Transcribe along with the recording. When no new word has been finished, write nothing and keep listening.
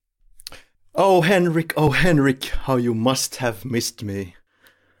Oh Henrik, how you must have missed me.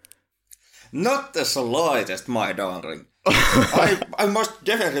 Not the slightest, my darling. I must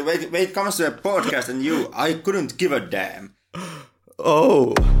definitely, when it comes to a podcast and you, I couldn't give a damn.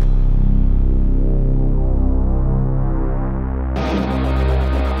 Oh.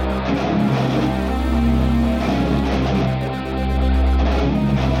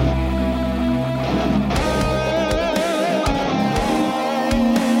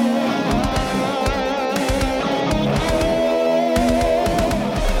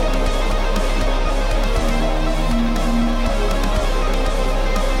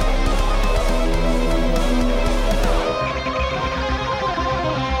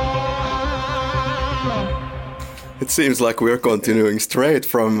 It seems like we're continuing straight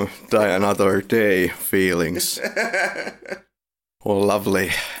from Die Another Day feelings. Oh,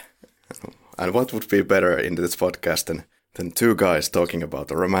 lovely. And what would be better in this podcast than two guys talking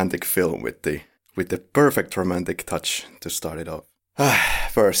about a romantic film with the perfect romantic touch to start it off.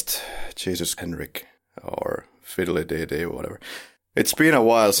 First, Jesus Henrik, or Fiddly Dee, whatever. It's been a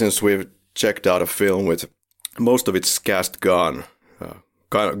while since we've checked out a film with most of its cast gone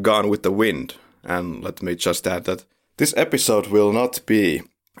with the wind. And let me just add that this episode will not be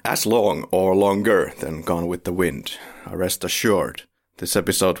as long or longer than Gone with the Wind. Rest assured, this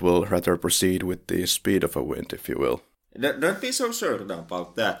episode will rather proceed with the speed of a wind, if you will. Don't be so certain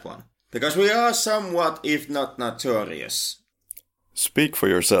about that one. Because we are somewhat, if not notorious. Speak for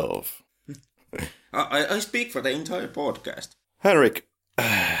yourself. I speak for the entire podcast. Henrik,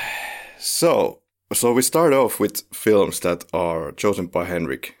 so we start off with films that are chosen by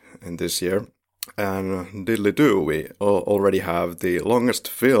Henrik in this year. And diddly-do, we already have the longest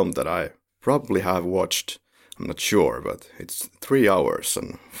film that I probably have watched. I'm not sure, but it's 3 hours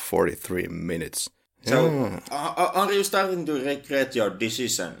and 43 minutes. So, are you starting to regret your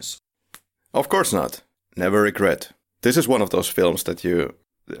decisions? Of course not. Never regret. This is one of those films that you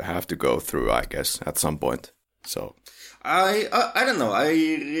have to go through, I guess, at some point. So, I don't know.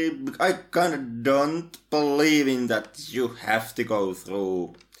 I kind of don't believe in that you have to go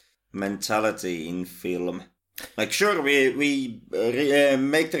through mentality in film. Like, sure, we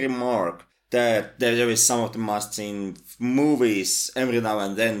make the remark that there is some of the must-see movies every now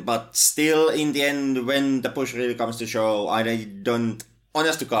and then, but still, in the end, when the push really comes to shove, I don't,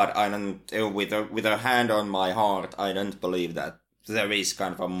 honest to God, I don't, with a hand on my heart, I don't believe that there is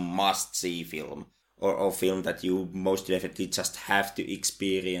kind of a must-see film, or film that you most definitely just have to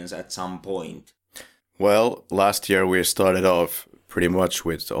experience at some point. Well, last year we started off pretty much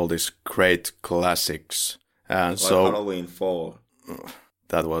with all these great classics. And like so Halloween 4.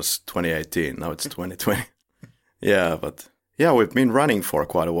 That was 2018, now it's 2020. Yeah, we've been running for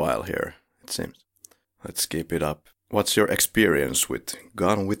quite a while here, it seems. Let's keep it up. What's your experience with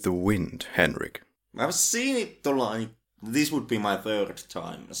Gone with the Wind, Henrik? I've seen it this would be my third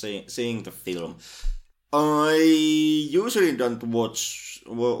time seeing the film. I usually don't watch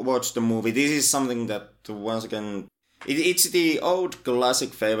the movie. This is something that, once again, it's the old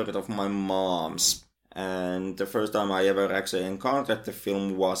classic favorite of my mom's. And the first time I ever actually encountered the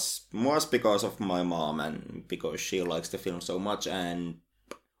film was because of my mom and because she likes the film so much. And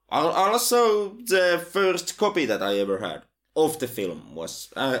also the first copy that I ever had of the film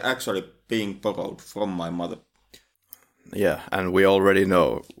was actually being borrowed from my mother. Yeah, and we already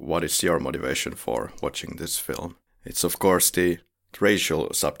know what is your motivation for watching this film. It's of course the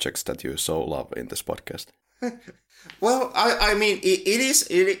racial subjects that you so love in this podcast. Well, I mean, it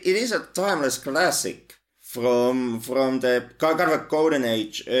is a timeless classic from the kind of a golden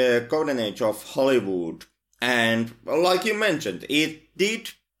age of Hollywood, and like you mentioned, it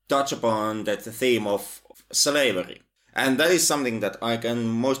did touch upon the theme of slavery, and that is something that I can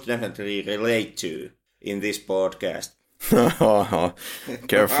most definitely relate to in this podcast.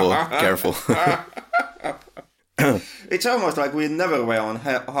 Careful. It's almost like we never were on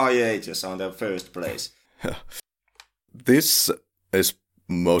hiatus on the first place. This is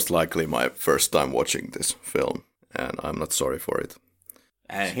most likely my first time watching this film, and I'm not sorry for it.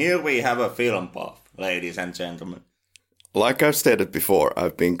 And here we have a film buff, ladies and gentlemen. Like I've stated before,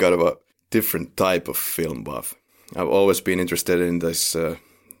 I've been kind of a different type of film buff. I've always been interested in this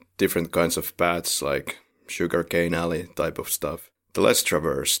different kinds of paths, like Sugarcane Alley type of stuff. The less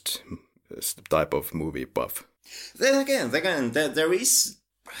traversed type of movie buff. Then again, there is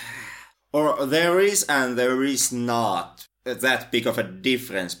and there is not that big of a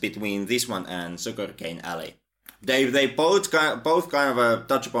difference between this one and Sugarcane Alley. They both kind of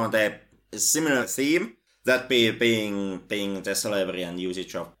touch upon the similar theme, that being the slavery and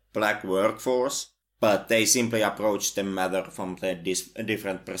usage of black workforce. but they simply approached the matter from a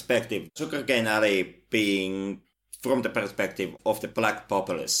different perspective. Sugarcane Alley being from the perspective of the black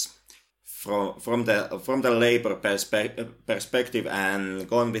populace, from the labor perspective, and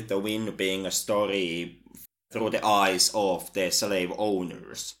Gone with the Wind being a story through the eyes of the slave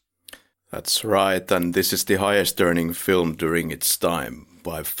owners. That's right, and this is the highest earning film during its time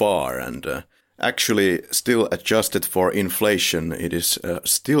by far, and actually still adjusted for inflation, it is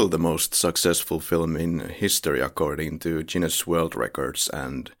still the most successful film in history according to Guinness World Records,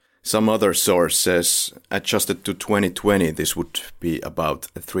 and some other sources adjusted to 2020 this would be about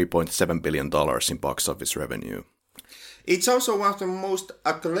 $3.7 billion in box office revenue. It's also one of the most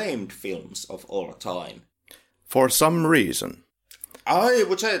acclaimed films of all time. For some reason. I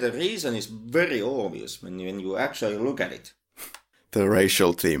would say the reason is very obvious when you actually look at it. The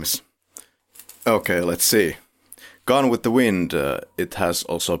racial themes. Okay, let's see. Gone with the Wind, it has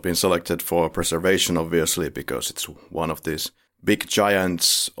also been selected for preservation, obviously, because it's one of these big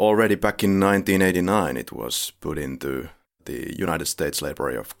giants. Already back in 1989, it was put into the United States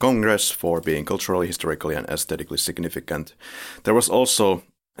Library of Congress for being culturally, historically, and aesthetically significant. There was also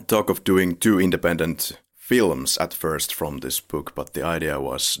talk of doing 2 independent films at first from this book, but the idea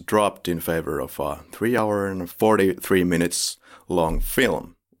was dropped in favor of a 3 hour and 43 minutes long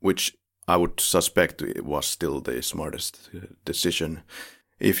film, which I would suspect it was still the smartest decision.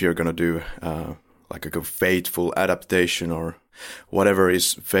 If you're going to do like a faithful adaptation or whatever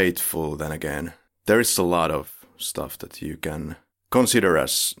is faithful, then again, there is a lot of stuff that you can consider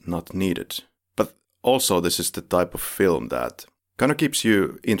as not needed. But also this is the type of film that kind of keeps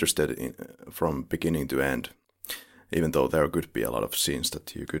you interested from beginning to end, even though there could be a lot of scenes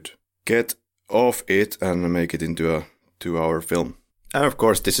that you could get off it and make it into a 2-hour film. And of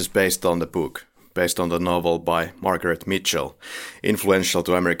course this is based on the book, based on the novel by Margaret Mitchell, influential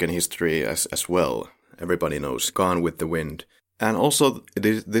to American history as well. Everybody knows Gone with the Wind. And also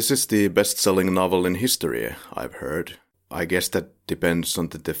this is the best-selling novel in history, I've heard. I guess that depends on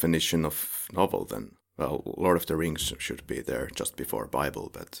the definition of novel then. Well, Lord of the Rings should be there just before Bible,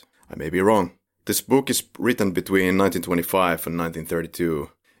 but I may be wrong. This book is written between 1925 and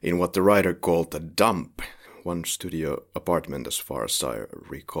 1932 in what the writer called a dump, one studio apartment as far as I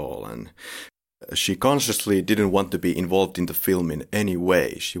recall, and she consciously didn't want to be involved in the film in any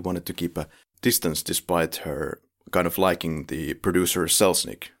way. She wanted to keep a distance despite her kind of liking the producer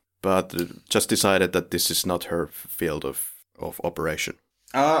Selznick, but just decided that this is not her field of operation.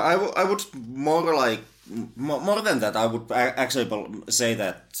 I would more than that, I would actually say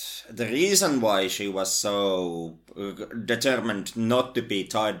that the reason why she was so determined not to be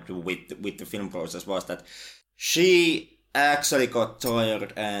tied with the film process was that she actually got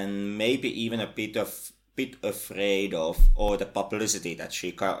tired and maybe even a bit afraid of all the publicity that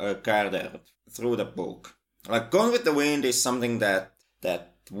she gathered through the book. Like Gone with the Wind is something that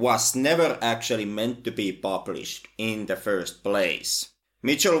was never actually meant to be published in the first place.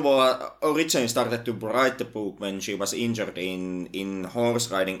 Mitchell originally started to write the book when she was injured in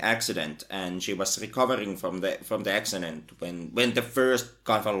horse riding accident, and she was recovering from the accident when the first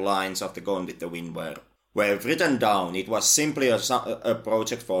kind of lines of the Gone with the Wind were written down. It was simply a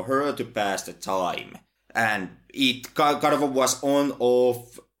project for her to pass the time, and it kind of was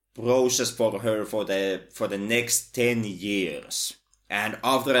on-off process for her for the next 10 years. And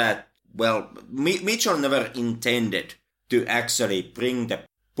after that, well, Mitchell never intended to actually bring the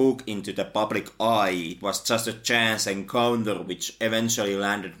book into the public eye. It was just a chance encounter which eventually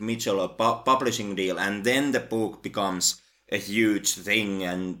landed Mitchell a publishing deal, and then the book becomes a huge thing,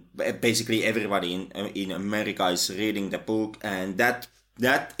 and basically everybody in America is reading the book, and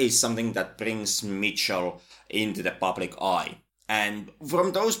that is something that brings Mitchell into the public eye. And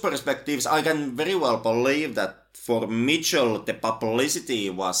from those perspectives, I can very well believe that for Mitchell, the publicity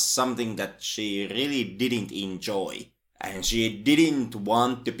was something that she really didn't enjoy. And she didn't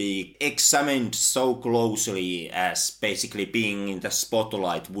want to be examined so closely as basically being in the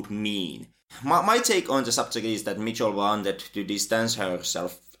spotlight would mean. My take on the subject is that Mitchell wanted to distance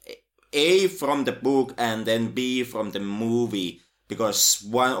herself A from the book and then B from the movie, because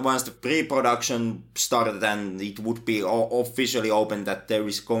once the pre-production started and it would be officially open that there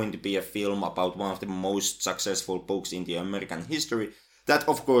is going to be a film about one of the most successful books in the American history, that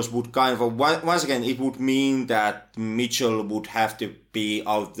of course would kind of, once again, it would mean that Mitchell would have to be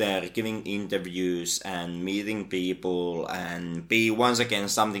out there giving interviews and meeting people and be once again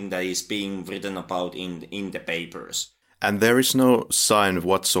something that is being written about in the papers. And there is no sign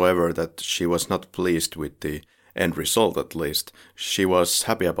whatsoever that she was not pleased with the end result, at least. She was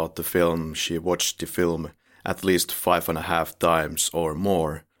happy about the film. She watched the film at least 5.5 times or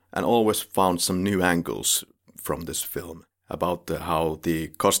more. and always found some new angles from this film about how the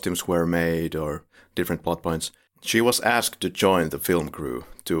costumes were made or different plot points. She was asked to join the film crew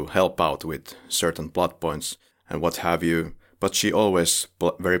to help out with certain plot points and what have you, but she always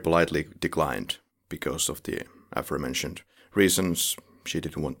very politely declined because of the aforementioned reasons. She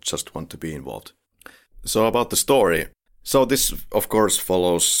didn't just want to be involved. So about the story. So this, of course,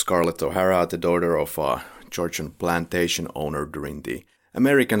 follows Scarlett O'Hara, the daughter of a Georgian plantation owner during the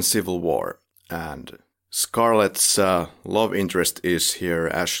American Civil War. And Scarlett's love interest is here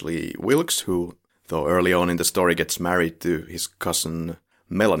Ashley Wilkes, who, though early on in the story, gets married to his cousin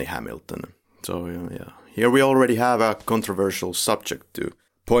Melanie Hamilton. So, yeah, here we already have a controversial subject to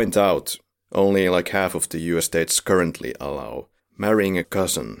point out. Only like half of the US states currently allow marrying a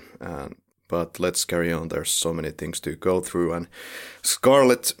cousin, but let's carry on. There's so many things to go through, and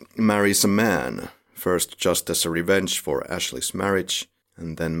Scarlett marries a man, first just as a revenge for Ashley's marriage,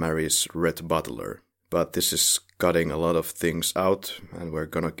 and then marries Rhett Butler. But this is cutting a lot of things out, and we're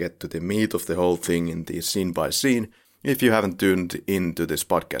gonna get to the meat of the whole thing in the scene by scene. If you haven't tuned into this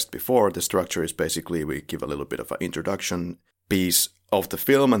podcast before, the structure is basically we give a little bit of an introduction piece of the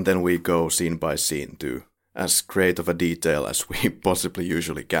film, and then we go scene by scene to as great of a detail as we possibly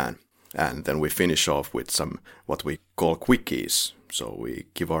usually can. And then we finish off with some what we call quickies. So we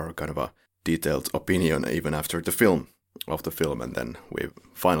give our kind of a detailed opinion even after the film, and then we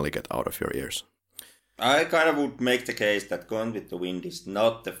finally get out of your ears. I kind of would make the case that Gone with the Wind is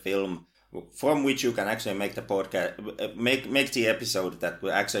not the film from which you can actually make the podcast, make the episode that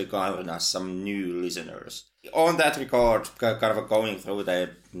will actually garner us some new listeners. On that regard, kind of going through the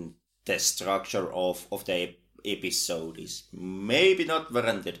structure of the episode is maybe not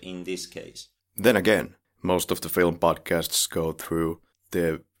warranted in this case. Then again, most of the film podcasts go through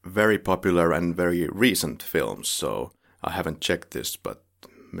the very popular and very recent films, so I haven't checked this, but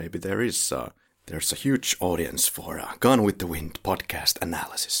maybe there's a huge audience for Gone with the Wind podcast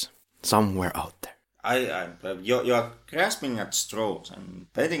analysis somewhere out there. You're grasping at straws and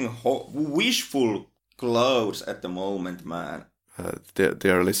painting wishful clouds at the moment, man.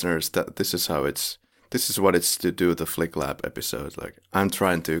 Dear listeners, this is what it's to do the Flick Lab episode. Like, I'm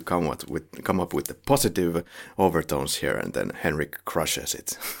trying to come up with the positive overtones here, and then Henrik crushes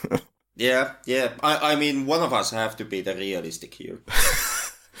it. Yeah. I mean, one of us have to be the realistic here.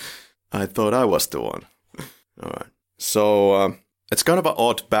 I thought I was the one. All right. So it's kind of an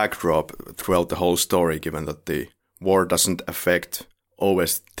odd backdrop throughout the whole story, given that the war doesn't affect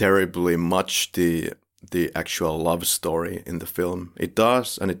always terribly much the actual love story in the film. It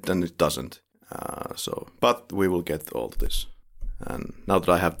does, and it doesn't. But we will get all this. And now that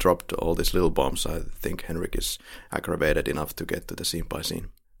I have dropped all these little bombs, I think Henrik is aggravated enough to get to the scene by scene.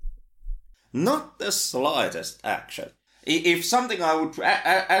 Not the slightest, actually. If something, I would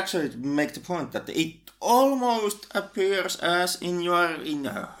actually make the point that it almost appears as you're in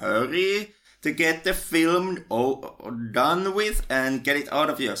a hurry to get the film done with and get it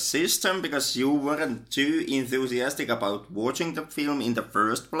out of your system because you weren't too enthusiastic about watching the film in the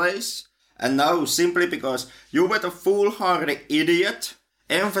first place. And now, simply because you were the foolhardy idiot,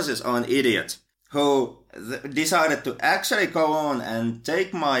 emphasis on idiot, who decided to actually go on and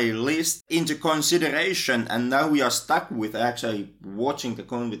take my list into consideration, and now we are stuck with actually watching the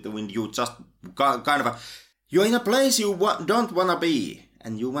Gone with the Wind. You just you're in a place you don't want to be,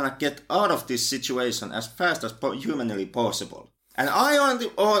 and you want to get out of this situation as fast as humanly possible. And I,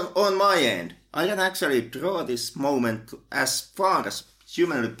 on my end, I can actually draw this moment as far as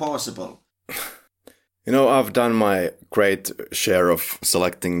humanly possible. You know, I've done my great share of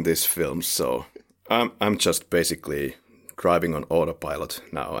selecting these films, so I'm just basically driving on autopilot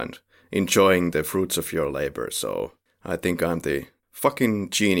now and enjoying the fruits of your labor, so I think I'm the fucking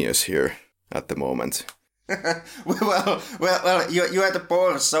genius here at the moment. well, you are the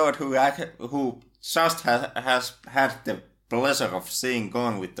poor sort who just has had the pleasure of seeing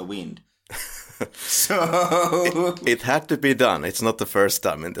Gone with the Wind. So it had to be done. It's not the first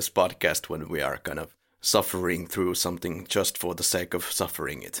time in this podcast when we are kind of suffering through something just for the sake of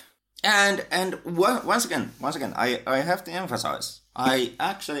suffering it. And once again, I have to emphasize, I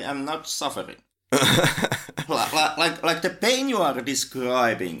actually am not suffering. like the pain you are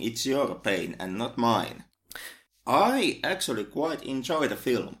describing, it's your pain and not mine. I actually quite enjoy the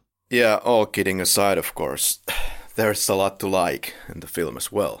film. Yeah, all kidding aside, of course. There's a lot to like in the film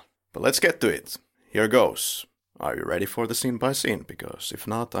as well. But let's get to it. Here goes. Are you ready for the scene by scene? Because if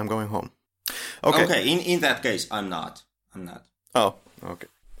not, I'm going home. Okay, in that case, I'm not. Oh, okay.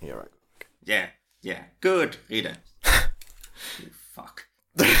 Here I go. Okay. Yeah. Good reader. You fuck.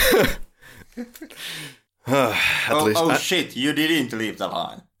 At least shit, you didn't leave the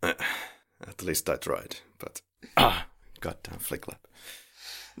line. At least I tried, but goddamn flicklap.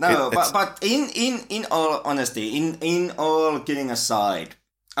 No, but in all honesty, in all kidding aside,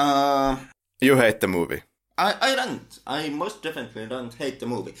 you hate the movie. I don't. I most definitely don't hate the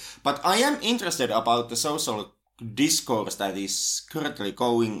movie, but I am interested about the social discourse that is currently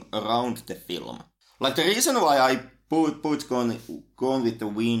going around the film. Like the reason why I put Gone with the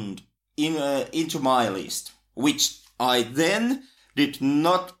Wind into my list, which I then did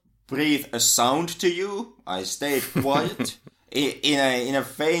not breathe a sound to you. I stayed quiet in a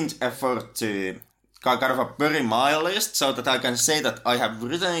faint effort to kind of bury my list so that I can say that I have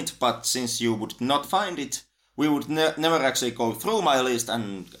written it, but since you would not find it, we would never actually go through my list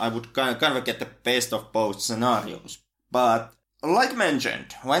and I would kind of get the best of both scenarios. But like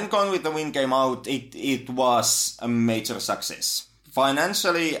mentioned, when Gone with the Wind came out, it was a major success.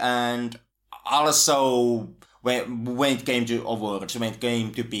 Financially and also when it came to awards, when it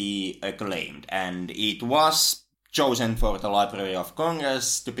came to be acclaimed. And it was chosen for the Library of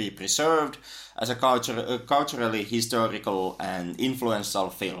Congress to be preserved as a culturally historical and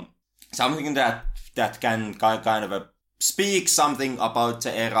influential film. Something that can kind of speak something about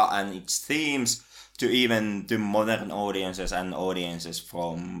the era and its themes to even to modern audiences and audiences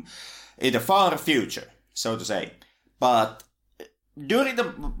from in the far future, so to say. But during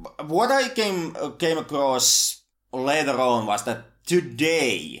what I came across later on was that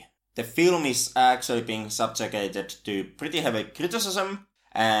today the film is actually being subjugated to pretty heavy criticism,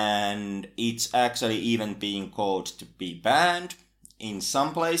 and it's actually even being called to be banned in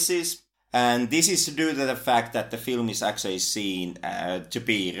some places. And this is due to the fact that the film is actually seen to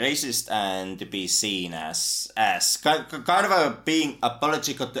be racist and to be seen as kind of being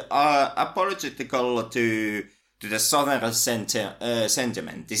apologetical to the Southern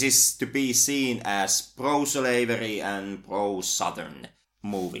sentiment. This is to be seen as pro-slavery and pro-Southern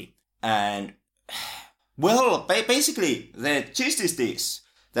movie. And, well, basically, the gist is this,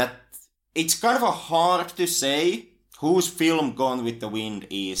 that it's kind of hard to say whose film Gone with the Wind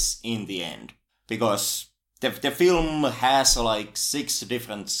is in the end. Because the film has like 6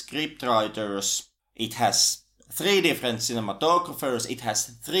 different scriptwriters, it has 3 different cinematographers, it has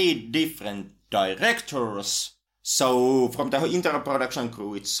 3 different directors. So from the entire production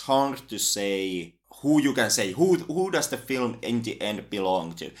crew, it's hard to say who you can say, who does the film in the end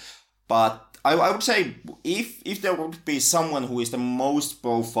belong to. But I would say if there would be someone who is the most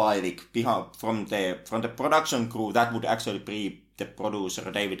profiling from the production crew, that would actually be the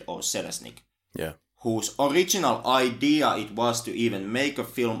producer David O. Selznick. Yeah. Whose original idea it was to even make a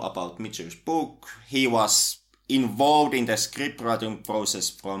film about Mitchell's book. He was involved in the scriptwriting process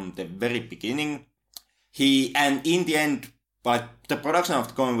from the very beginning. And in the end, but the production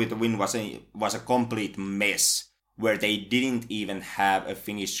of Gone with the Wind was a complete mess, where they didn't even have a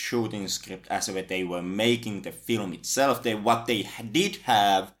finished shooting script as they were making the film itself. What they did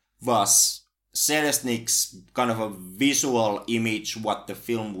have was Selznick's kind of a visual image, what the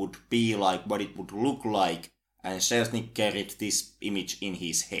film would be like, what it would look like, and Selznick carried this image in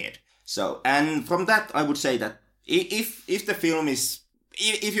his head. So, and from that, I would say that if the film is,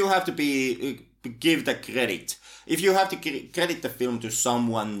 if you have to give the credit, if you have to credit the film to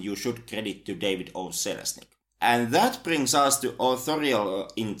someone, you should credit to David O. Selznick. And that brings us to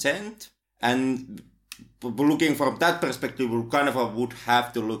authorial intent, and looking from that perspective, we kind of would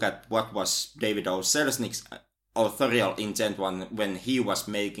have to look at what was David O. Selznick's authorial intent when he was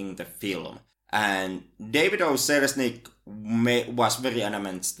making the film. And David O. Selznick was very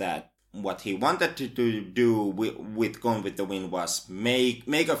adamant that what he wanted to do with Gone with the Wind was make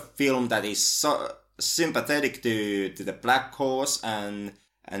a film that is so sympathetic to the black cause and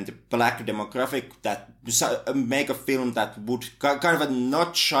the black demographic, that make a film that would kind of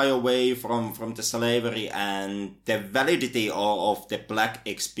not shy away from the slavery and the validity of the black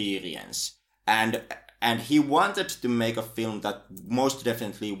experience. And he wanted to make a film that most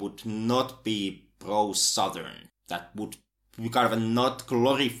definitely would not be pro-Southern, that would kind of not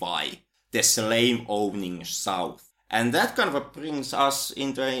glorify the slave-owning South. And that kind of brings us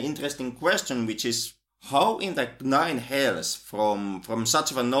into an interesting question, which is how in the 9 hells from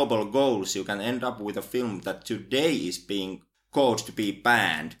such a noble goals you can end up with a film that today is being called to be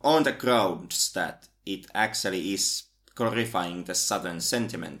banned on the grounds that it actually is glorifying the Southern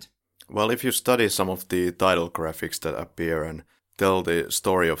sentiment. Well, if you study some of the title graphics that appear and tell the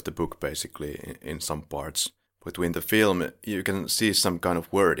story of the book basically in some parts between the film, you can see some kind of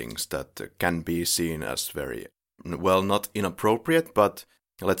wordings that can be seen as very, well, not inappropriate, but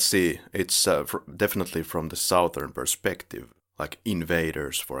let's see, it's definitely from the Southern perspective, like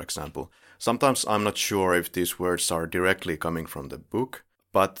invaders, for example. Sometimes I'm not sure if these words are directly coming from the book,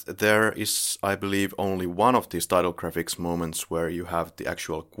 But there is, I believe, only one of these title graphics moments where you have the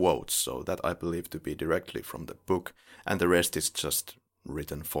actual quotes, so that I believe to be directly from the book, and the rest is just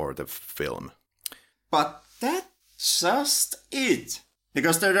written for the film. But that's just it.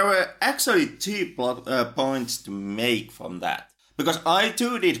 Because there were actually two points to make from that. Because I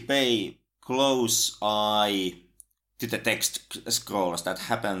too did pay close eye to the text scrolls that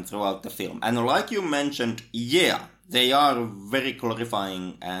happen throughout the film. And like you mentioned, yeah, they are very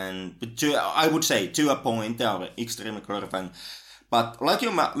glorifying, and I would say to a point they are extremely glorifying. But like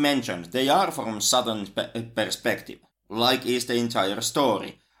you mentioned, they are from Southern perspective, like is the entire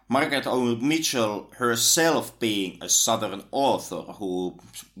story. Margaret O. Mitchell herself being a Southern author who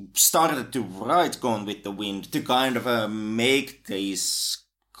started to write Gone with the Wind to kind of make this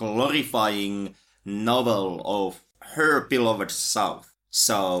glorifying novel of her beloved South.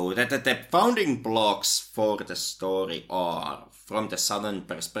 So that the founding blocks for the story are from the Southern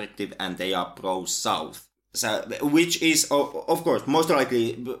perspective, and they are pro-South. So, which is, of course, most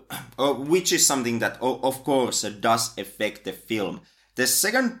likely, which is something that, of course, does affect the film. The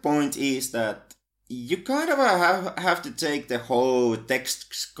second point is that you kind of have to take the whole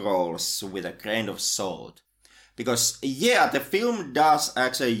text scrolls with a grain of salt. Because, yeah, the film does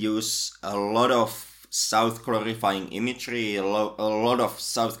actually use a lot of South glorifying imagery, a lot of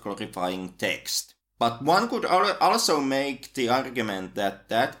South glorifying text. But one could also make the argument that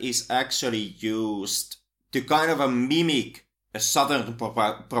that is actually used to kind of mimic a Southern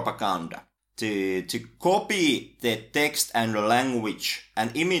propaganda. To copy the text and language and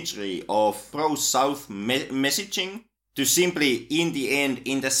imagery of pro-South messaging, to simply, in the end,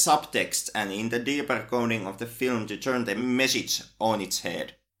 in the subtext and in the deeper coding of the film, to turn the message on its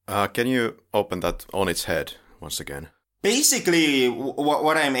head. Can you open that on its head once again? Basically,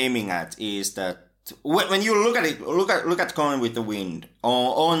 what I'm aiming at is that when you look at it, look at Gone with the Wind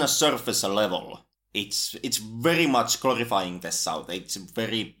on a surface level, it's very much glorifying the South. It's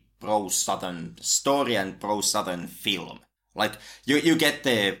very pro-Southern story and pro-Southern film. Like, you get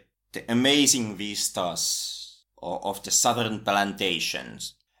the amazing vistas of the Southern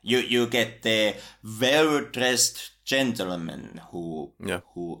plantations. You get the well-dressed gentlemen who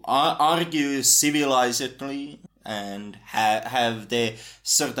argue civilizedly and have the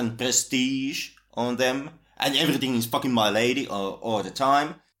certain prestige on them, and everything is fucking my lady all the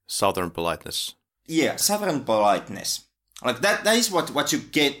time. Southern politeness. Yeah, Southern politeness. Like that is what you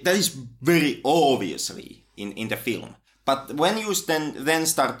get. That is very obviously in the film. But when you then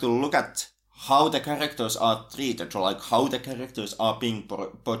start to look at how the characters are treated, or like how the characters are being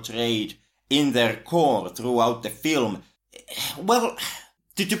portrayed in their core throughout the film, well,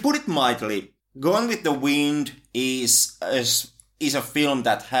 to put it mildly, Gone with the Wind is a film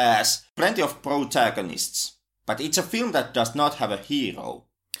that has plenty of protagonists, but it's a film that does not have a hero.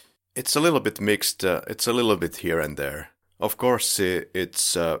 It's a little bit mixed. It's a little bit here and there. Of course,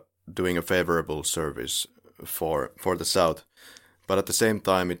 it's doing a favorable service for the South, but at the same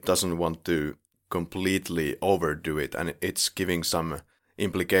time, it doesn't want to completely overdo it, and it's giving some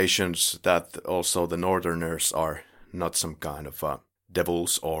implications that also the Northerners are not some kind of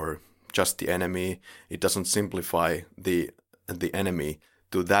devils or just the enemy. It doesn't simplify the enemy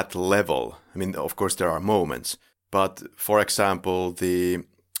to that level. I mean, of course, there are moments, but for example, the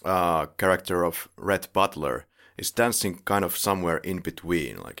character of Rhett Butler is dancing kind of somewhere in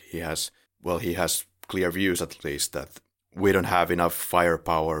between. Like he has clear views at least that we don't have enough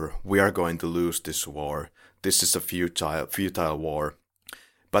firepower. We are going to lose this war. This is a futile war.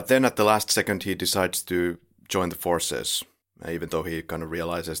 But then at the last second, he decides to join the forces, even though he kind of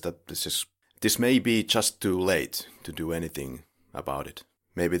realizes that this may be just too late to do anything about it.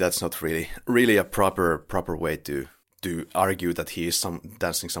 Maybe that's not really a proper way to argue that he is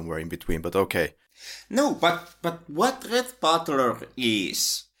dancing somewhere in between, but okay. No, but what Rhett Butler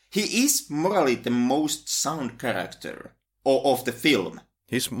is, he is morally the most sound character of the film.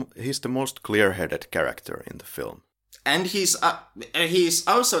 He's the most clear-headed character in the film. And he's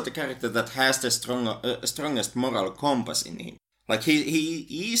also the character that has the strongest moral compass in him. Like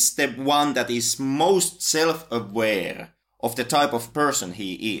he is the one that is most self-aware of the type of person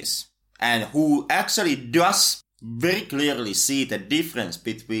he is, and who actually does very clearly see the difference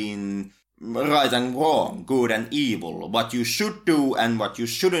between right and wrong, good and evil, what you should do and what you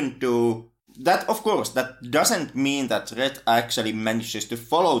shouldn't do. That, of course, that doesn't mean that Rhett actually manages to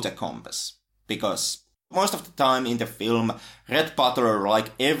follow the compass, because most of the time in the film, Rhett Butler,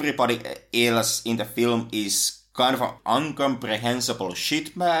 like everybody else in the film, is kind of an incomprehensible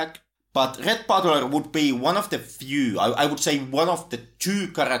shitbag. But Rhett Butler would be one of the few, I would say one of the two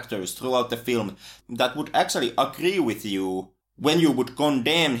characters throughout the film that would actually agree with you when you would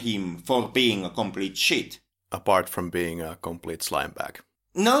condemn him for being a complete shit. Apart from being a complete slime bag.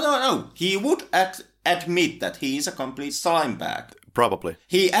 No. He would admit that he is a complete slime bag. Probably.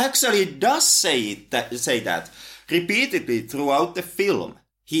 He actually does say that repeatedly throughout the film.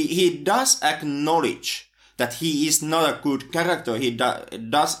 He does acknowledge that he is not a good character. He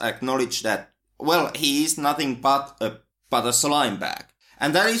does acknowledge that, well, he is nothing but a slime bag.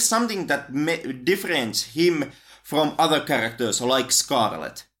 And that is something that differentiates him from other characters like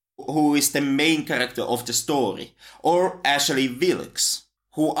Scarlet, who is the main character of the story, or Ashley Wilkes,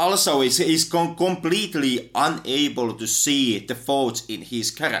 who also is completely unable to see the faults in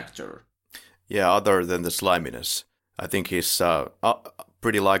his character. Yeah, other than the sliminess. I think he's a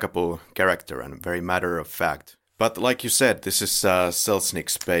pretty likable character and very matter of fact. But like you said, this is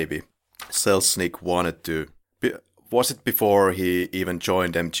Selznick's baby. Selznick wanted to... Was it before he even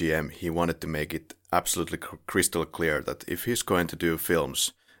joined MGM? He wanted to make it absolutely crystal clear that if he's going to do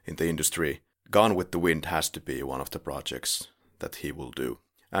films in the industry, Gone with the Wind has to be one of the projects that he will do.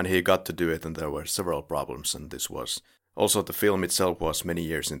 And he got to do it, and there were several problems, and this was... Also, the film itself was many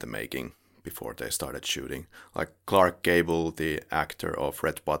years in the making before they started shooting. Like Clark Gable, the actor of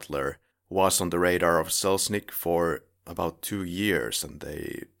Red Butler, was on the radar of Selznick for about 2 years, and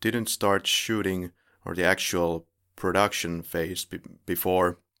they didn't start shooting or the actual production phase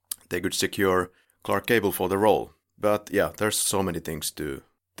before they could secure Clark Gable for the role. But yeah, there's so many things to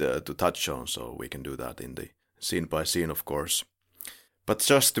touch on, so we can do that in the scene by scene, of course. But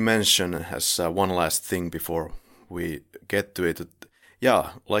just to mention as one last thing before we get to it,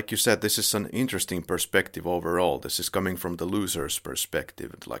 yeah, like you said, this is an interesting perspective overall. This is coming from the loser's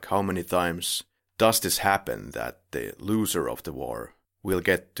perspective. Like, how many times does this happen that the loser of the war will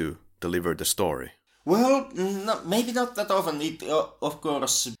get to deliver the story? Well, maybe not that often. Of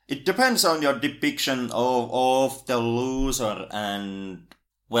course, it depends on your depiction of the loser and,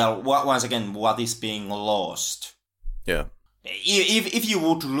 well, once again, what is being lost. Yeah. If you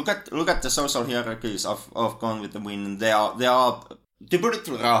would look at the social hierarchies of Gone with the Wind, there are to put it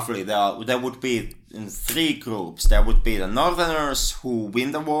roughly, there would be 3 groups. There would be the Northerners who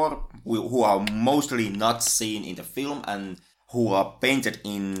win the war, who are mostly not seen in the film and who are painted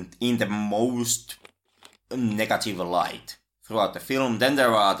in the most negative light throughout the film. Then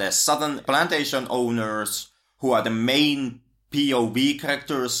there are the Southern plantation owners who are the main POV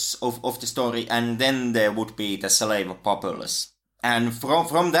characters of the story, and then there would be the slave populace. And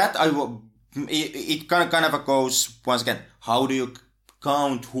from that, it kind of goes once again. How do you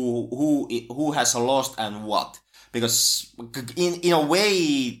count who has lost and what? Because in a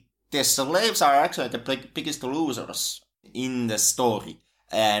way, the slaves are actually the biggest losers in the story,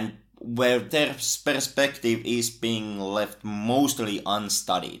 and where their perspective is being left mostly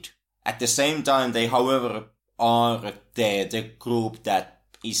unstudied. At the same time, they, however, are the group that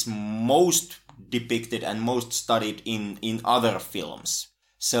is most depicted and most studied in other films.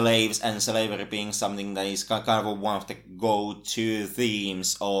 Slaves and slavery being something that is kind of one of the go-to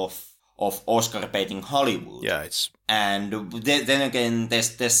themes of Oscar-baiting Hollywood. Yeah, it's... And then again,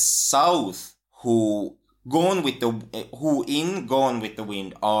 there's the South who in Gone with the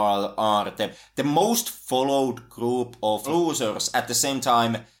Wind are the most followed group of losers. At the same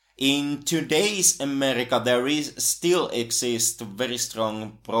time, in today's America, there still exists very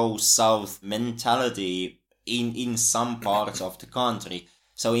strong pro-South mentality in some parts of the country.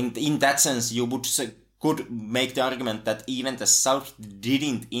 So in that sense, you could make the argument that even the South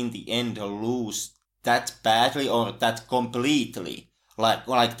didn't in the end lose that badly or that completely.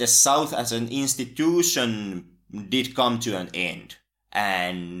 Like the South as an institution did come to an end.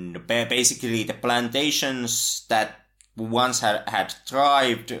 And basically the plantations that once had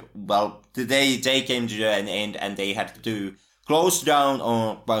thrived, well, they came to an end and they had to close down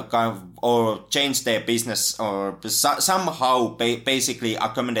or change their business or somehow basically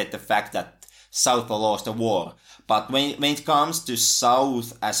accommodate the fact that South lost the war. But when it comes to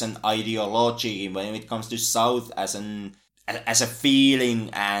South as an ideology, when it comes to South as a feeling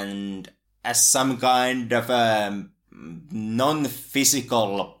and as some kind of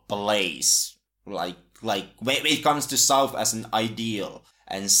non-physical place, like when it comes to South as an ideal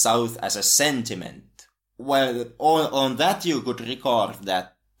and South as a sentiment, well, on that you could record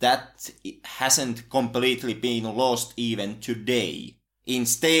that hasn't completely been lost even today.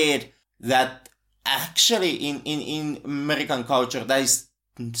 Instead, that actually in American culture, that is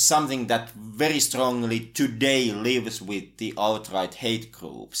something that very strongly today lives with the alt-right hate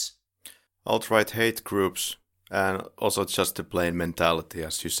groups. Alt-right hate groups, and also just the plain mentality,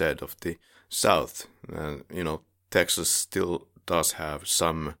 as you said, of the South. Texas still does have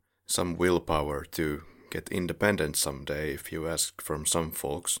some willpower to get independent someday if you ask from some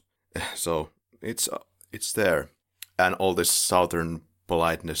folks. So it's there. And all this southern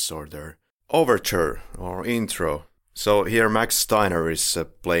politeness or their overture or intro. So here Max Steiner is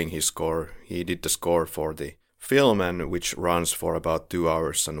playing his score. He did the score for the film, and which runs for about 2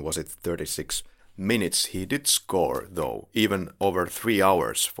 hours and was it 36 minutes. He did score, though, even over 3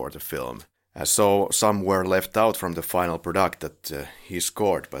 hours for the film. So some were left out from the final product that he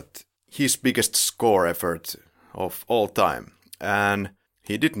scored, but his biggest score effort of all time. And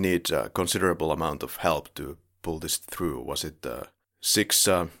he did need a considerable amount of help to pull this through. Was it 6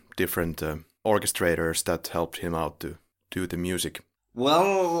 different orchestrators that helped him out to do the music?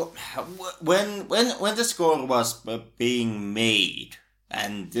 Well, when the score was being made,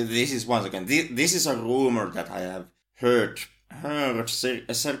 and this is once again, this is a rumor that I have heard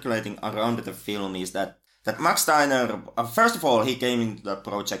circulating around the film, is that Max Steiner, first of all, he came into the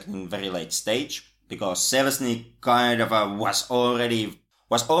project in very late stage, because Selznick kind of was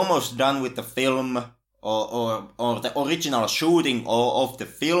almost done with the film, or the original shooting of the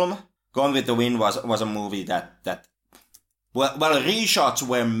film. Gone with the Wind was a movie that reshots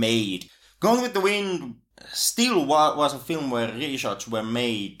were made. Gone with the Wind still was a film where reshots were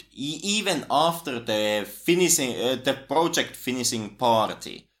made even after the finishing, the project finishing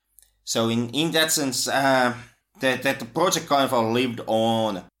party. So in that sense, the project kind of lived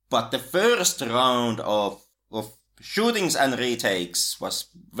on. But the first round of shootings and retakes was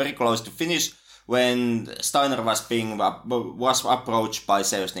very close to finish when Steiner was approached by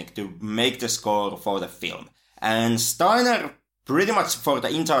Selznick to make the score for the film. And Steiner, pretty much for the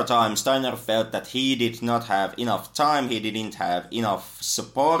entire time, Steiner felt that he did not have enough time, he didn't have enough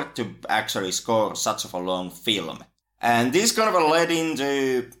support to actually score such a long film. And this kind of led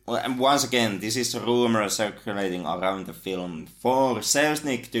into, and once again, this is a rumor circulating around the film, for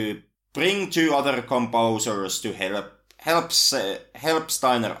Selznick to bring 2 other composers to help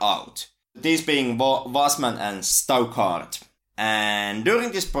Steiner out. These being Wassman and Stockhart. And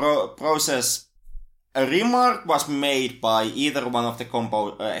during this process, a remark was made by either one of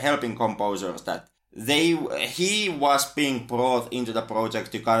the helping composers that he was being brought into the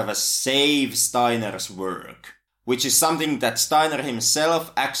project to kind of save Steiner's work, which is something that Steiner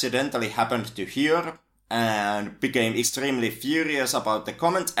himself accidentally happened to hear and became extremely furious about the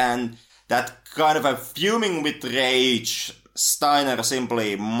comment, and that kind of fuming with rage, Steiner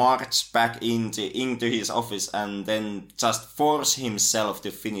simply marched back into his office and then just forced himself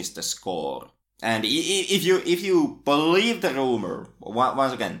to finish the score. And if you believe the rumor,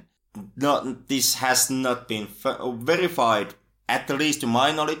 once again, this has not been verified, at least to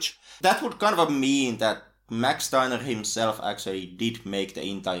my knowledge, that would kind of mean that Max Steiner himself actually did make the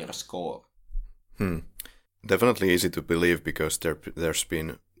entire score. Definitely easy to believe, because there's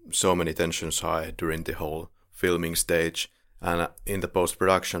been so many tensions high during the whole filming stage and in the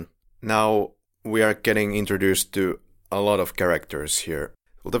post-production. Now we are getting introduced to a lot of characters here.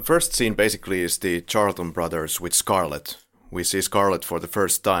 Well, the first scene basically is the Charlton brothers with Scarlett. We see Scarlett for the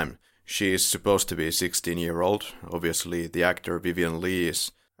first time. She is supposed to be 16-year-old. Obviously, the actor Vivien Leigh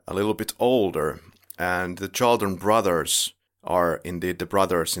is a little bit older. And the Charlton brothers are indeed the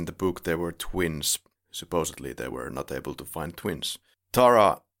brothers. In the book, they were twins. Supposedly, they were not able to find twins.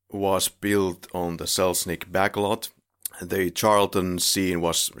 Tara was built on the Selznick backlot. The Charlton scene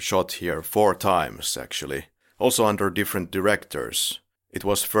was shot here 4 times, actually. Also under different directors. It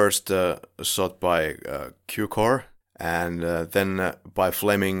was first shot by Cukor, and then by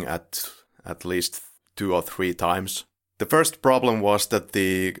Fleming at least 2 or 3 times. The first problem was that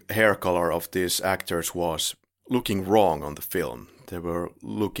the hair color of these actors was looking wrong on the film. They were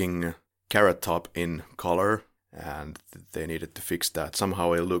looking carrot top in color, and they needed to fix that.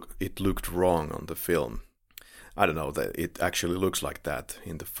 Somehow it looked wrong on the film. I don't know, that it actually looks like that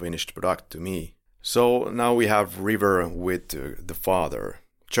in the finished product to me. So now we have River with the father.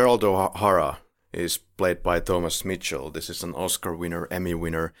 Gerald O'Hara is played by Thomas Mitchell. This is an Oscar winner, Emmy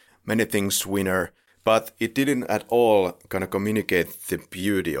winner, many things winner, but it didn't at all kind of communicate the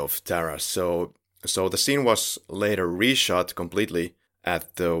beauty of Tara. So the scene was later reshot completely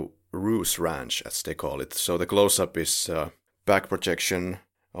at the Roos Ranch, as they call it. So the close-up is back projection,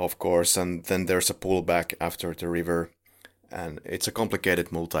 of course, and then there's a pullback after the river. And it's a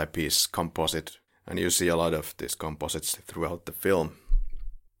complicated multi-piece composite, and you see a lot of these composites throughout the film.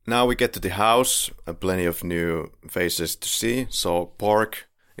 Now we get to the house, plenty of new faces to see. So Pork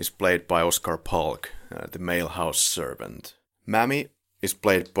is played by Oscar Polk, the male house servant. Mammy is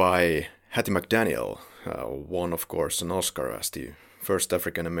played by Hattie McDaniel, won of course an Oscar as the first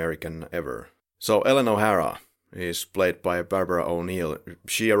African American ever. So Ellen O'Hara is played by Barbara O'Neill.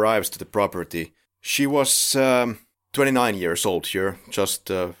 She arrives to the property She was 29 years old here,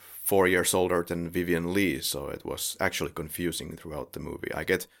 just 4 years older than Vivian Leigh, so it was actually confusing throughout the movie. I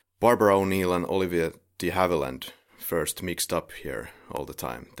get Barbara O'Neill and Olivia de Havilland first mixed up here all the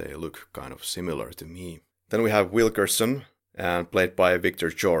time. They look kind of similar to me. Then we have Wilkerson, played by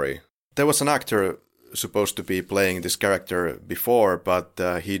Victor Jory. There was an actor supposed to be playing this character before, but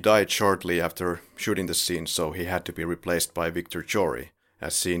he died shortly after shooting the scene, so he had to be replaced by Victor Jory.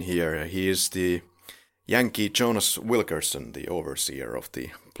 As seen here, he is the Yankee Jonas Wilkerson, the overseer of the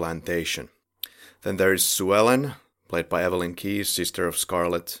plantation. Then there is Sue Ellen, played by Evelyn Keyes, sister of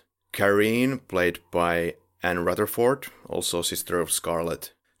Scarlett. Karine, played by Anne Rutherford, also sister of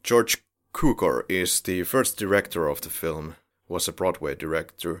Scarlett. George Cukor is the first director of the film, was a Broadway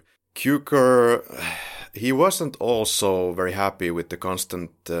director. Cukor, he wasn't also very happy with the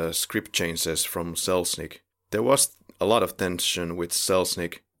constant script changes from Selznick. There was a lot of tension with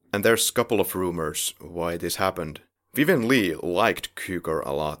Selznick, and there's a couple of rumors why this happened. Vivian Leigh liked Cukor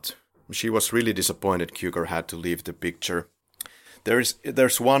a lot. She was really disappointed Cukor had to leave the picture.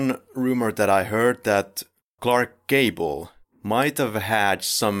 There's one rumor that I heard that Clark Gable might have had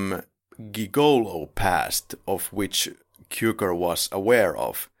some gigolo past of which Cukor was aware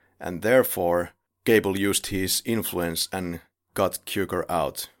of, and therefore Gable used his influence and got Cukor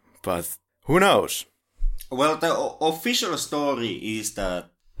out. But who knows? Well, the official story is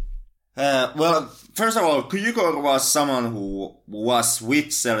that first of all, Cukor was someone who was with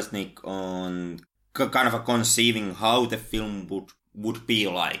Selznick on kind of a conceiving how the film would be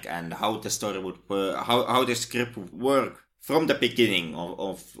like and how the story would how the script would work from the beginning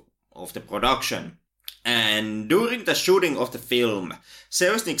of the production. And during the shooting of the film,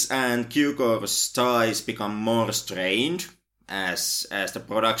 Selznick's and Cukor's ties become more strained as the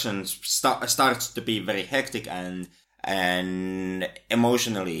production starts to be very hectic and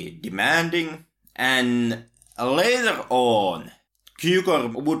emotionally demanding. And later on,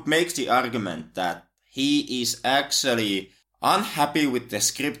 Cukor would make the argument that he is actually unhappy with the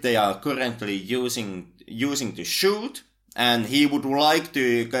script they are currently using to shoot, and he would like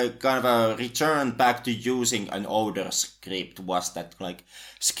to kind of return back to using an older script. Was that like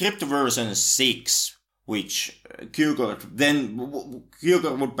script version 6, which Cukor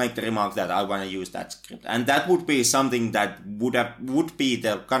would make the remark that I want to use that script, and that would be something that would be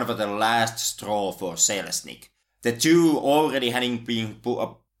the kind of the last straw for Selznick. The two already having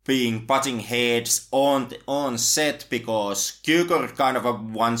being butting heads on set because Cukor kind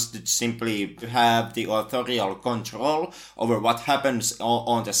of wants to simply have the authorial control over what happens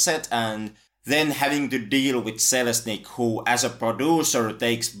on the set, and then having to deal with Selznick, who as a producer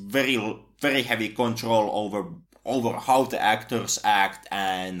takes very very heavy control over how the actors act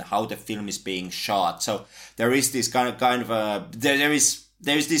and how the film is being shot. So there is this kind of there is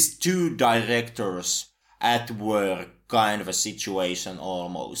these two directors at work kind of a situation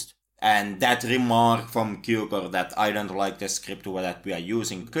almost. And that remark from Cukor that I don't like the script that we are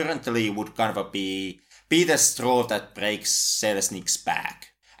using currently would kind of be the straw that breaks Selznick's back.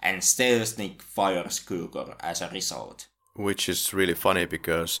 And Selznick fires Cukor as a result. Which is really funny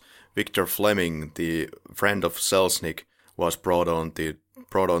because Victor Fleming, the friend of Selznick, was brought on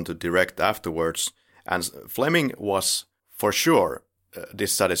to direct afterwards. And Fleming was for sure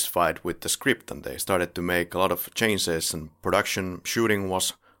dissatisfied with the script, and they started to make a lot of changes, and production shooting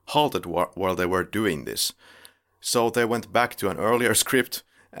was halted while they were doing this. So they went back to an earlier script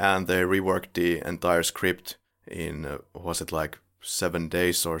and they reworked the entire script in, was it like 7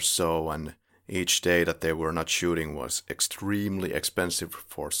 days or so, and each day that they were not shooting was extremely expensive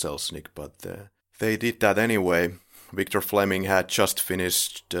for Selznick, but they did that anyway. Victor Fleming had just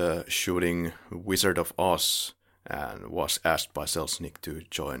finished shooting Wizard of Oz and was asked by Selznick to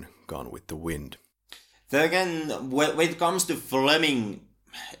join Gone with the Wind. Then again, when it comes to Fleming,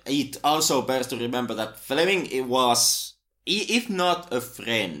 it also bears to remember that Fleming was, if not a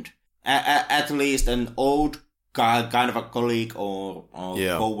friend, at least an old kind of a colleague or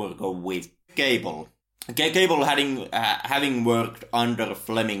co-worker with Gable. Gable having worked under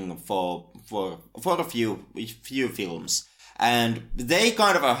Fleming for a few films, and they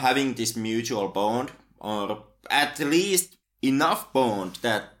kind of are having this mutual bond, or at least enough bond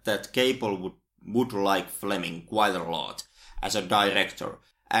that Gable would like Fleming quite a lot as a director.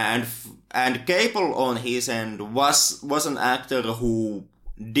 And Gable on his end was an actor who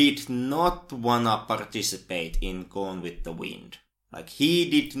did not wanna participate in Gone with the Wind. Like, he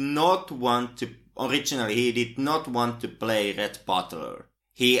did not want to play Rhett Butler.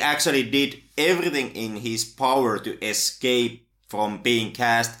 He actually did everything in his power to escape from being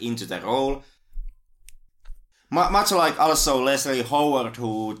cast into the role. Much like also Leslie Howard,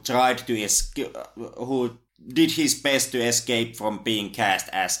 who tried to escape, who did his best to escape from being cast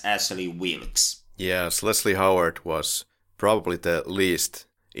as Ashley Wilkes. Yes, Leslie Howard was probably the least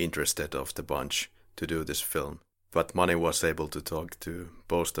interested of the bunch to do this film, but Money was able to talk to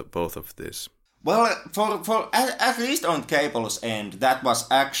both of these. Well, for at least on Cable's end, that was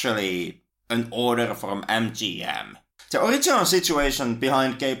actually an order from MGM. The original situation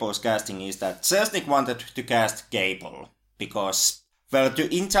behind Cable's casting is that Selznick wanted to cast Cable because, well, the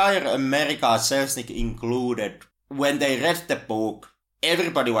entire America, Selznick included, when they read the book,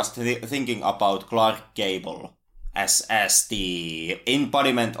 everybody was thinking about Clark Gable as the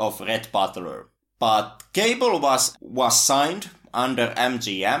embodiment of Red Butler. But Cable was signed under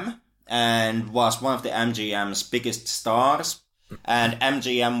MGM and was one of the MGM's biggest stars. And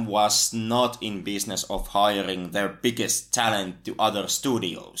MGM was not in business of hiring their biggest talent to other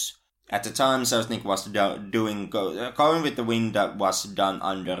studios. At the time, Selznick was doing Going with the Wind that was done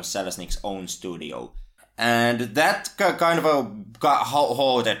under Selznick's own studio. And that kind of got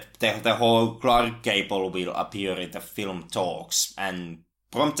halted the whole Clark Gable will appear in the film talks and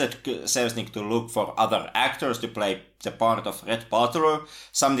prompted Selznick to look for other actors to play the part of Red Butler,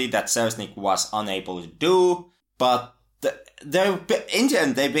 something that Selznick was unable to do. But in the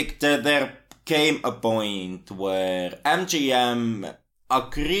end, there came a point where MGM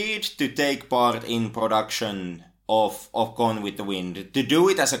agreed to take part in production of Gone with the Wind, to do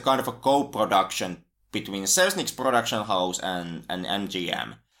it as a kind of a co-production between Selznick's production house and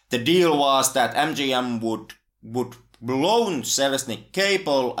MGM. The deal was that MGM would loan Selznick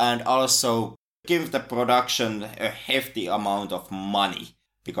Cable and also give the production a hefty amount of money,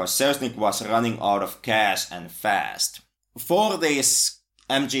 because Selznick was running out of cash and fast. For this,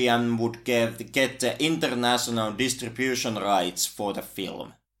 MGM would get the international distribution rights for the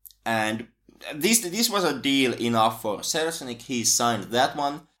film. And this was a deal enough for Selznick. He signed that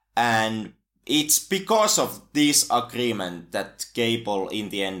one, and it's because of this agreement that Cable in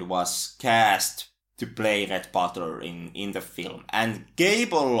the end was cast to play Red Butler in the film. And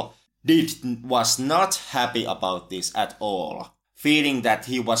Cable was not happy about this at all, feeling that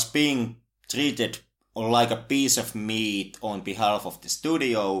he was being treated like a piece of meat on behalf of the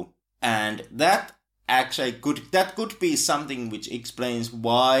studio. And that actually could be something which explains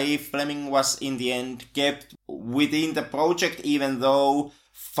why Fleming was in the end kept within the project, even though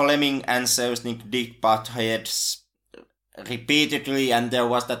Fleming and Selznick did butt heads repeatedly, and there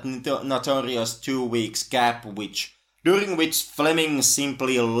was that notorious 2 weeks gap during which Fleming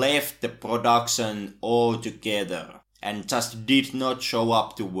simply left the production altogether and just did not show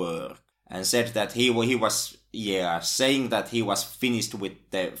up to work, and said that he was saying that he was finished with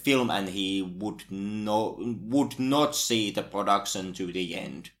the film and he would not see the production to the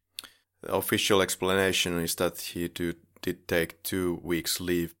end. The official explanation is that he did take 2 weeks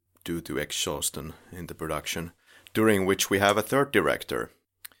leave due to exhaustion in the production, during which we have a third director.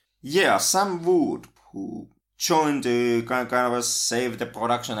 Yeah, Sam Wood, who joined to kind of save the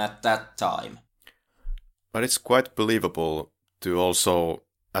production at that time. But it's quite believable to also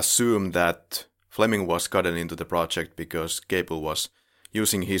assume that Fleming was gotten into the project because Cable was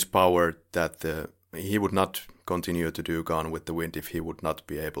using his power, that he would not continue to do Gone with the Wind if he would not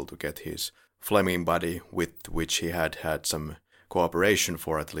be able to get his Fleming buddy, with which he had some cooperation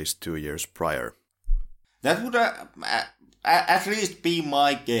for at least 2 years prior. That would at least be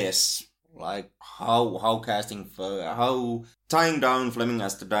my guess, like how tying down Fleming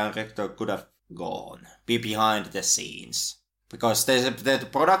as the director could have gone, be behind the scenes. Because the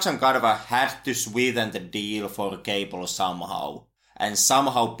production kind of had to sweeten the deal for Cable somehow, and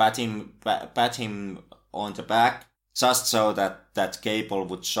somehow pat him on the back, just so that Cable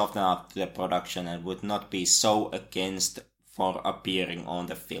would soften up the production and would not be so against for appearing on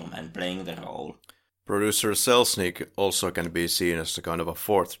the film and playing the role. Producer Selznick also can be seen as a kind of a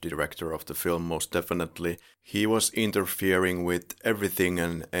fourth director of the film, most definitely. He was interfering with everything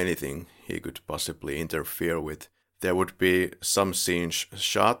and anything he could possibly interfere with. There would be some scenes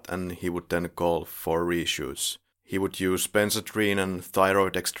shot and he would then call for reshoots. He would use Benzedrine and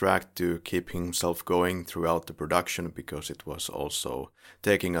thyroid extract to keep himself going throughout the production, because it was also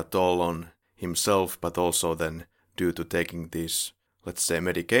taking a toll on himself, but also then due to taking these, let's say,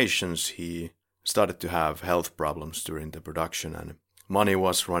 medications, he started to have health problems during the production and money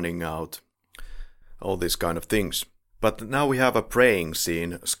was running out, all these kind of things. But now we have a praying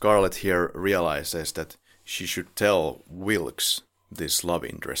scene. Scarlett here realizes that she should tell Wilkes, this love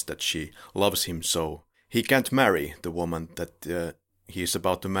interest, that she loves him so he can't marry the woman that he is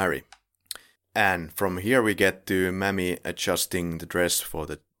about to marry. And from here we get to Mammy adjusting the dress for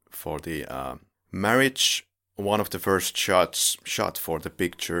the marriage. one of the first shots shot for the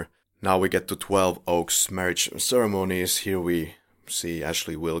picture. Now we get to 12 Oaks marriage ceremonies. Here we see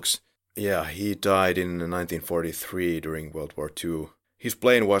Ashley Wilkes. Yeah, he died in 1943 during World War II. His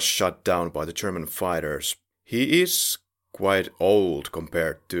plane was shot down by the German fighters. He is quite old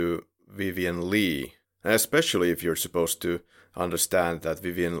compared to Vivien Leigh, especially if you're supposed to understand that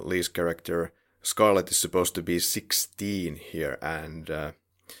Vivien Leigh's character Scarlett is supposed to be 16 here, and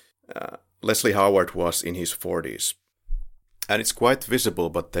Leslie Howard was in his 40s. And it's quite visible,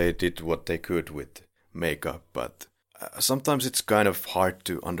 but they did what they could with makeup, but sometimes it's kind of hard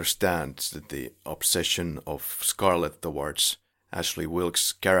to understand the obsession of Scarlett towards Ashley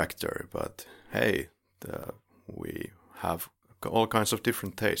Wilkes' character, but hey, we have all kinds of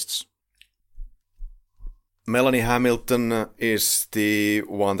different tastes. Melanie Hamilton is the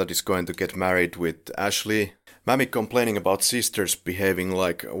one that is going to get married with Ashley. Mammy complaining about sisters behaving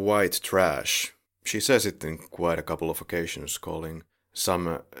like white trash. She says it in quite a couple of occasions, calling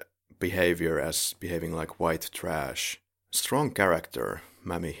some behavior as behaving like white trash. Strong character,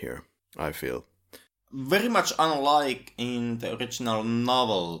 Mammy here, I feel. Very much unlike in the original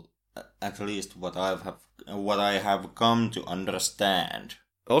novel, at least what I have come to understand.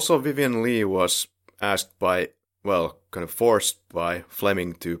 Also, Vivien Leigh was asked by, well, kind of forced by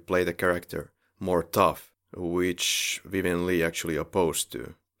Fleming to play the character more tough, which Vivien Leigh actually opposed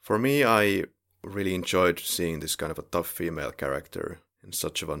to. For me, I really enjoyed seeing this kind of a tough female character in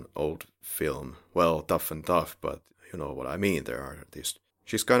such of an old film. Well, tough and tough, but you know what I mean. There are these.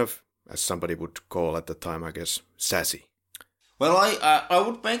 She's kind of, as somebody would call at the time, I guess, sassy. Well, I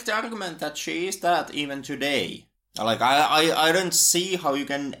would make the argument that she is that even today. Like, I don't see how you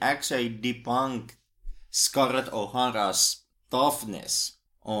can actually debunk Scarlett O'Hara's toughness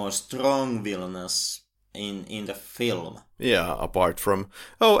or strong villainous in the film. Yeah, apart from,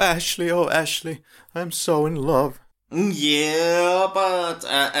 oh Ashley, I'm so in love. Yeah, but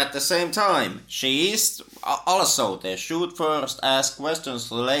at the same time, she is also the shoot first, ask questions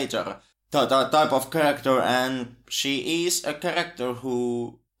later type of character, and she is a character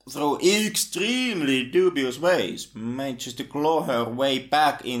who, through extremely dubious ways, manages to claw her way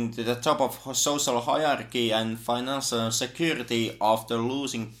back into the top of her social hierarchy and financial security after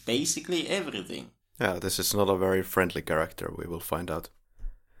losing basically everything. Yeah, this is not a very friendly character, we will find out.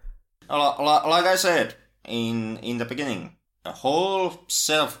 Like I said in the beginning, a whole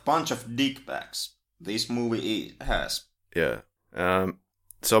bunch of dickbags this movie has. Yeah.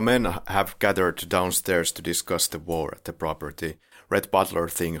 So men have gathered downstairs to discuss the war at the property. Red Butler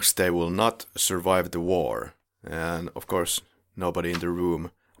thinks they will not survive the war. And of course, nobody in the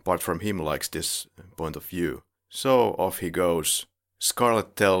room, apart from him, likes this point of view. So off he goes.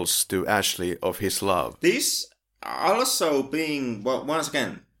 Scarlett tells to Ashley of his love. This also being, well, once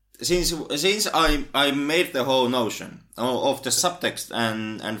again, since I made the whole notion of the subtext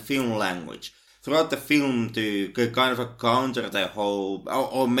and film language throughout the film to kind of counter the whole,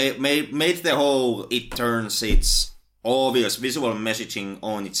 or made the whole, it turns its obvious visual messaging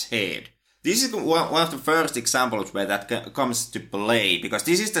on its head. This is one of the first examples where that comes to play, because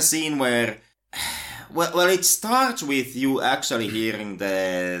this is the scene where, well, it starts with you actually hearing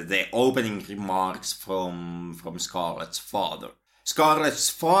the opening remarks from Scarlett's father.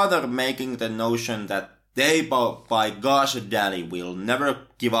 Scarlett's father making the notion that they, by gosh daddy, will never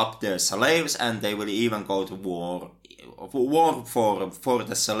give up their slaves, and they will even go to war for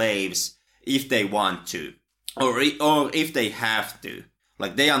the slaves if they want to, or if they have to.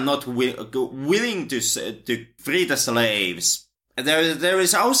 Like, they are not willing to free the slaves. There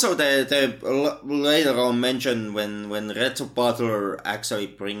is also the later on mention when Red Butler actually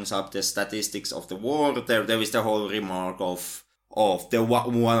brings up the statistics of the war. There is the whole remark of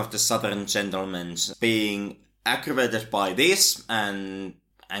one of the Southern gentlemen being aggravated by this and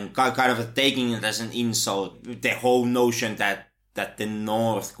kind of taking it as an insult, the whole notion that the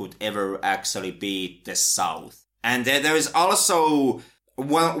North could ever actually beat the South. And there is also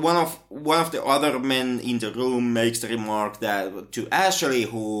one of the other men in the room makes the remark that to Ashley,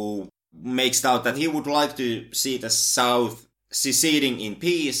 who makes out that he would like to see the South seceding in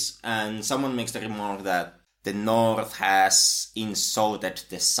peace, and someone makes the remark that the North has insulted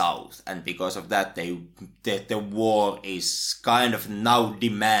the South, and because of that, the war is kind of now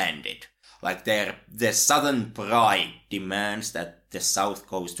demanded. Like, the Southern pride demands that the South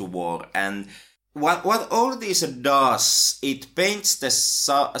goes to war, and what all this does, it paints the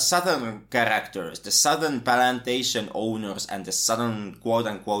Southern characters, the Southern plantation owners, and the Southern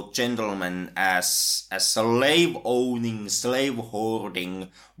quote-unquote gentlemen as slave-owning,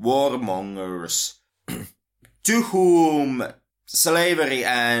 slave-hoarding warmongers, to whom slavery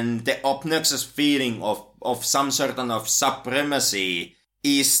and the obnoxious feeling of of some certain of supremacy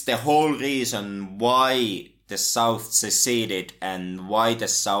is the whole reason why the South seceded and why the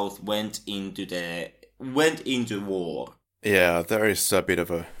South went into war. Yeah, there is a bit of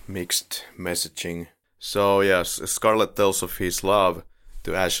a mixed messaging. So yes, Scarlett tells of his love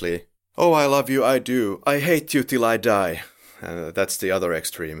to Ashley. Oh, I love you, I do. I hate you till I die. That's the other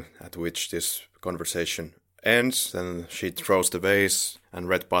extreme at which this conversation ends. Then she throws the vase, and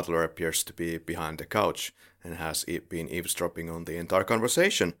Rhett Butler appears to be behind the couch and has been eavesdropping on the entire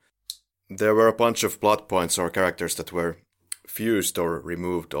conversation. There were a bunch of plot points or characters that were fused or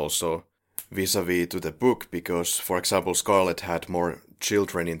removed also vis-a-vis to the book, because, for example, Scarlett had more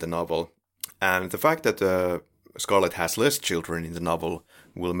children in the novel. And the fact that Scarlett has less children in the novel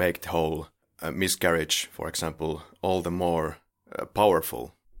will make the whole miscarriage, for example, all the more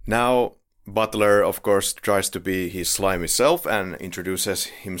powerful. Now, Butler, of course, tries to be his slimy self and introduces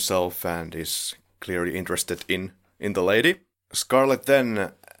himself and is clearly interested in the lady. Scarlett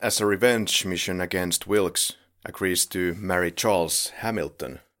then, as a revenge mission against Wilkes, agrees to marry Charles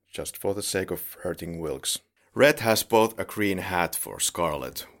Hamilton, just for the sake of hurting Wilkes. Red has bought a green hat for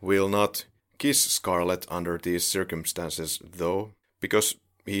Scarlett, will not kiss Scarlett under these circumstances, though, because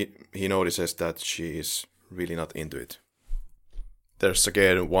he notices that she is really not into it. There's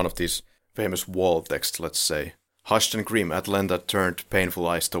again one of these famous wall texts, let's say. Hushed and grim, Atlanta turned painful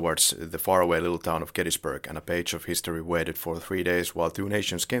eyes towards the faraway little town of Gettysburg, and a page of history waited for 3 days while two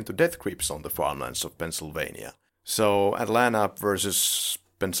nations came to death grips on the farmlands of Pennsylvania. So, Atlanta versus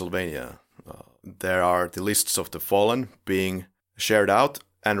Pennsylvania. There are the lists of the fallen being shared out,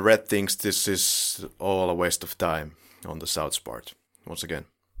 and Red thinks this is all a waste of time on the South's part, once again.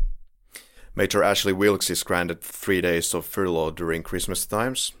 Major Ashley Wilkes is granted 3 days of furlough during Christmas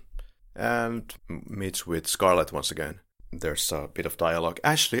times, and meets with Scarlett once again. There's a bit of dialogue.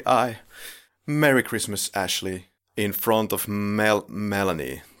 Ashley, Merry Christmas, Ashley. In front of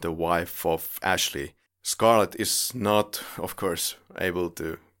Melanie, the wife of Ashley. Scarlett is not, of course, able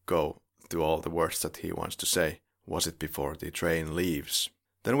to go to all the words that he wants to say. Was it before the train leaves?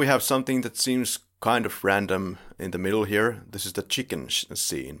 Then we have something that seems kind of random in the middle here. This is the chicken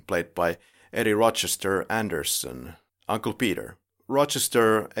scene, played by Eddie Rochester Anderson, Uncle Peter.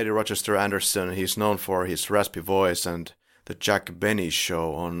 Eddie Rochester Anderson, he's known for his raspy voice and the Jack Benny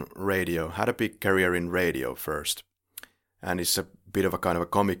show on radio. Had a big career in radio first, and is a bit of a kind of a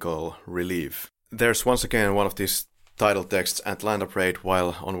comical relief. There's once again one of these title texts, Atlanta prayed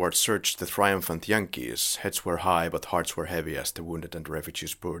while onward surged the triumphant Yankees. Heads were high, but hearts were heavy as the wounded and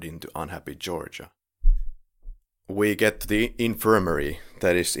refugees poured into unhappy Georgia. We get to the infirmary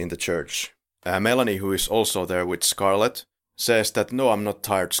that is in the church. Melanie, who is also there with Scarlett, says that, no, I'm not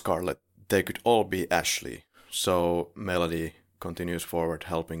tired, Scarlett. They could all be Ashley. So Melody continues forward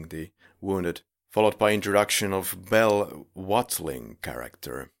helping the wounded, followed by introduction of Belle Watling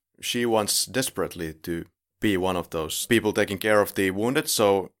character. She wants desperately to be one of those people taking care of the wounded,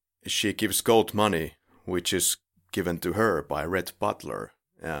 so she gives gold money, which is given to her by Rhett Butler.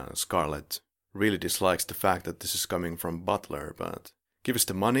 Scarlett really dislikes the fact that this is coming from Butler, but gives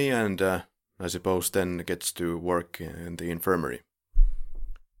the money and I suppose then gets to work in the infirmary,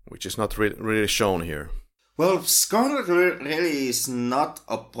 which is not really shown here. Well, Scarlett really is not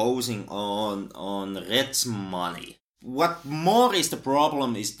opposing on Red's money. What more is the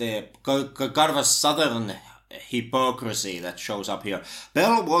problem is the kind of a southern hypocrisy that shows up here.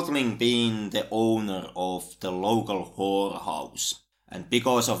 Belle Watling being the owner of the local whorehouse, and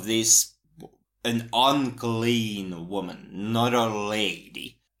because of this, an unclean woman, not a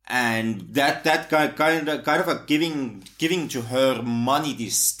lady. And that kind of a giving to her money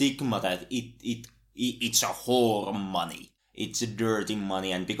this stigma that it's a whore money, it's a dirty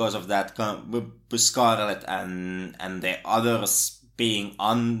money, and because of that, Scarlett and the others being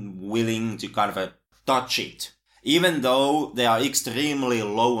unwilling to kind of touch it, even though they are extremely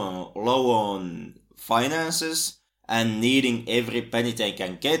low on finances and needing every penny they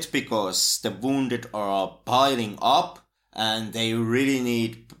can get because the wounded are piling up. And they really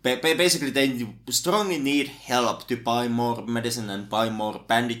need, basically they strongly need help to buy more medicine and buy more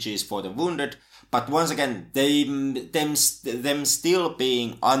bandages for the wounded. But once again, them still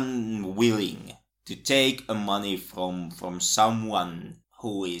being unwilling to take money from someone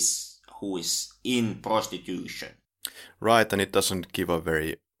who is in prostitution. Right, and it doesn't give a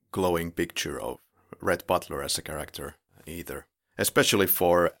very glowing picture of Rhett Butler as a character either. Especially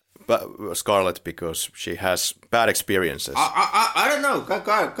for Scarlett, because she has bad experiences. I don't know.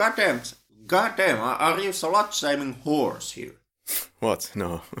 Goddamn. Are you slut-shaming whores here? What?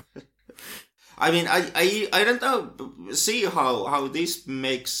 No. I mean, I don't know. See how this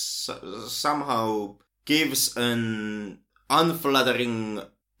makes somehow gives an unflattering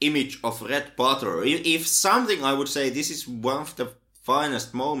image of Red Butter. If something, I would say this is one of the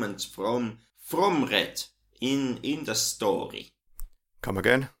finest moments from Red in the story. Come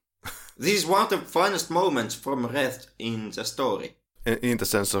again? This is one of the finest moments from Red in the story. In the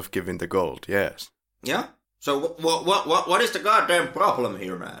sense of giving the gold, yes. Yeah? So what is the goddamn problem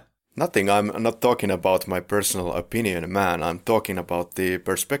here, man? Nothing. I'm not talking about my personal opinion, man. I'm talking about the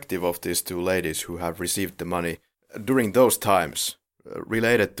perspective of these two ladies who have received the money during those times,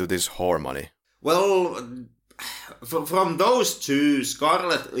 related to this whore money. Well, from those two,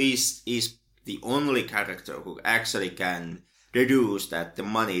 Scarlet is the only character who actually can deduce that the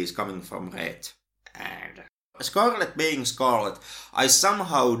money is coming from Red. And Scarlet being Scarlet, I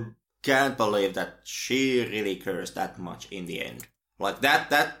somehow can't believe that she really cares that much in the end. Like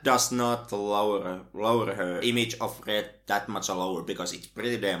that does not lower her image of Red that much lower, because it's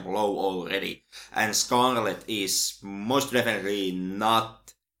pretty damn low already. And Scarlet is most definitely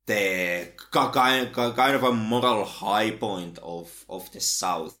not the kind of a moral high point of the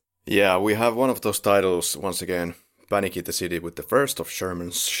South. Yeah, we have one of those titles once again. Panicky the city with the first of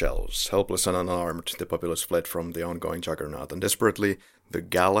Sherman's shells. Helpless and unarmed, the populace fled from the ongoing juggernaut, and desperately, the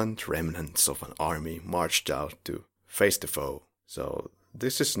gallant remnants of an army marched out to face the foe. So,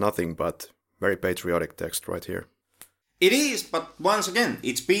 this is nothing but very patriotic text right here. It is, but once again,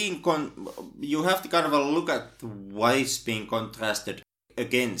 it's being you have to kind of look at why it's being contrasted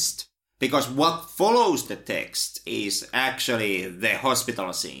against. Because what follows the text is actually the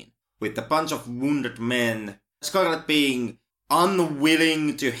hospital scene, with a bunch of wounded men, Scarlet being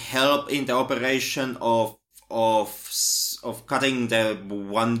unwilling to help in the operation of cutting the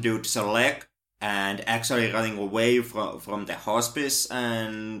one dude's leg, and actually running away from the hospice,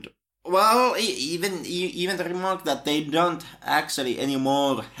 and well, even the remark that they don't actually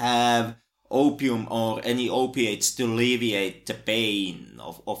anymore have opium or any opiates to alleviate the pain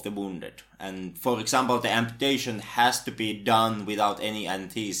of the wounded. And for example, the amputation has to be done without any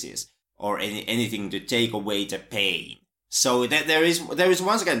anesthesia or anything to take away the pain. So there is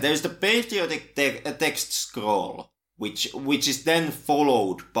once again, there is the patriotic text scroll, which is then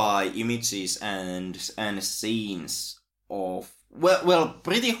followed by images and scenes of well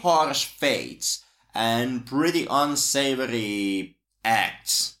pretty harsh fates and pretty unsavory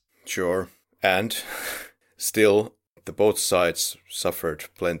acts. Sure, and still the both sides suffered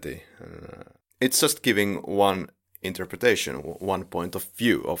plenty. It's just giving one interpretation, one point of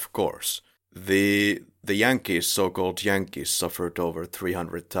view, of course. The Yankees, so-called Yankees, suffered over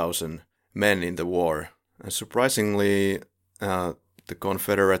 300,000 men in the war. And surprisingly, the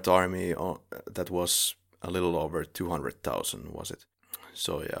Confederate Army, that was a little over 200,000, was it?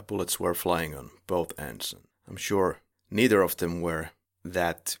 So yeah, bullets were flying on both ends. I'm sure neither of them were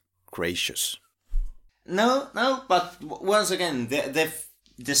that gracious. No, but once again,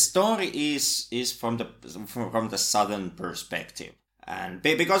 the story is from the southern perspective, and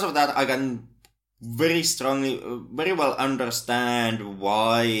because of that, I can very well understand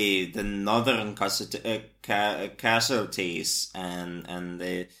why the northern casualties and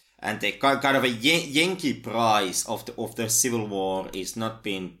the kind of a Yankee price of the Civil War is not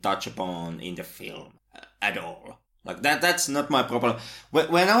being touched upon in the film at all. Like that's not my problem.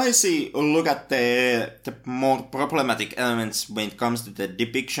 When I look at the more problematic elements when it comes to the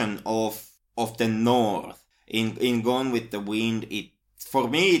depiction of the North in Gone with the Wind, for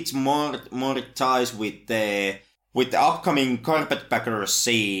me it's more ties with the upcoming Carpetbagger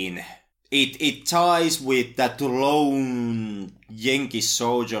scene. It ties with that lone Yankee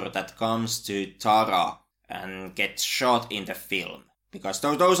soldier that comes to Tara and gets shot in the film. Because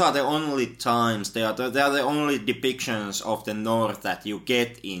those are the only times, they are the only depictions of the North that you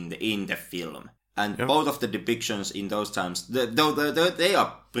get in the film. And both of the depictions in those times, they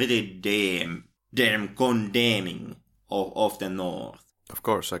are pretty damn condemning of the North. Of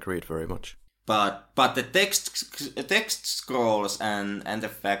course, I agreed very much. But the text scrolls and the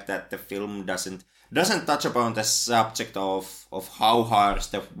fact that the film doesn't touch upon the subject of how harsh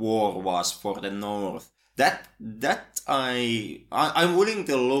the war was for the North. That I'm willing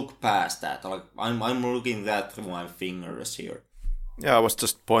to look past that. Like I'm looking that through my fingers here. Yeah, I was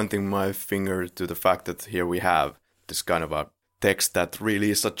just pointing my finger to the fact that here we have this kind of a text that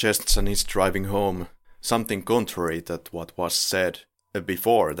really suggests and is driving home something contrary to what was said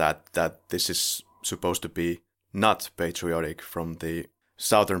before, that this is supposed to be not patriotic from the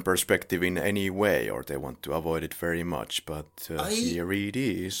southern perspective in any way, or they want to avoid it very much. But here it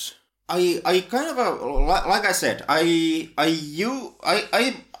is. I kind of like I said, I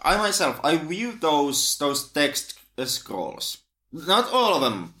myself, I view those text scrolls, not all of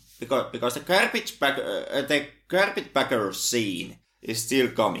them, because the carpetbagger scene is still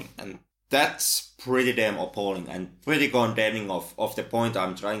coming, and that's pretty damn appalling and pretty condemning of the point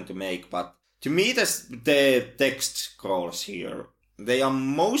I'm trying to make. But to me, the text scrolls here, they are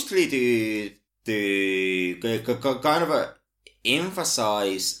mostly to kind of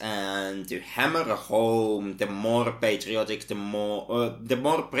emphasize and to hammer home the more patriotic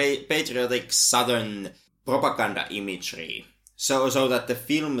Southern propaganda imagery. So that the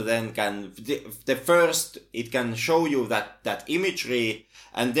film then can it can show you that imagery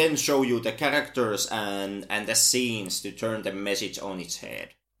and then show you the characters and the scenes to turn the message on its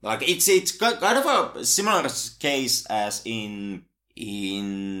head. Like it's kind of a similar case as in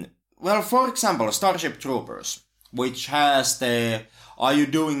well, for example, Starship Troopers, which has the "Are you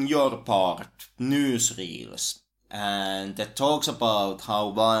doing your part?" newsreels, and that talks about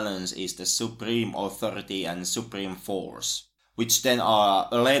how violence is the supreme authority and supreme force, which then are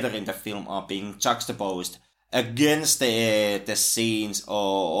later in the film are being juxtaposed against the scenes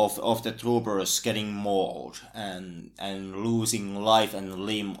of the troopers getting mauled and losing life and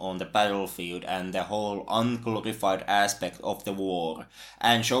limb on the battlefield, and the whole unglorified aspect of the war,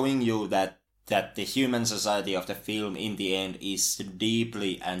 and showing you that the human society of the film in the end is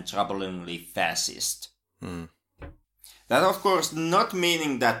deeply and troublingly fascist. That of course not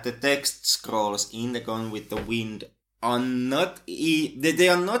meaning that the text scrolls in the Gone with the Wind are not they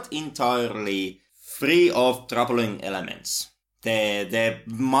are not entirely free of troubling elements.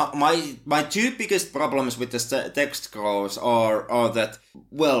 My two biggest problems with the text scrolls are that,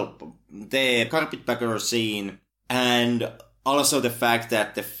 well, the carpetbagger scene, and also the fact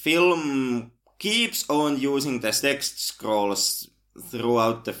that the film keeps on using the text scrolls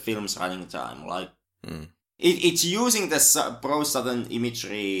throughout the film's running time. Like, it's using the pro-Southern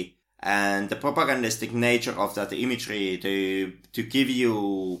imagery and the propagandistic nature of that imagery to give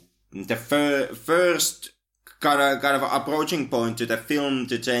you the first kind of approaching point to the film,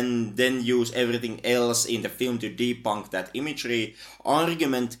 to then use everything else in the film to debunk that imagery.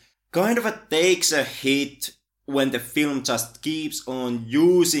 Argument kind of takes a hit when the film just keeps on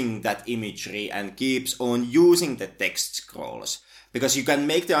using that imagery and keeps on using the text scrolls, because you can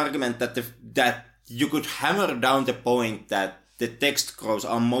make the argument that you could hammer down the point that the text scrolls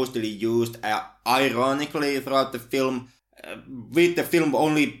are mostly used ironically throughout the film. With the film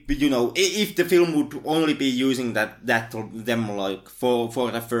only, if the film would only be using them like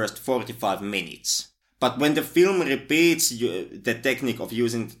for the first 45 minutes. But when the film repeats the technique of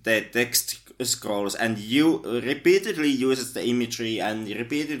using the text scrolls and you repeatedly uses the imagery and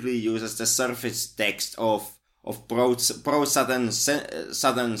repeatedly uses the surface text of pro-Southern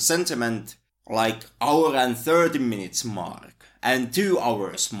sentiment, like hour and 30 minutes mark and 2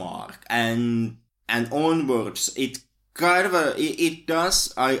 hours mark and onwards, it kind of it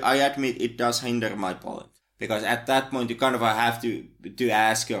does, I admit it does hinder my point. Because at that point you kind of have to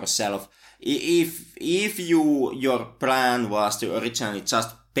ask yourself, if your plan was to originally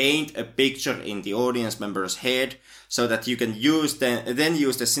just paint a picture in the audience member's head so that you can use the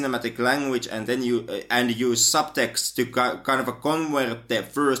cinematic language and then use subtext to kind of convert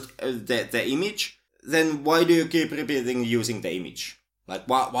the image, then why do you keep repeating using the image? Like,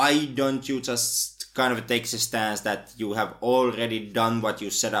 why don't you just kind of take the stance that you have already done what you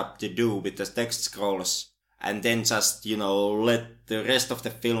set up to do with the text scrolls, and then just, let the rest of the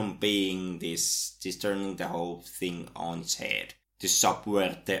film being this turning the whole thing on its head to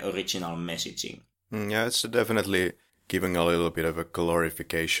subvert the original messaging. Yeah, it's definitely giving a little bit of a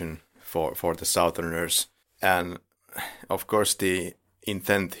glorification for the Southerners. And of course the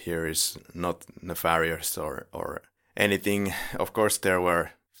intent here is not nefarious or anything. Of course there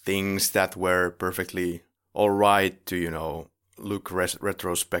were things that were perfectly alright to, look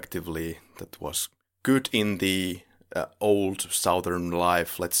retrospectively, that was good in the old Southern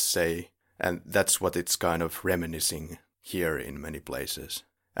life, let's say. And that's what it's kind of reminiscing here in many places.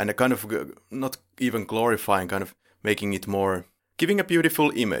 And a kind of, not even glorifying, kind of making it more, giving a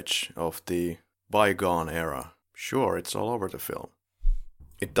beautiful image of the bygone era. Sure, it's all over the film.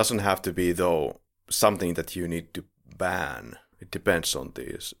 It doesn't have to be, though, something that you need to ban. It depends on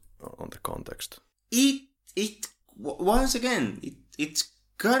the context. Once again, it's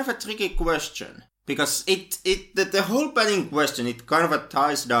kind of a tricky question. Because the whole banning question, it kind of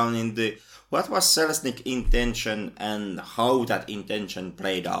ties down into what was Selznick's intention and how that intention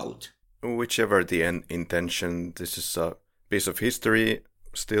played out. Whichever the intention, this is a piece of history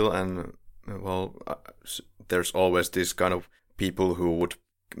still, and, there's always this kind of people who would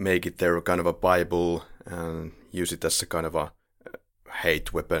make it their kind of a Bible and use it as a kind of a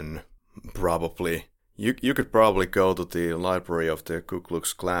hate weapon, probably, You could probably go to the library of the Ku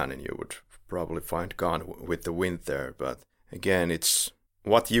Klux Klan and you would probably find Gone with the Wind there. But again, it's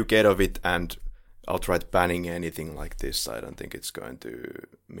what you get of it, and outright banning anything like this, I don't think it's going to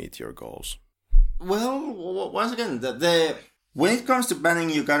meet your goals. Well, once again, when it comes to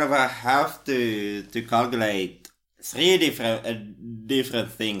banning, you kind of have to calculate three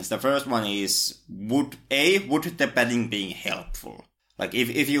different things. The first one is, would the banning be helpful? Like,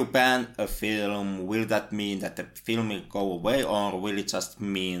 if you ban a film, will that mean that the film will go away, or will it just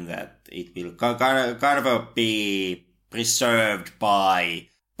mean that it will kind of be preserved by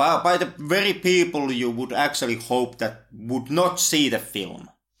the very people you would actually hope that would not see the film?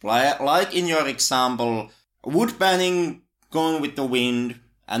 Like in your example, would banning Gone with the Wind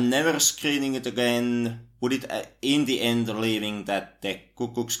and never screening it again, would it in the end leaving that the Ku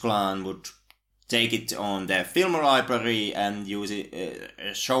Klux Klan would take it on their film library and use it,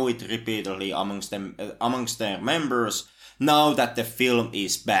 show it repeatedly amongst their members, now that the film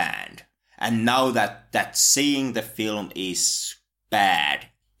is banned, and now that seeing the film is bad,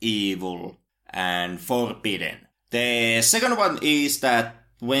 evil, and forbidden? The second one is that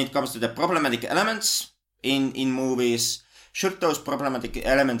when it comes to the problematic elements in movies, should those problematic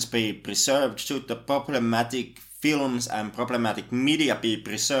elements be preserved? Should the problematic films and problematic media be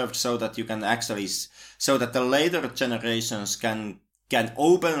preserved so that the later generations can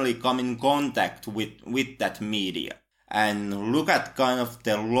openly come in contact with that media and look at kind of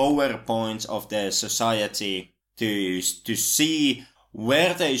the lower points of the society to see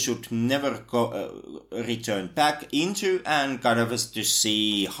where they should never return back into, and kind of to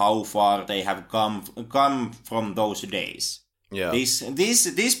see how far they have come from those days. Yeah.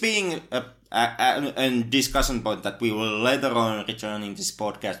 This being a discussion point that we will later on return in this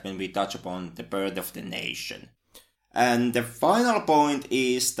podcast when we touch upon the birth of the nation. And the final point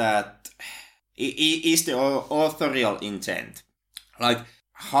is that is the authorial intent. Like,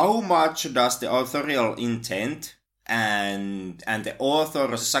 how much does the authorial intent and the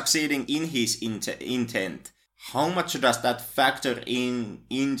author succeeding in his intent, how much does that factor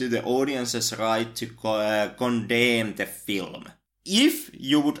into the audience's right to condemn the film? If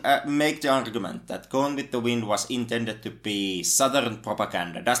you would make the argument that Gone with the Wind was intended to be Southern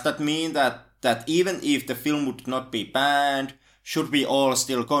propaganda, does that mean that even if the film would not be banned, should we all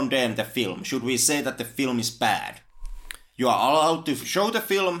still condemn the film? Should we say that the film is bad? You are allowed to show the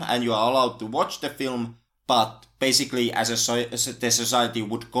film and you are allowed to watch the film, but basically as the society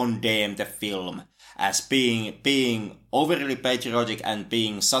would condemn the film as being overly patriotic and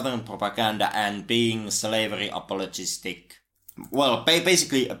being Southern propaganda and being slavery apologistic. Well,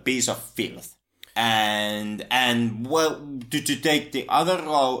 basically a piece of filth. And well, to take the other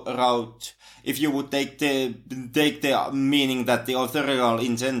route, if you would take the meaning that the authorial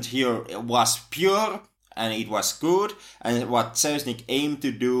intent here was pure and it was good, and what Selznick aimed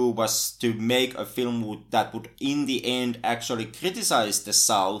to do was to make a film that would in the end actually criticize the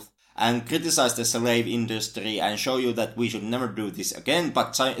South and criticize the slave industry and show you that we should never do this again,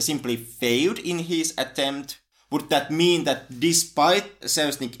 but simply failed in his attempt, would that mean that despite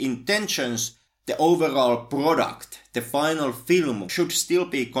Selznick's intentions, the overall product, the final film, should still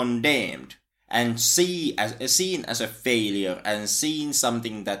be condemned and seen as a failure and seen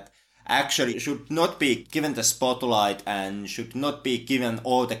something that actually should not be given the spotlight and should not be given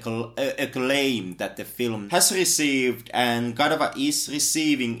all the acclaim that the film has received and kind of is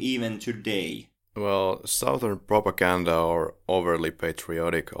receiving even today? Well, Southern propaganda or overly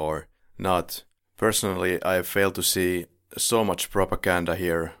patriotic or not, personally I fail to see so much propaganda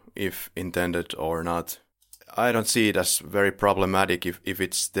here, if intended or not. I don't see it as very problematic if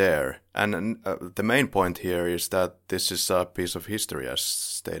it's there. And the main point here is that this is a piece of history, as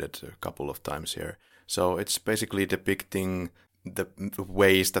stated a couple of times here. So it's basically depicting the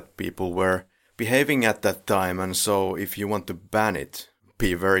ways that people were behaving at that time. And so if you want to ban it,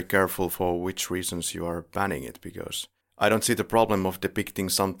 be very careful for which reasons you are banning it, because I don't see the problem of depicting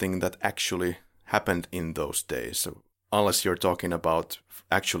something that actually happened in those days. So unless you're talking about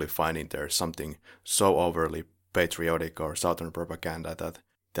actually finding there something so overly patriotic or Southern propaganda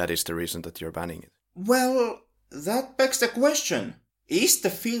that is the reason that you're banning it. Well, that begs the question. Is the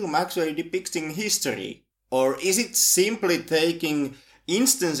film actually depicting history? Or is it simply taking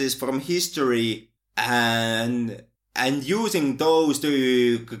instances from history and using those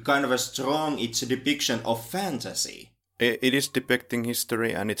to kind of strong its depiction of fantasy? It is depicting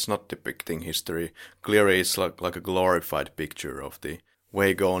history and it's not depicting history. Clearly it's like a glorified picture of the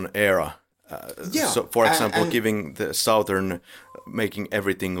way-gone era. So, for example, giving the Southern, making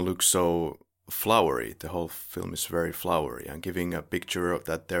everything look so flowery. The whole film is very flowery and giving a picture of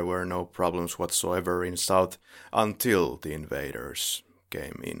that there were no problems whatsoever in South until the invaders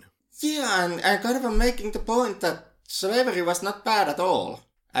came in. Yeah, and kind of making the point that slavery was not bad at all.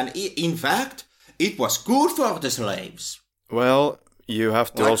 And in fact, it was good for the slaves. Well, you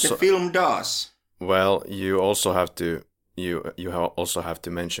have to like also... the film does. Well, you also have to... also have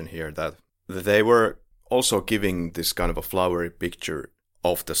to mention here that they were also giving this kind of a flowery picture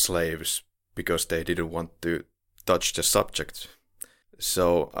of the slaves because they didn't want to touch the subject.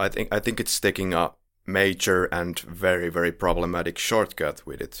 So I think it's taking a major and very, very problematic shortcut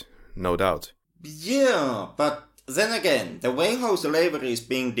with it, no doubt. Yeah, but then again, the way how slavery is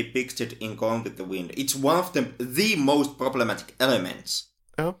being depicted in Gone with the Wind, it's one of the most problematic elements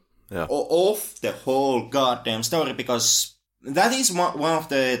yeah. of the whole goddamn story, because that is one of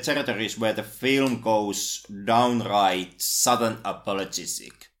the territories where the film goes downright Southern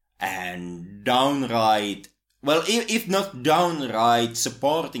apologetic and downright, well, if not downright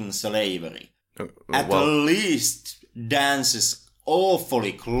supporting slavery, at least dances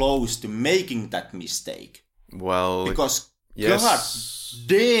awfully close to making that mistake. Well, because yes. God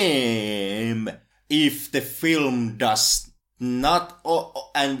damn if the film does not,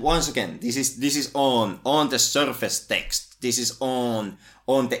 and once again, this is on the surface text. This is on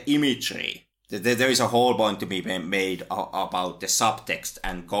the imagery. There is a whole point to be made about the subtext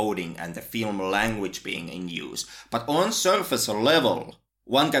and coding and the film language being in use. But on surface level,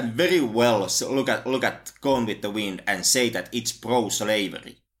 one can very well look at Gone with the Wind and say that it's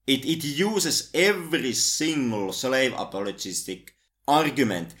pro-slavery. It uses every single slave apologistic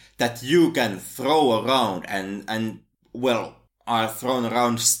argument that you can throw around and well, are thrown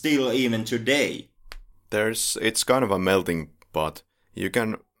around still even today. It's kind of a melting pot. You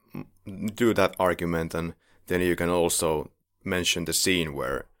can do that argument, and then you can also mention the scene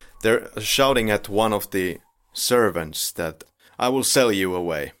where they're shouting at one of the servants that I will sell you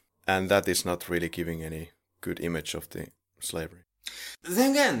away, and that is not really giving any good image of the slavery.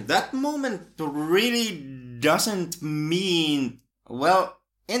 Then again, that moment really doesn't mean, well,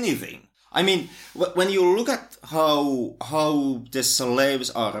 anything. I mean, when you look at how the slaves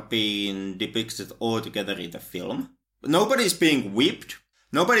are being depicted all together in the film, nobody's being whipped.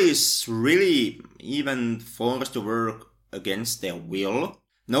 Nobody is really even forced to work against their will.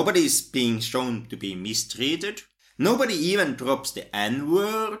 Nobody is being shown to be mistreated. Nobody even drops the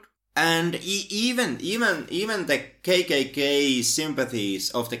N-word. And even the KKK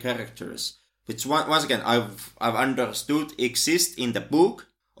sympathies of the characters, which once again I've understood exist in the book,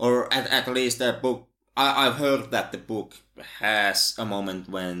 or at least the book. I've heard that the book has a moment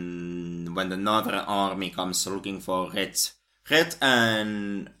when the Northern Army comes looking for Red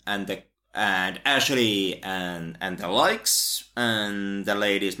and Ashley and the likes, and the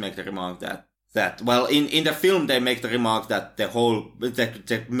ladies make the remark that well, in the film they make the remark that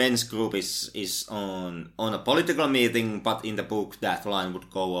the men's group is on a political meeting, but in the book that line would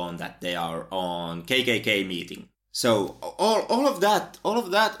go on that they are on KKK meeting. So all of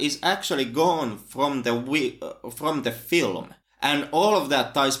that is actually gone from the film, and all of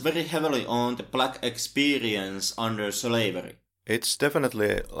that ties very heavily on the black experience under slavery. It's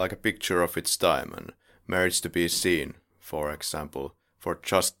definitely like a picture of its time and merits to be seen, for example, for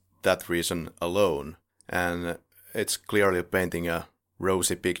just that reason alone. And it's clearly painting a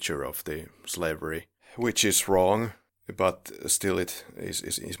rosy picture of the slavery, which is wrong, but still it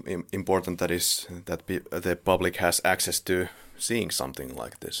is important that the public has access to seeing something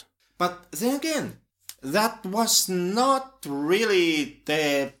like this. But then again, that was not really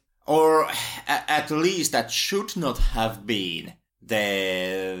or at least that should not have been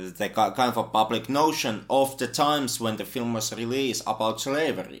the kind of a public notion of the times when the film was released about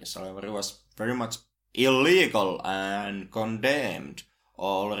slavery. Slavery was very much illegal and condemned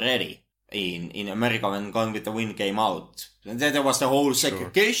already in America when Gone with the Wind came out. And then there was the whole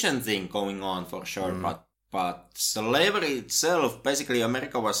segregation thing going on for sure, but slavery itself, basically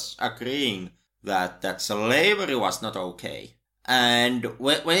America was agreeing that slavery was not okay. And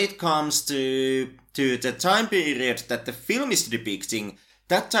when it comes to the time period that the film is depicting,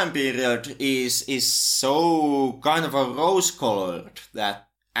 that time period is so kind of a rose-colored that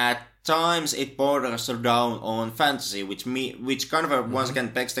at times it borders down on fantasy, which kind of once again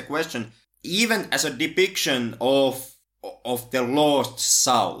begs the question, even as a depiction of the lost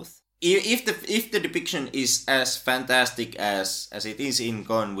South. If the depiction is as fantastic as it is in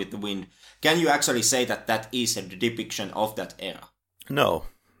Gone with the Wind, can you actually say that is a depiction of that era? No,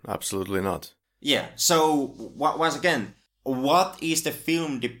 absolutely not. Yeah, so once again, what is the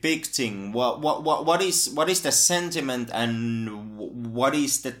film depicting? What is the sentiment, and what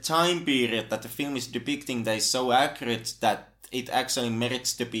is the time period that the film is depicting that is so accurate that it actually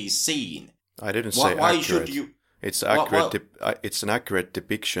merits to be seen? I didn't say why accurate. Should you? It's accurate. It's an accurate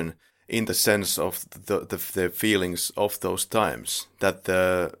depiction in the sense of the feelings of those times. That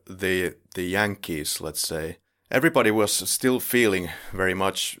the Yankees, let's say, everybody was still feeling very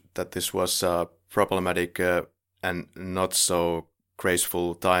much that this was a problematic and not so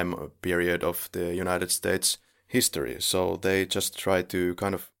graceful time period of the United States history. So they just try to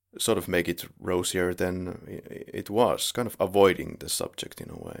sort of make it rosier than it was, kind of avoiding the subject in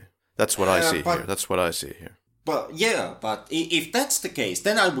a way. That's what I see here. That's what I see here. But if that's the case,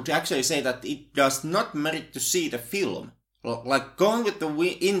 then I would actually say that it does not merit to see the film. Like Gone with the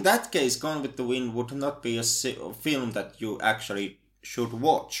Wind, in that case, Gone with the Wind would not be a film that you actually should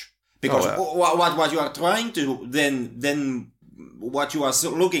watch. Because what you are trying to then what you are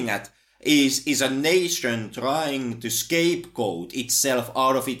looking at is a nation trying to scapegoat itself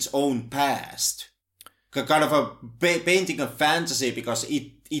out of its own past. Kind of a painting a fantasy because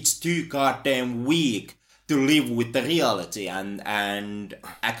it's too goddamn weak to live with the reality and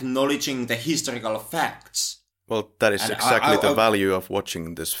acknowledging the historical facts. Well, that is exactly the value of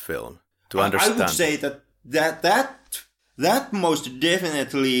watching this film, to understand. I would say that most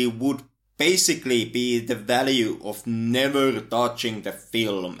definitely would basically be the value of never touching the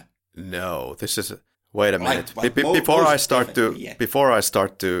film. No, this is... Wait a minute. Before I start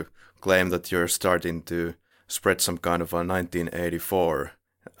to claim that you're starting to spread some kind of a 1984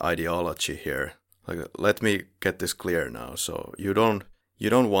 ideology here, let me get this clear now. So you don't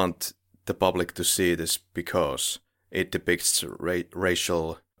want the public to see this because it depicts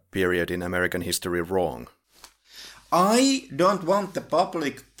racial period in American history wrong. I don't want the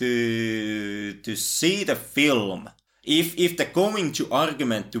public to see the film. If the going to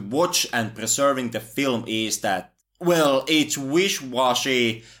argument to watch and preserving the film is that, well, it's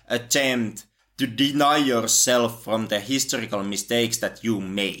wish-washy attempt to deny yourself from the historical mistakes that you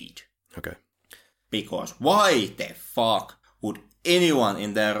made. Okay. Because why the fuck would anyone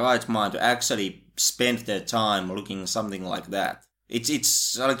in their right mind actually spend their time looking something like that?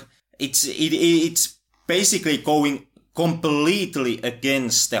 It's basically going completely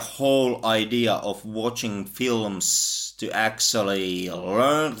against the whole idea of watching films to actually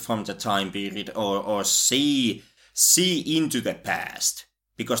learn from the time period or see into the past.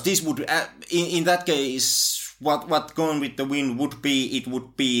 Because this would, in that case, what Gone with the Wind would be, it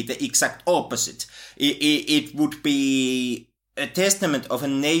would be the exact opposite. It would be a testament of a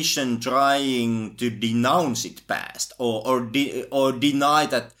nation trying to denounce its past or deny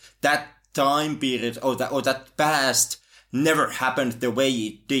that time period or that past never happened the way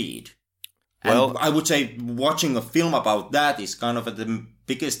it did. Well, and I would say watching a film about that is kind of the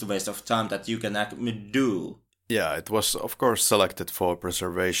biggest waste of time that you can do. Yeah, it was of course selected for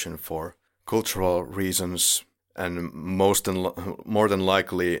preservation for cultural reasons, and more than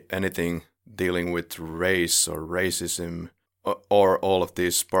likely anything dealing with race or racism or all of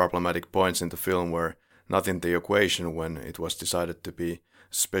these problematic points in the film were not in the equation when it was decided to be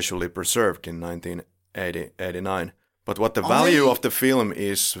specially preserved in 1989. But what the value of the film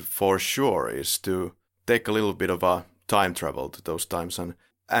is for sure is to take a little bit of a time travel to those times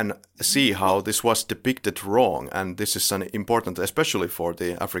and see how this was depicted wrong. And this is an important, especially for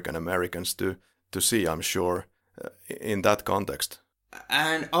the African Americans to see, I'm sure, in that context.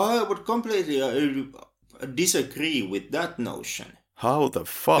 And I would completely disagree with that notion. How the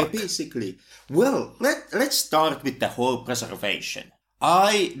fuck? Basically, well, let's start with the whole preservation.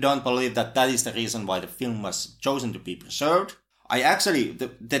 I don't believe that is the reason why the film was chosen to be preserved. I actually,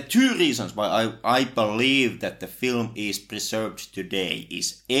 the two reasons why I believe that the film is preserved today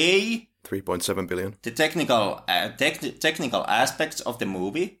is A, 3.7 billion. The technical aspects of the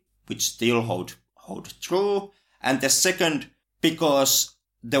movie, which still hold true. And the second, because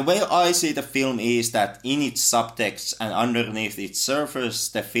the way I see the film is that in its subtext and underneath its surface,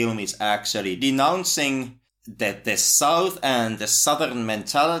 the film is actually denouncing the South and the Southern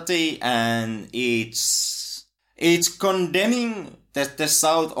mentality, and it's condemning the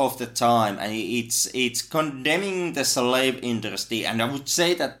South of the time, and it's condemning the slave industry. And I would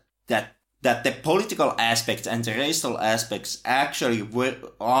say that the political aspects and the racial aspects actually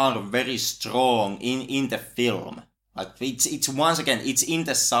are very strong in the film. Like it's once again, it's in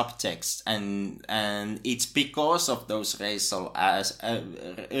the subtext, and it's because of those racial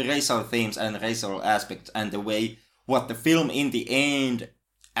themes and racial aspects, and the way what the film in the end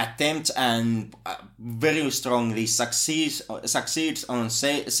attempts and very strongly succeeds on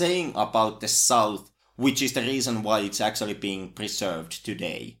saying about the South which is the reason why it's actually being preserved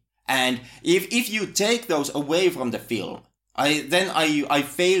today. And if you take those away from the film, I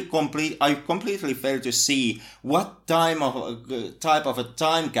completely fail to see what type of a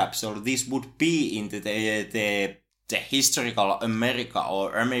time capsule this would be into the historical America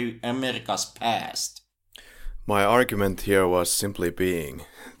or America's past. My argument here was simply being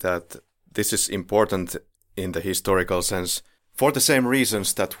that this is important in the historical sense for the same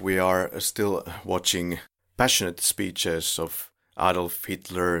reasons that we are still watching passionate speeches of Adolf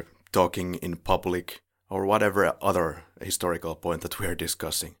Hitler talking in public or whatever other historical point that we are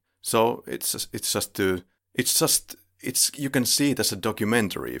discussing. So you can see it as a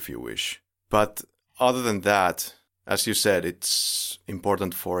documentary if you wish. But other than that, as you said, it's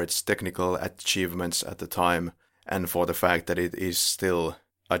important for its technical achievements at the time and for the fact that it is still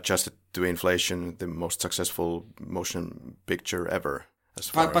adjusted to inflation, the most successful motion picture ever.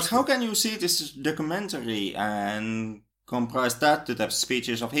 But how can you see this documentary and comprise that to the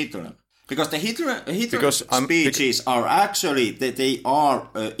speeches of Hitler? Because the Hitler speeches are actually that they are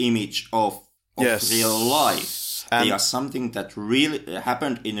an image of real life. And they are something that really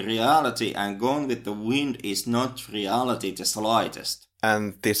happened in reality, and Gone with the Wind is not reality the slightest.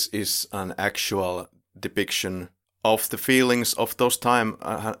 And this is an actual depiction of the feelings of those time,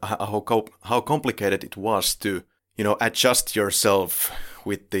 how complicated it was to, adjust yourself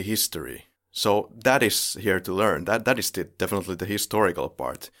with the history. So that is here to learn. That is definitely the historical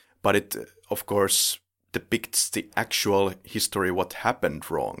part. But it, of course, depicts the actual history, what happened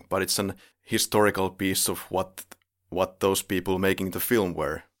wrong. But it's an historical piece of what those people making the film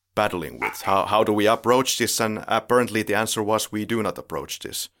were battling with. How do we approach this? And apparently the answer was we do not approach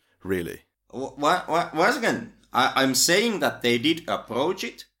this, really. Once again, I'm saying that they did approach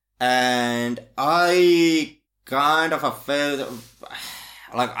it, and I kind of felt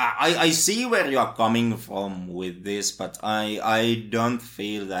like I see where you are coming from with this, but I don't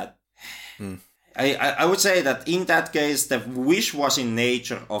feel that. I would say that in that case, the wish-washing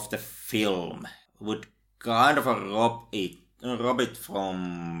nature of the film would kind of rob it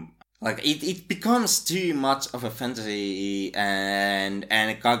from, like, it becomes too much of a fantasy and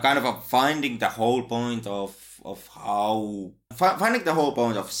kind of finding the whole point of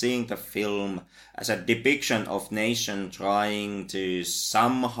seeing the film as a depiction of nation trying to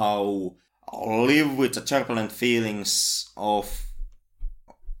somehow live with the turbulent feelings of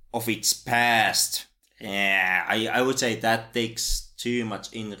its past. Yeah, I would say that takes too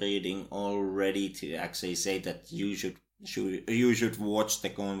much in reading already to actually say that you should watch the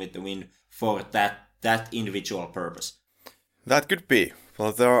Gone with the Wind for that individual purpose. That could be.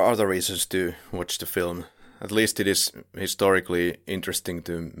 Well, there are other reasons to watch the film. At least it is historically interesting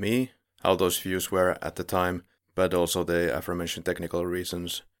to me, how those views were at the time, but also the aforementioned technical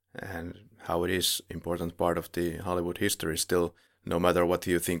reasons and how it is important part of the Hollywood history still, no matter what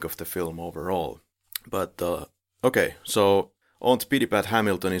you think of the film overall. But, okay, so Aunt Pitty Pat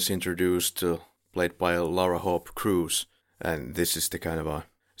Hamilton is introduced, played by Laura Hope Cruz, and this is the kind of a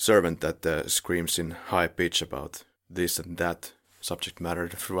servant that screams in high pitch about this and that subject matter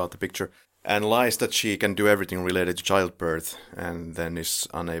throughout the picture, and lies that she can do everything related to childbirth, and then is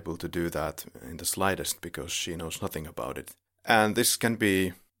unable to do that in the slightest because she knows nothing about it. And this can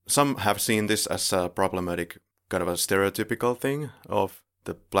be, some have seen this as a problematic, kind of a stereotypical thing of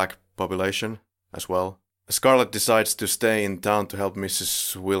the black population as well. Scarlett decides to stay in town to help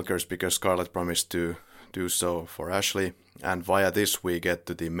Mrs. Wilkers because Scarlett promised to do so for Ashley, and via this we get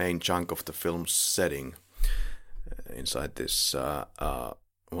to the main chunk of the film's setting. Inside this,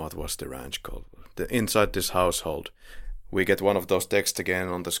 what was the ranch called? Inside this household, we get one of those texts again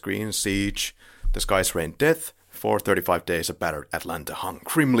on the screen. Siege, the skies rained death. For 35 days a battered Atlanta hung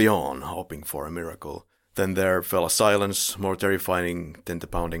grimly on, hoping for a miracle. Then there fell a silence, more terrifying than the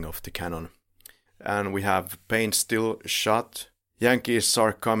pounding of the cannon. And we have paint still shot. Yankees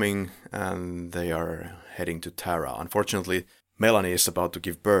are coming, and they are heading to Tara. Unfortunately, Melanie is about to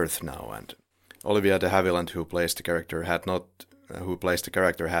give birth now, and Olivia de Havilland, who plays the character, had not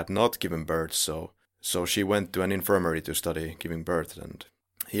given birth, so she went to an infirmary to study giving birth. And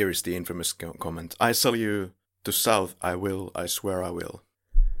here is the infamous comment: "I sell you to South, I will, I swear I will."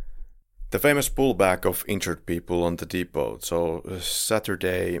 The famous pullback of injured people on the depot. So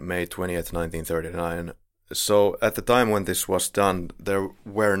Saturday, May 20th, 1939. So at the time when this was done, there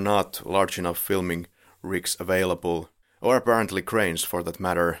were not large enough filming rigs available, or apparently cranes for that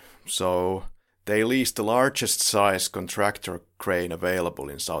matter. So they leased the largest size contractor crane available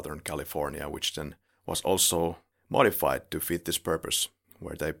in Southern California, which then was also modified to fit this purpose,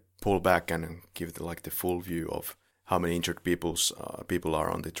 where they pull back and give the full view of how many injured people are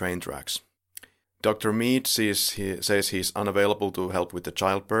on the train tracks. Dr. Mead says he's unavailable to help with the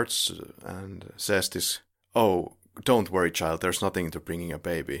childbirths and says this, "Oh, don't worry, child, there's nothing to bringing a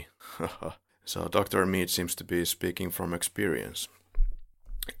baby." So Dr. Mead seems to be speaking from experience.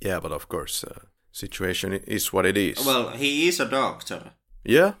 Yeah, but of course, situation is what it is. Well, he is a doctor.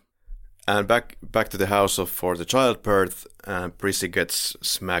 Yeah. And back to the house for the childbirth, Prissy gets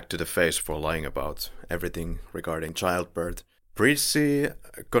smacked to the face for lying about everything regarding childbirth. Prissy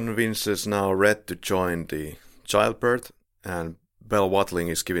convinces now Red to join the childbirth, and Belle Watling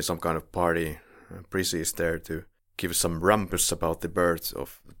is giving some kind of party. Prissy is there to give some rumpus about the birth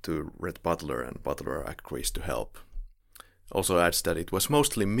to Red Butler, and Butler agrees to help. Also adds that it was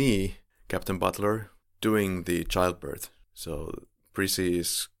mostly me, Captain Butler, doing the childbirth. So Prissy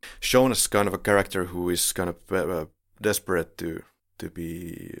is shown as kind of a character who is kind of desperate to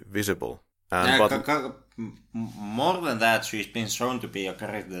be visible. And more than that, she's been shown to be a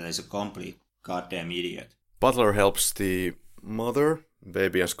character that is a complete goddamn idiot. Butler helps the mother,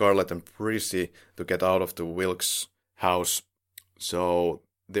 Baby and Scarlett and Prissy to get out of the Wilkes house. So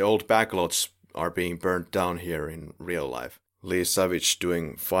the old backlots are being burned down here in real life. Lee Savage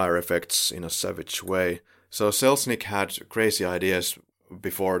doing fire effects in a savage way. So Selznick had crazy ideas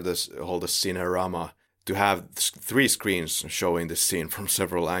before the Cinerama to have 3 screens showing the scene from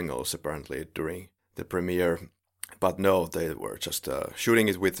several angles, apparently, during the premiere. But no, they were just shooting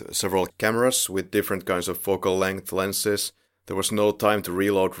it with several cameras with different kinds of focal length lenses. There was no time to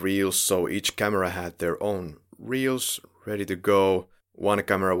reload reels, so each camera had their own reels ready to go. One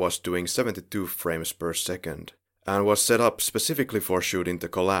camera was doing 72 frames per second and was set up specifically for shooting the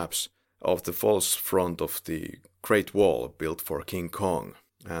collapse of the false front of the Great Wall built for King Kong.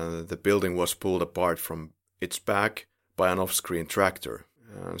 And the building was pulled apart from its back by an off-screen tractor.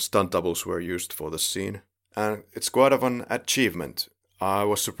 Stunt doubles were used for the scene. And it's quite of an achievement. I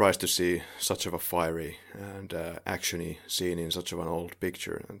was surprised to see such of a fiery and actiony scene in such of an old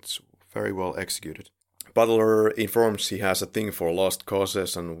picture. It's very well executed. Butler informs he has a thing for lost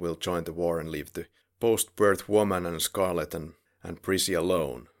causes and will join the war and leave the post-birth woman and Scarlett and Prissy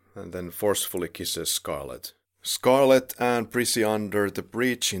alone, and then forcefully kisses Scarlett. Scarlett and Prissy under the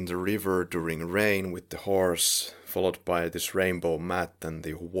bridge in the river during rain with the horse, followed by this rainbow mat and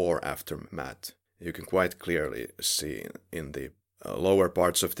the war aftermath. You can quite clearly see in the lower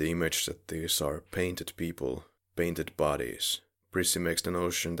parts of the image that these are painted people, painted bodies. Prissy makes the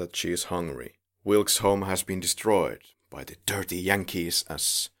notion that she is hungry. Wilkes' home has been destroyed by the dirty Yankees,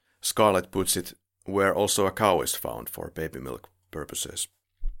 as Scarlett puts it, where also a cow is found for baby milk purposes.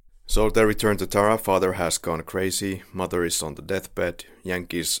 So they return to Tara. Father has gone crazy, mother is on the deathbed,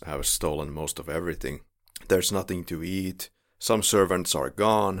 Yankees have stolen most of everything. There's nothing to eat, some servants are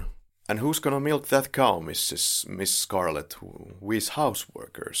gone. And who's gonna milk that cow, Miss Scarlett? We's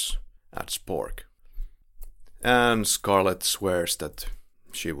houseworkers, adds Spork. And Scarlett swears that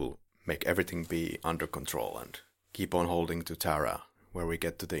she will make everything be under control and keep on holding to Tara, where we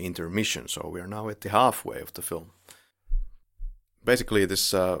get to the intermission, so we are now at the halfway of the film. Basically,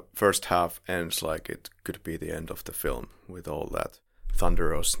 this first half ends like it could be the end of the film, with all that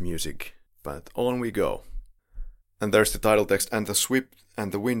thunderous music, but on we go. And there's the title text, and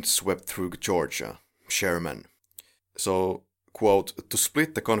the wind swept through Georgia, Sherman. So, quote, to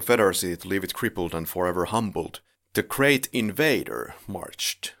split the Confederacy, to leave it crippled and forever humbled, the great invader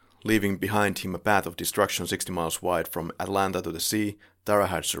marched, leaving behind him a path of destruction 60 miles wide from Atlanta to the sea. Tara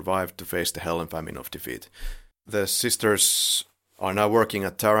had survived to face the hell and famine of defeat. The sisters are now working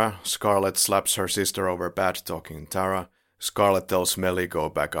at Tara. Scarlett slaps her sister over bad-talking Tara. Scarlett tells Melly go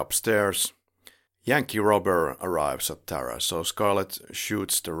back upstairs. Yankee robber arrives at Tara, so Scarlett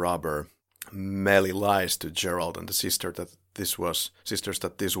shoots the robber. Melly lies to Gerald and the sisters that this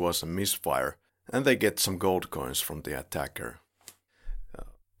was a misfire, and they get some gold coins from the attacker.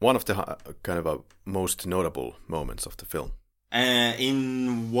 One of the kind of most notable moments of the film.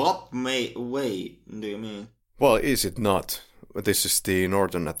 In what way do you mean? Well, is it not? This is the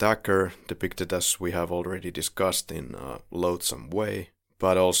northern attacker, depicted as we have already discussed in a loathsome way,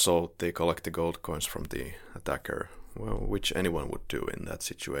 but also they collect the gold coins from the attacker, well, which anyone would do in that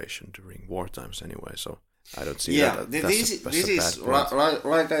situation during war times anyway, so I don't see this is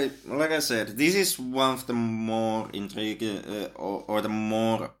like I said, this is one of the more intriguing, or the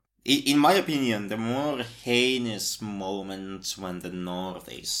more, in my opinion, the more heinous moments when the North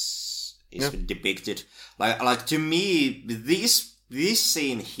is depicted. Like to me, this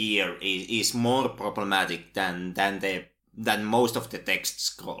scene here is more problematic than most of the text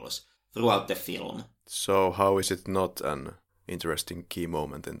scrolls throughout the film. So how is it not an interesting key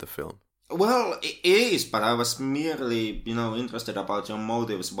moment in the film? Well, it is, but I was merely, interested about your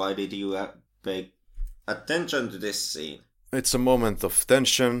motives. Why did you pay attention to this scene. It's a moment of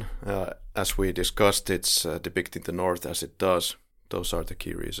tension. As we discussed, it's depicting the North as it does. Those are the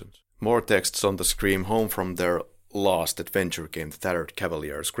key reasons. More texts on the screen. Home from their last adventure came the tattered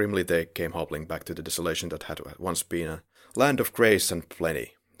cavaliers. Grimly they came hobbling back to the desolation that had once been a land of grace and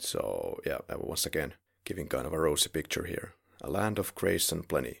plenty. So, yeah, once again, giving kind of a rosy picture here. A land of grace and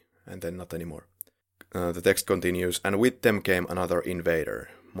plenty. And then not anymore. The text continues, and with them came another invader,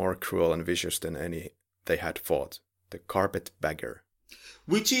 more cruel and vicious than any they had fought. The carpetbagger.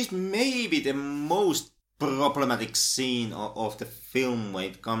 Which is maybe the most problematic scene of the film when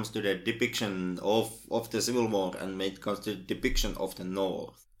it comes to the depiction of the Civil War and when it comes to the depiction of the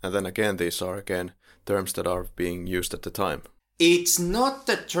North. And then again, these are terms that are being used at the time. It's not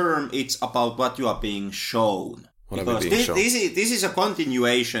the term, it's about what you are being shown. Because this is a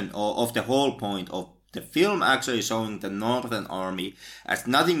continuation of the whole point of the film actually showing the Northern Army as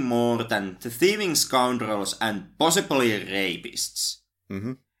nothing more than the thieving scoundrels and possibly rapists.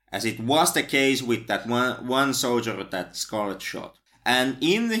 Mm-hmm. As it was the case with that one soldier that Scarlet shot. And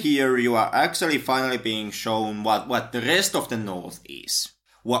in here you are actually finally being shown what the rest of the North is.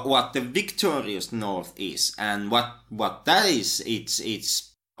 What the victorious North is. And what that is,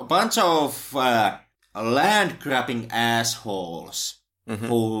 it's a bunch of land-grabbing assholes. Mm-hmm.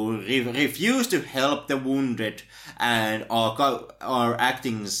 Who refuse to help the wounded and are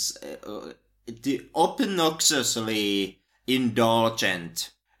acting obnoxiously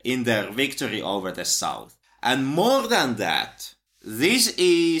indulgent in their victory over the South. And more than that, this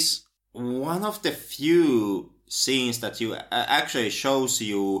is one of the few scenes that you actually shows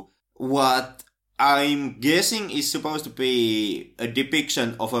you what I'm guessing is supposed to be a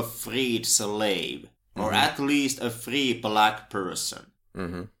depiction of a freed slave. Mm-hmm. Or at least a free black person.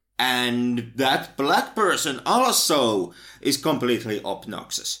 Mm-hmm. And that black person also is completely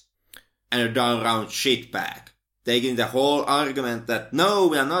obnoxious. And a down-round shitbag. Taking the whole argument that, no,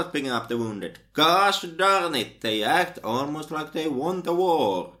 we are not picking up the wounded. Gosh darn it, they act almost like they won the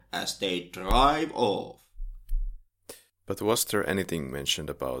war as they drive off. But was there anything mentioned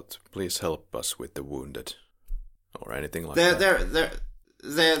about, please help us with the wounded? Or anything like that?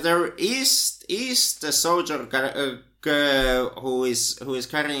 There is the soldier who is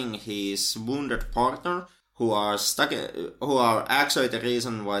carrying his wounded partner, who are actually the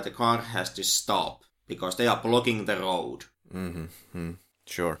reason why the car has to stop, because they are blocking the road. Mm-hmm.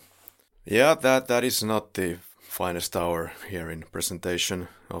 Sure. Yeah, that is not the finest hour here in presentation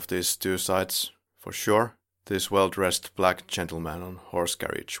of these two sides, for sure. This well-dressed black gentleman on horse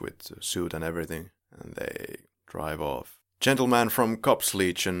carriage with suit and everything, and they drive off. Gentleman from Cops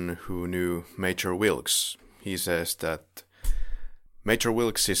Legion who knew Major Wilkes. He says that Major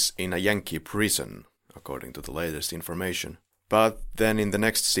Wilkes is in a Yankee prison, according to the latest information. But then in the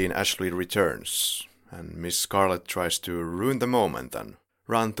next scene, Ashley returns, and Miss Scarlet tries to ruin the moment and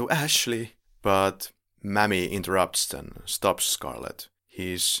run to Ashley. But Mammy interrupts and stops Scarlet.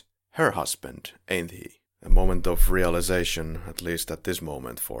 He's her husband, ain't he? A moment of realization, at least at this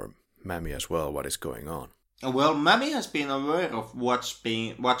moment, for Mammy as well, what is going on. Well, Mammy has been aware of what's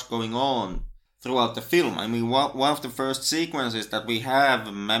going on throughout the film. I mean, one of the first sequences that we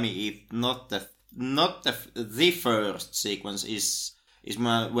have, Mammy, if not the first sequence, is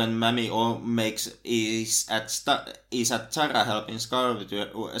when Mammy is at Tara helping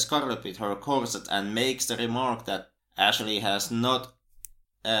Scarlet with her corset and makes the remark that Ashley has not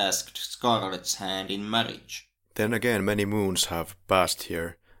asked Scarlet's hand in marriage. Then again, many moons have passed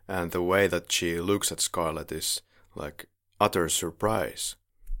here. And the way that she looks at Scarlet is like utter surprise.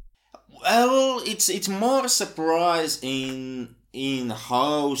 Well, it's more surprise in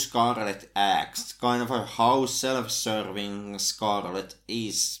how Scarlet acts, kind of how self-serving Scarlet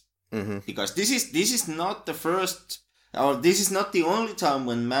is. Mm-hmm. Because this is not the first, or this is not the only time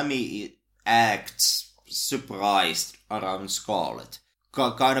when Mammy acts surprised around Scarlet.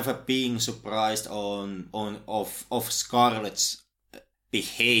 Kind of being surprised of Scarlet's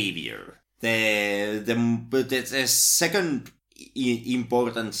behavior. The second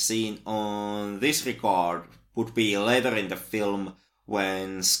important scene on this regard would be later in the film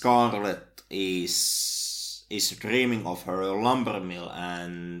when Scarlet is dreaming of her lumber mill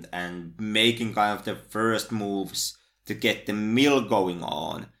and making kind of the first moves to get the mill going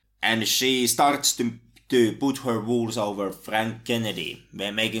on, and she starts to put her rules over Frank Kennedy,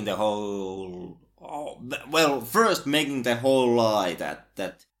 making the whole making the whole lie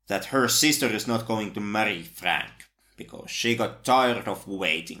that her sister is not going to marry Frank because she got tired of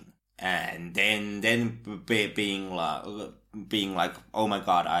waiting, and then being like, oh my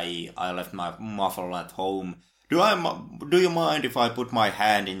god, I left my muffler at home. Do you mind if I put my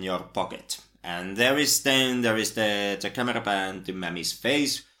hand in your pocket? And there is the camera pan to Mammy's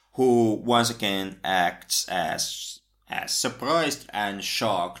face, who once again acts as surprised and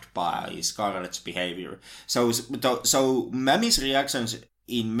shocked by Scarlett's behavior. So Mammy's reactions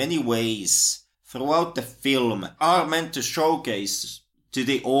in many ways throughout the film are meant to showcase to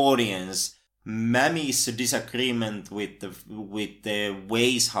the audience Mammy's disagreement with the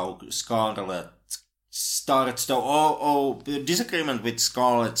ways how Scarlett starts to disagreement with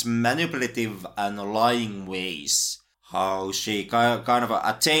Scarlett's manipulative and lying ways. How she kind of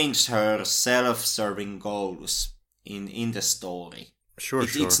attains her self-serving goals in the story. Sure.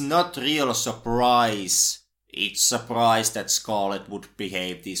 It's not real surprise. It's surprise that Scarlett would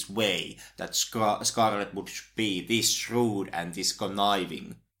behave this way, that Scarlett would be this shrewd and this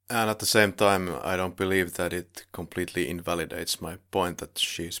conniving. And at the same time, I don't believe that it completely invalidates my point that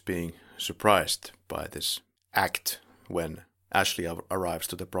she's being surprised by this act when Ashley arrives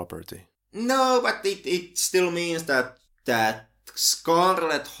to the property. No, but it still means that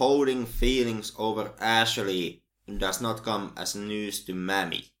Scarlett holding feelings over Ashley does not come as news to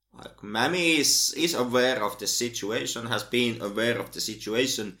Mammy. Like, Mammy is aware of the situation, has been aware of the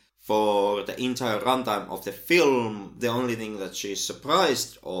situation for the entire runtime of the film. The only thing that she's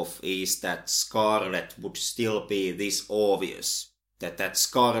surprised of is that Scarlett would still be this obvious. That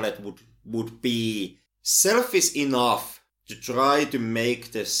Scarlett would be selfish enough to try to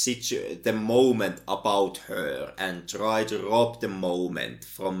make the moment about her and try to rob the moment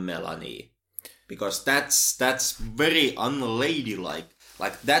from Melanie. Because that's very unladylike.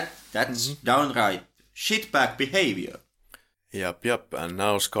 Like that's downright shitbag behavior. Yep. And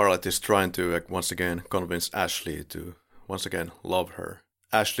now Scarlett is trying to once again convince Ashley to once again love her.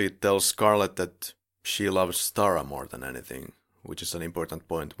 Ashley tells Scarlett that she loves Tara more than anything, which is an important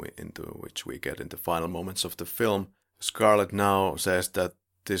point into which we get in the final moments of the film. Scarlett now says that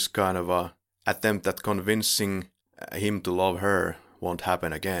this kind of a attempt at convincing him to love her won't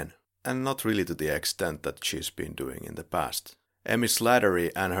happen again. And not really to the extent that she's been doing in the past. Emmy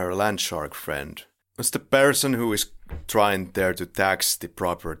Slattery and her landshark friend, as the person who is trying there to tax the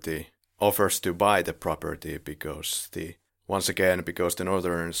property, offers to buy the property because the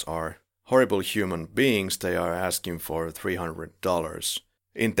Northerners are horrible human beings. They are asking for $300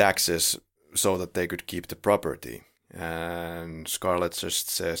 in taxes so that they could keep the property. And Scarlett just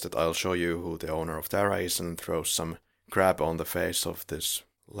says that I'll show you who the owner of Tara is and throws some crap on the face of this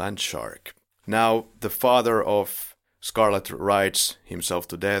landshark. Now, the father of Scarlett rides himself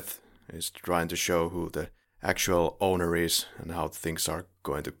to death, is trying to show who the actual owner is and how things are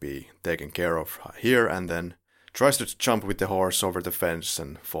going to be taken care of here, and then tries to jump with the horse over the fence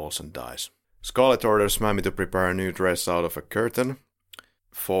and falls and dies. Scarlett orders Mammy to prepare a new dress out of a curtain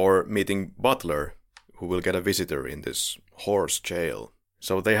for meeting Butler, who will get a visitor in this horse jail.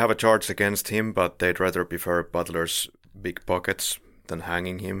 So they have a charge against him, but they'd rather prefer Butler's big pockets than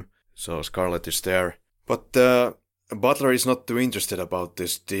hanging him. So Scarlett is there. But Butler is not too interested about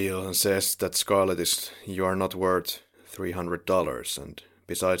this deal and says that Scarlett you are not worth $300, and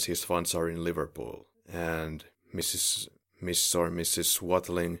besides his funds are in Liverpool. And Miss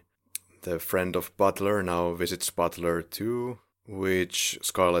Watling, the friend of Butler, now visits Butler too, which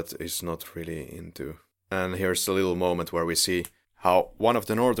Scarlett is not really into. And here's a little moment where we see how one of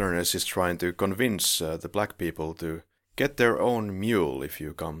the Northerners is trying to convince the black people to get their own mule if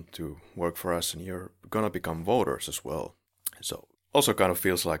you come to work for us, and you're gonna become voters as well. So also kind of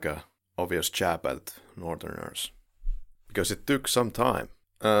feels like a obvious jab at Northerners, because it took some time.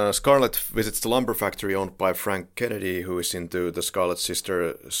 Scarlett visits the lumber factory owned by Frank Kennedy, who is into the Scarlett's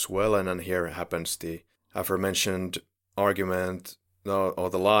sister Swellen, and here happens the aforementioned argument, or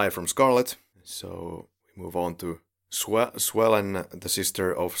the lie from Scarlett. So we move on to Swellen, the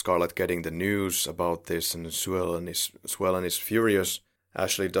sister of Scarlett, getting the news about this, and Swellen is furious.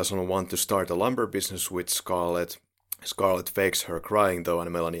 Ashley doesn't want to start a lumber business with Scarlett. Scarlett fakes her crying though,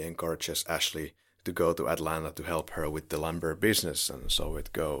 and Melanie encourages Ashley to go to Atlanta to help her with the lumber business, and so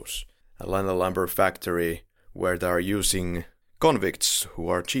it goes. Atlanta Lumber Factory, where they are using convicts who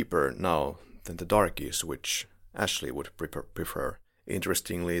are cheaper now than the darkies, which Ashley would prefer.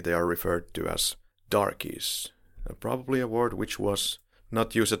 Interestingly, they are referred to as darkies. Probably a word which was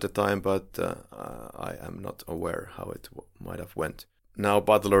not used at the time, but I am not aware how it might have went. Now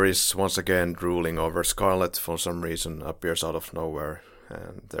Butler is once again drooling over Scarlett for some reason, appears out of nowhere,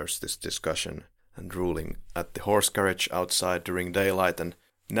 and there's this discussion and drooling at the horse carriage outside during daylight, and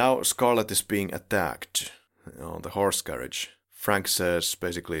now Scarlett is being attacked on the horse carriage. Frank says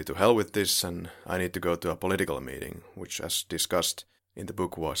basically to hell with this, and I need to go to a political meeting, which as discussed in the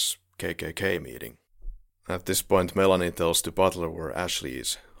book was KKK meeting. At this point, Melanie tells the Butler where Ashley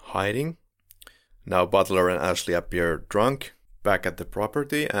is hiding, Now Butler and Ashley appear drunk back at the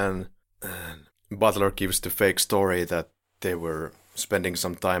property, and Butler gives the fake story that they were spending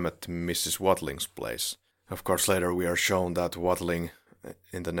some time at Mrs. Watling's place. Of course, later we are shown that Watling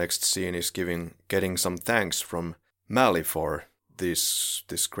in the next scene is getting some thanks from Mally for this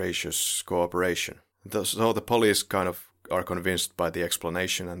gracious cooperation. So the police kind of are convinced by the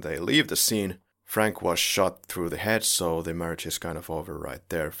explanation and they leave the scene. Frank was shot through the head, so the marriage is kind of over right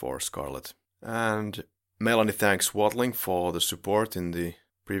there for Scarlett. And Melanie thanks Watling for the support in the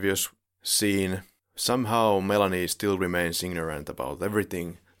previous scene. Somehow Melanie still remains ignorant about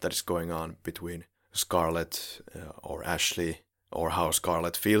everything that is going on between Scarlett or Ashley, or how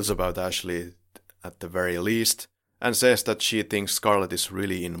Scarlett feels about Ashley at the very least, and says that she thinks Scarlett is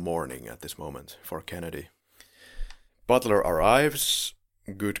really in mourning at this moment for Kennedy. Butler arrives.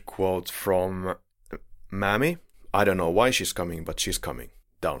 Good quote from Mammy. I don't know why she's coming, but she's coming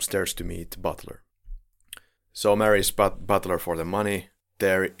downstairs to meet Butler. So marries Butler for the money.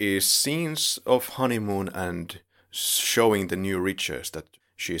 There is scenes of honeymoon and showing the new riches that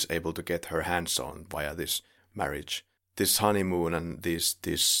she's able to get her hands on via this marriage. This honeymoon and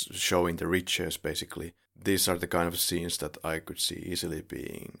this showing the riches, basically. These are the kind of scenes that I could see easily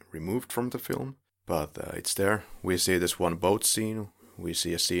being removed from the film. But it's there. We see this one boat scene. We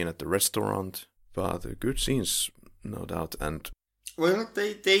see a scene at the restaurant. But good scenes, no doubt. And well,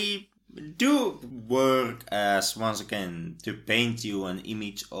 they do work as, once again, to paint you an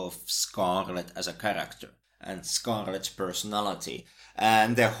image of Scarlett as a character and Scarlett's personality.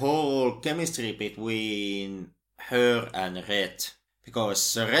 And the whole chemistry between her and Red.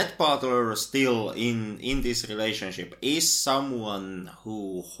 Because Red Butler still in this relationship is someone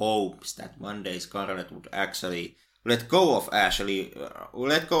who hopes that one day Scarlett would actually let go of Ashley,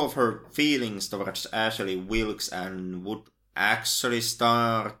 let go of her feelings towards Ashley Wilkes and would actually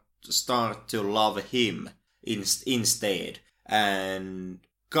start to love him instead. And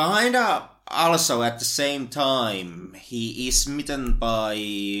kinda also at the same time, he is smitten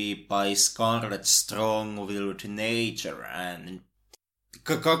by Scarlett's strong-willed nature and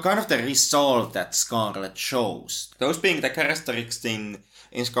kind of the resolve that Scarlett shows. Those being the characteristics in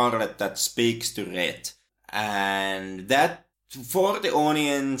Scarlett that speaks to Red. And that, for the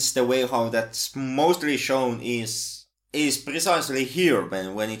audience, the way how that's mostly shown is precisely here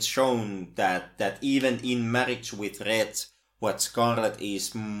when it's shown that even in marriage with Red, what Scarlett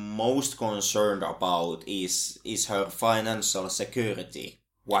is most concerned about is her financial security.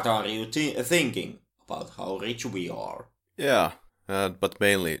 What are you thinking about how rich we are? Yeah, but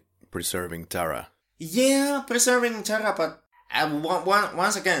mainly preserving Tara. Yeah, preserving Tara, but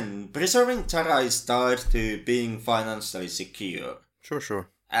once again, preserving Tara is tied to being financially secure. Sure.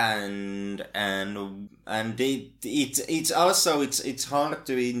 And it's also it's hard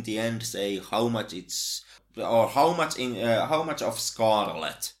to in the end say how much of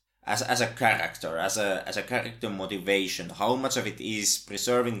Scarlett as a character, as a character motivation, how much of it is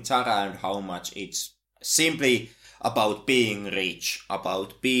preserving Tara and how much it's simply about being rich,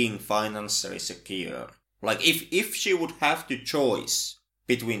 about being financially secure. Like if she would have to choose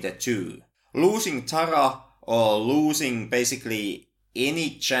between the two, losing Tara or losing basically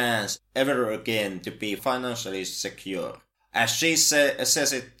any chance ever again to be financially secure, as she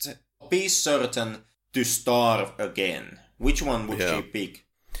says it, be certain to starve again. Which one would she pick?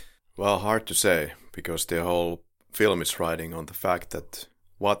 Well, hard to say, because the whole film is riding on the fact that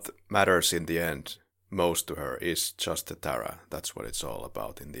what matters in the end most to her is just the Tara. That's what it's all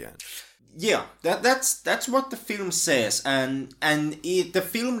about in the end. Yeah, that's what the film says, and the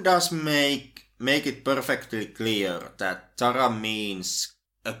film does make it perfectly clear that Tara means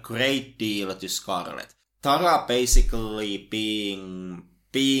a great deal to Scarlett. Tara basically being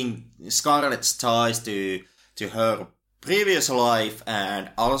Scarlett's ties to her previous life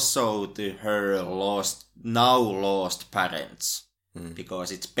and also to her now lost parents.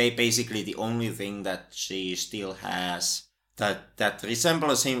 Because it's basically the only thing that she still has that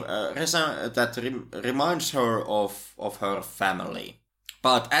resembles him, reminds her of her family.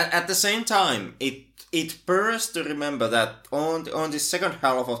 But at the same time, it bears to remember that on the second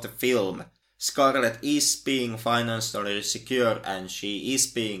half of the film, Scarlett is being financially secure and she is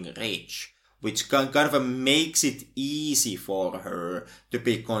being rich, which kind of makes it easy for her to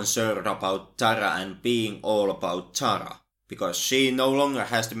be concerned about Tara and being all about Tara. Because she no longer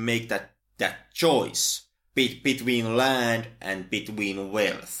has to make that choice between land and between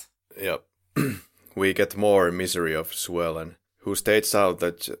wealth. Yep. We get more misery of Suellen, who states out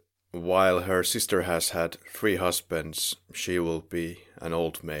that while her sister has had 3 husbands, she will be an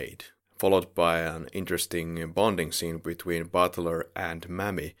old maid. Followed by an interesting bonding scene between Butler and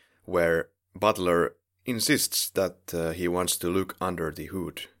Mammy, where Butler insists that he wants to look under the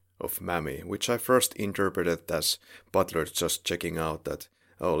hood of Mammy, which I first interpreted as Butler just checking out that,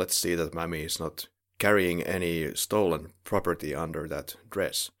 oh, let's see that Mammy is not carrying any stolen property under that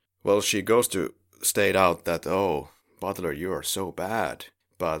dress. Well, she goes to state out that, oh, Butler, you are so bad.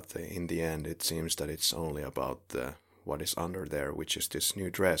 But in the end, it seems that it's only about what is under there, which is this new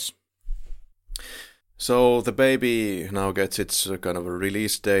dress. So the baby now gets its kind of a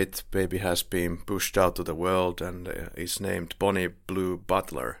release date. Baby has been pushed out to the world and is named Bonnie Blue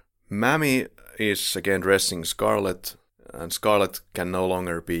Butler. Mammy is again dressing Scarlett, and Scarlett can no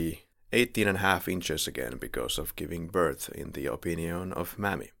longer be 18.5 inches again because of giving birth, in the opinion of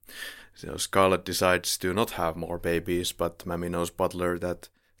Mammy. So Scarlett decides to not have more babies, but Mammy knows Butler that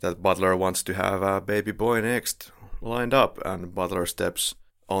Butler wants to have a baby boy next lined up, and Butler steps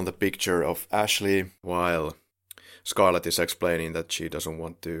on the picture of Ashley while Scarlett is explaining that she doesn't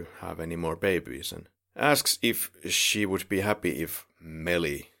want to have any more babies and asks if she would be happy if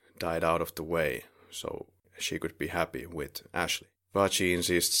Melly died out of the way so she could be happy with Ashley. But she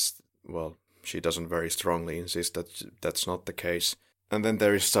insists, well, she doesn't very strongly insist that that's not the case. And then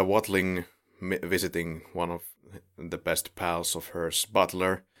there is a Watling visiting one of the best pals of hers,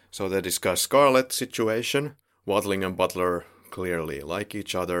 Butler. So they discuss Scarlett's situation. Watling and Butler clearly like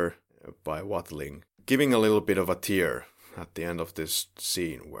each other, by Watling giving a little bit of a tear at the end of this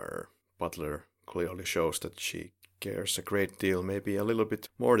scene where Butler clearly shows that she cares a great deal, maybe a little bit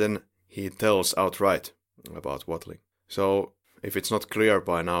more than he tells outright about Watling. So if it's not clear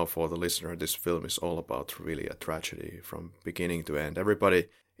by now for the listener, this film is all about really a tragedy from beginning to end. Everybody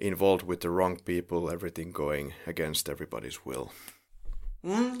involved with the wrong people, everything going against everybody's will.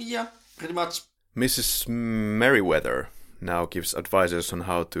 Yeah, pretty much. Mrs. Merriweather now gives advices on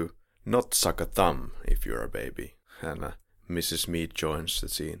how to not suck a thumb if you're a baby, and Mrs. Mead joins the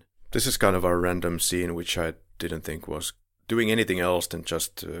scene. This is kind of a random scene which I didn't think was doing anything else than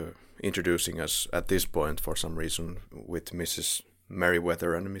just introducing us at this point for some reason with Mrs.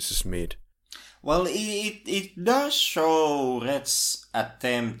 Merriweather and Mrs. Mead. Well, it does show Red's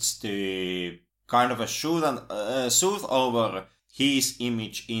attempts to kind of soothe over his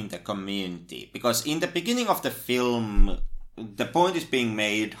image in the community, because in the beginning of the film the point is being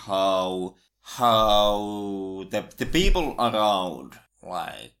made how the people around,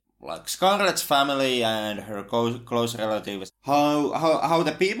 like Scarlett's family and her close relatives, how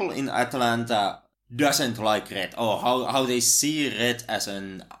the people in Atlanta doesn't like Red, or how they see Red as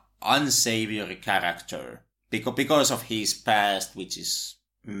an unsavory character because of his past, which is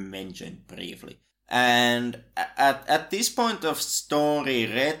mentioned briefly. And at this point of story,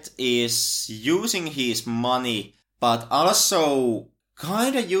 Red is using his money, but also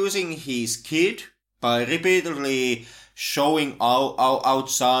kind of using his kid by repeatedly showing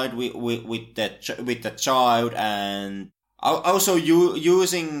outside with the child, and also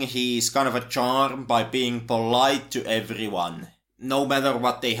using his kind of a charm by being polite to everyone, no matter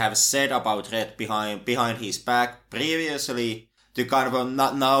what they have said about Red behind his back previously, to kind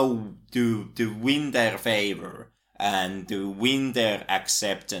of now to win their favor and to win their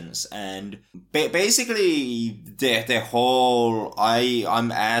acceptance. And basically the whole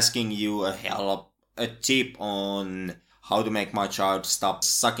I'm asking you a tip on how to make my child stop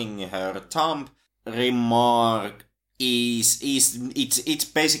sucking her thumb remark is it's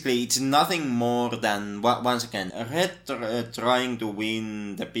basically it's nothing more than, once again, Red trying to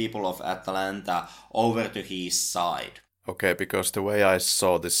win the people of Atlanta over to his side. Okay, because the way I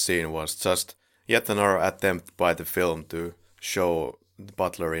saw this scene was just yet another attempt by the film to show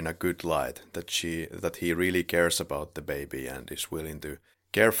Butler in a good light, that he really cares about the baby and is willing to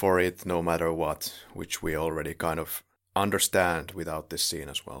care for it no matter what, which we already kind of understand without this scene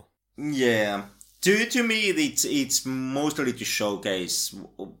as well. Yeah. To me, it's mostly to showcase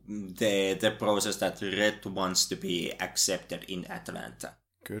the process that Red wants to be accepted in Atlanta.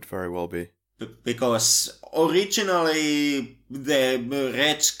 Could very well be. Because originally the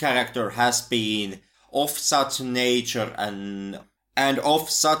Red's character has been of such nature and of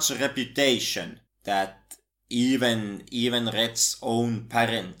such reputation that even Red's own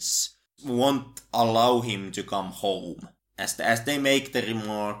parents won't allow him to come home. As they make the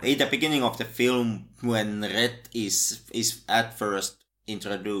remark in the beginning of the film when Red is at first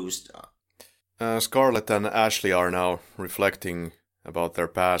introduced. Scarlett and Ashley are now reflecting about their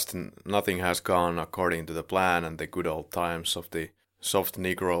past, and nothing has gone according to the plan and the good old times of the soft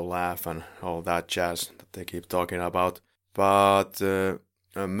Negro laugh and all that jazz that they keep talking about. But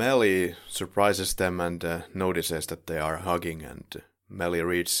Melly surprises them and notices that they are hugging, and Melly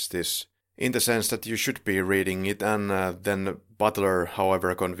reads this in the sense that you should be reading it, and then Butler,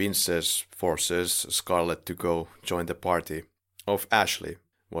 however, forces Scarlett to go join the party of Ashley.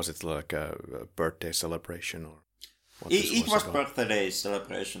 Was it like a birthday celebration or? It was birthday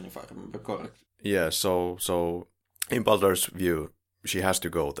celebration, if I remember correctly. Yeah, so in Butler's view, she has to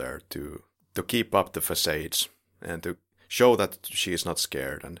go there to keep up the facades and to show that she is not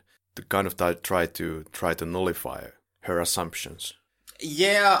scared and to kind of try to nullify her assumptions.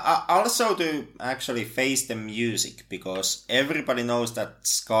 Yeah, also to actually face the music, because everybody knows that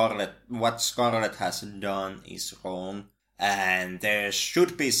what Scarlett has done is wrong, and there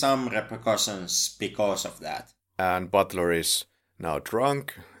should be some repercussions because of that. And Butler is now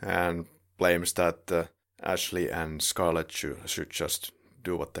drunk and claims that Ashley and Scarlett should just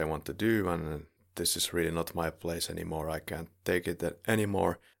do what they want to do, and this is really not my place anymore, I can't take it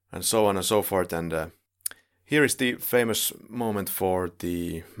anymore, and so on and so forth. And here is the famous moment for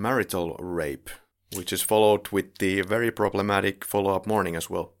the marital rape, which is followed with the very problematic follow-up morning as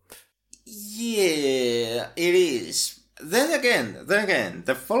well. Yeah, it is. Then again,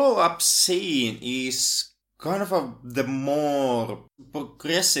 the follow-up scene is kind of the more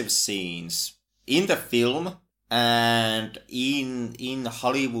progressive scenes in the film and in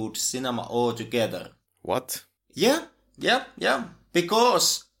Hollywood cinema altogether. What? Yeah.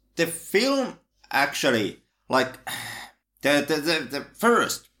 Because the film actually, like, the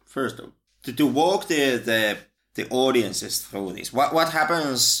first to walk the audiences through this. What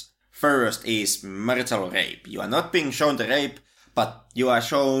happens first is marital rape. You are not being shown the rape, but you are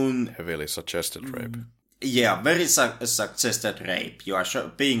shown heavily suggested rape. Yeah, very suggested rape. You are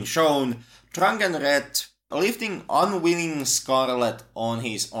being shown drunk and red, lifting unwilling Scarlett on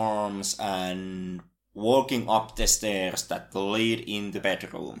his arms and walking up the stairs that lead in the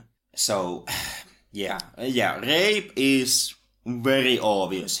bedroom. So, yeah, rape is very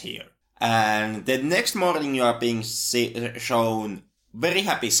obvious here. And the next morning you are being shown very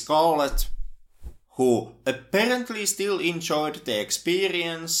happy Scarlett, who apparently still enjoyed the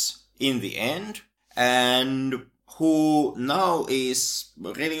experience in the end, and who now is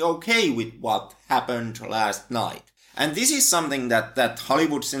really okay with what happened last night. And this is something that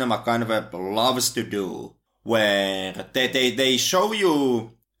Hollywood cinema kind of loves to do, where they show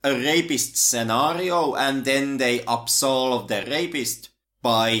you a rapist scenario and then they absolve the rapist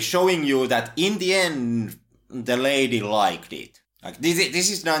by showing you that in the end the lady liked it. Like this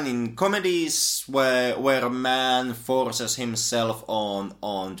is done in comedies where a man forces himself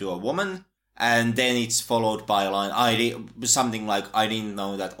onto a woman, and then it's followed by a line, something like, I didn't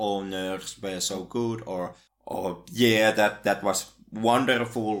know that all nerds were so good, or yeah, that was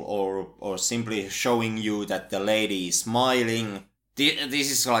wonderful, or simply showing you that the lady is smiling.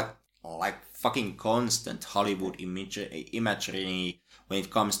 This is like fucking constant Hollywood imagery when it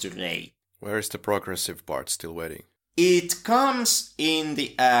comes to rape. Where is the progressive part still waiting? It comes in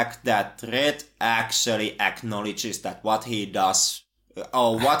the act that Red actually acknowledges that what he does,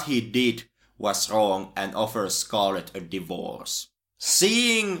 or what he did, was wrong and offers Scarlett a divorce.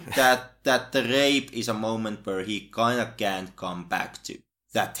 Seeing that the rape is a moment where he kinda can't come back to.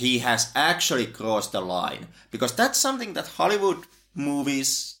 That he has actually crossed the line. Because that's something that Hollywood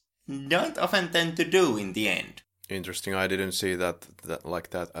movies don't often tend to do in the end. Interesting, I didn't see that like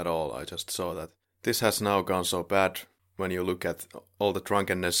that at all. I just saw that this has now gone so bad when you look at all the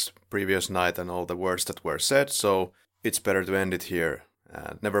drunkenness previous night and all the words that were said, so it's better to end it here.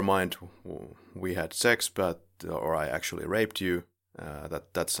 Never mind, we had sex, or I actually raped you.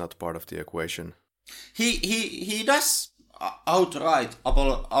 That's not part of the equation. He does outright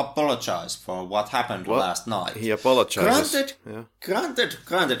apologize for what happened last night. He apologizes.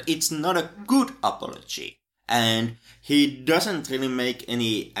 Granted, it's not a good apology, and he doesn't really make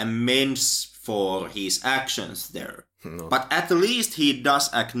any amends for his actions there. No. But at least he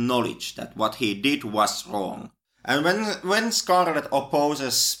does acknowledge that what he did was wrong. And when Scarlett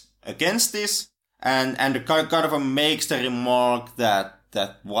opposes against this and kind of makes the remark that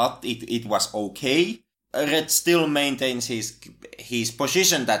what it was okay, Red still maintains his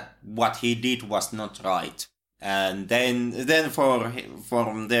position that what he did was not right. And then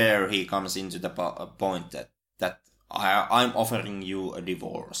from there he comes into the point that I'm offering you a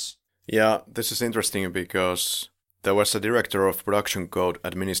divorce. Yeah, this is interesting because there was a director of production code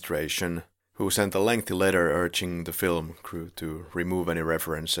administration who sent a lengthy letter urging the film crew to remove any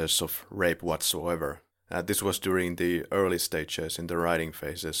references of rape whatsoever. This was during the early stages in the writing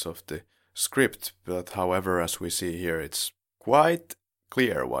phases of the script, but however, as we see here, it's quite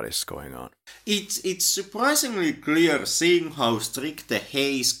clear what is going on. It's surprisingly clear seeing how strict the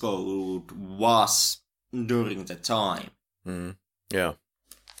Hays Code was during the time. Yeah.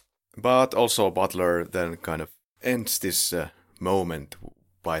 But also Butler then kind of ends this moment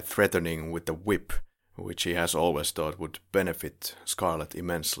by threatening with the whip, which he has always thought would benefit Scarlett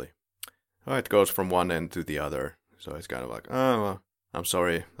immensely. It goes from one end to the other, so it's kind of like, oh, well, I'm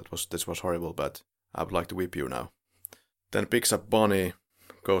sorry, this was horrible, but I would like to whip you now. Then picks up Bonnie,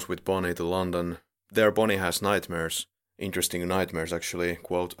 goes with Bonnie to London. There Bonnie has nightmares, interesting nightmares actually.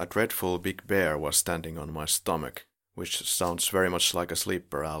 Quote, a dreadful big bear was standing on my stomach, which sounds very much like a sleep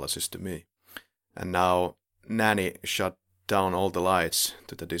paralysis to me. And now Nanny shut down all the lights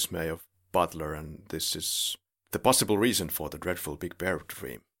to the dismay of Butler, and this is the possible reason for the dreadful big bear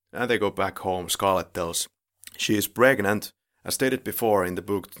dream. And they go back home. Scarlett tells she is pregnant. As stated before in the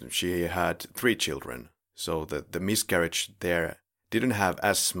book, she had 3 children, so the miscarriage there didn't have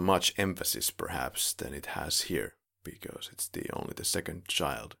as much emphasis perhaps than it has here, because it's only the second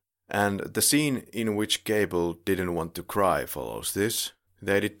child. And the scene in which Gable didn't want to cry follows this.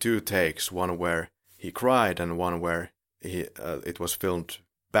 They did 2 takes, one where he cried and one where it was filmed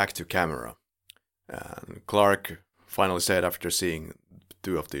back to camera. And Clark finally said after seeing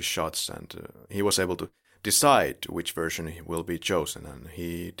 2 of these shots, and he was able to decide which version will be chosen, and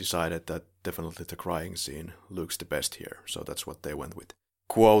he decided that definitely the crying scene looks the best here, so that's what they went with.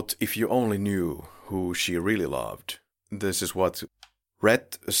 Quote, if you only knew who she really loved. This is what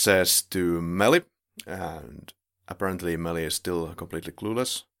Rhett says to Mellie, and apparently Mellie is still completely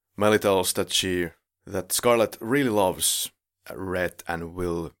clueless. Mellie tells that Scarlett really loves Rhett and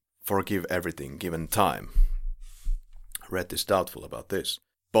will forgive everything given time. Rhett is doubtful about this.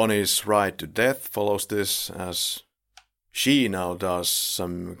 Bonnie's ride to death follows this, as she now does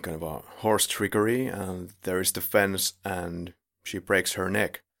some kind of a horse trickery, and there is the fence and she breaks her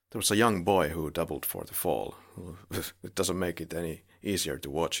neck. There was a young boy who doubled for the fall. It doesn't make it any easier to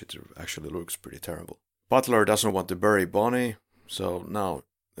watch. It actually looks pretty terrible. Butler doesn't want to bury Bonnie, so now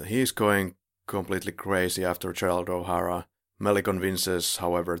he's going completely crazy after Gerald O'Hara. Mellie convinces,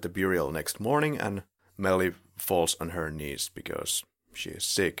 however, the burial next morning, and Mellie falls on her knees because she is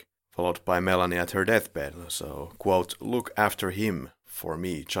sick, followed by Melanie at her deathbed. So, quote, look after him for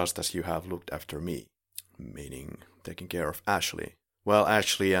me just as you have looked after me, meaning taking care of Ashley. Well,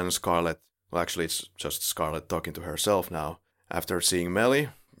 Ashley and Scarlett, well, actually it's just Scarlett talking to herself now. After seeing Mellie,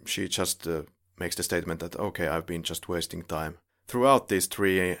 she just makes the statement that, okay, I've been just wasting time throughout these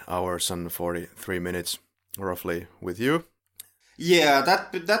 3 hours and 43 minutes, roughly, with you. Yeah,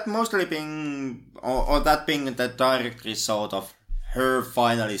 that mostly being, or that being the direct result of her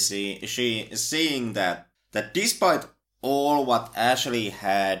finally seeing that despite all what Ashley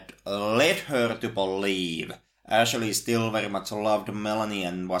had led her to believe, Ashley still very much loved Melanie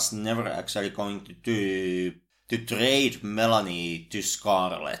and was never actually going to trade Melanie to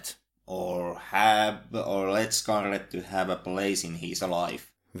Scarlett or let Scarlett to have a place in his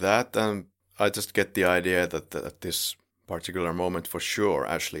life. That, and I just get the idea that at this particular moment for sure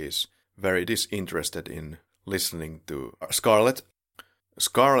Ashley is very disinterested in listening to Scarlett.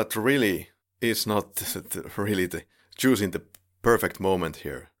 Scarlett really is not really choosing the perfect moment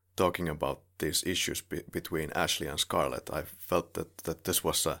here, talking about these issues between Ashley and Scarlett. I felt that this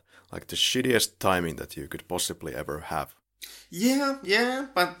was like the shittiest timing that you could possibly ever have. Yeah,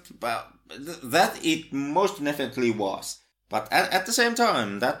 but that it most definitely was. But at the same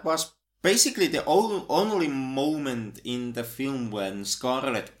time, that was basically the only moment in the film when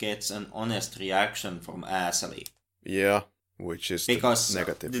Scarlett gets an honest reaction from Ashley. Yeah. Which is because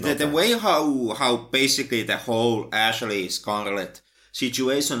negative. The way how basically the whole Ashley-Scarlett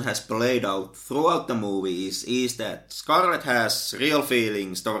situation has played out throughout the movie is that Scarlett has real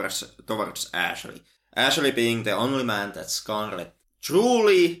feelings towards Ashley. Ashley being the only man that Scarlett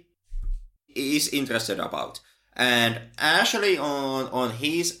truly is interested about. And Ashley on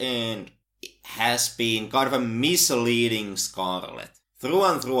his end has been kind of a misleading Scarlett through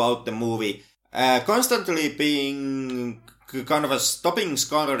and throughout the movie, constantly being kind of stopping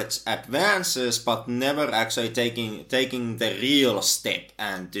Scarlett's advances, but never actually taking the real step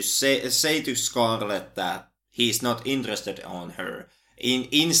and to say to Scarlett that he's not interested on her.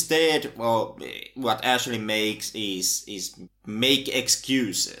 Instead, well, what Ashley makes is make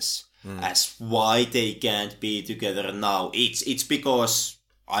excuses as why they can't be together now. It's because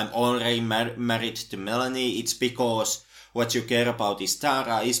I'm already married to Melanie. It's because what you care about is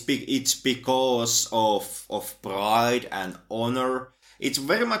Tara. It's because of pride and honor. It's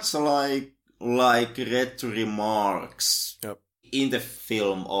very much like Red remarks in the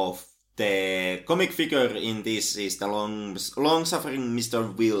film of the comic figure in this is the long-suffering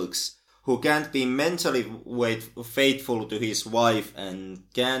Mr. Wilkes, who can't be mentally faithful to his wife and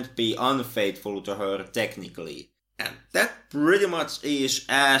can't be unfaithful to her technically. And that pretty much is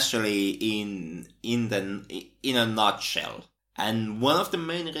Ashley in a nutshell. And one of the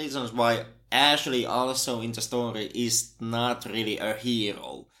main reasons why Ashley also in the story is not really a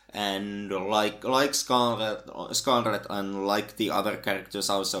hero. And like Scarlet and like the other characters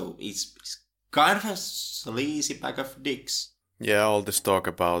also, is kind of a sleazy bag of dicks. Yeah, all this talk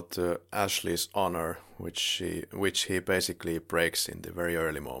about Ashley's honor, which he basically breaks in the very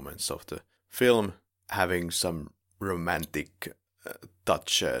early moments of the film, having some romantic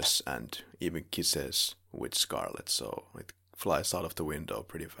touches and even kisses with Scarlet, so it flies out of the window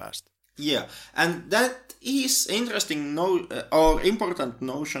pretty fast. Yeah, and that is interesting or important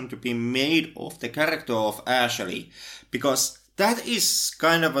notion to be made of the character of Ashley, because that is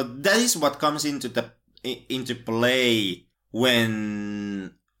that is what comes into play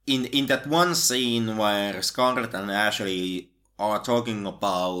when in that one scene where Scarlet and Ashley are talking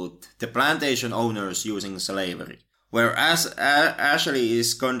about the plantation owners using slavery, whereas Ashley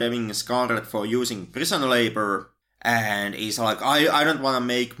is condemning Scarlet for using prison labor. And he's like, I don't want to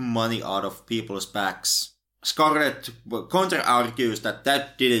make money out of people's backs. Scarlet counter-argues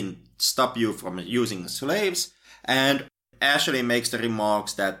that didn't stop you from using slaves. And Ashley makes the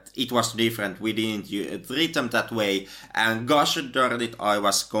remarks that it was different. We didn't treat them that way. And gosh darn it, I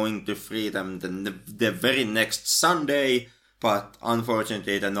was going to free them the very next Sunday. But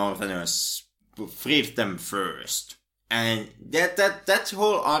unfortunately, the Northerners freed them first. And that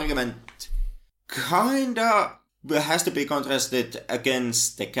whole argument kinda has to be contrasted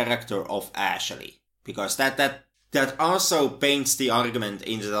against the character of Ashley, because that also paints the argument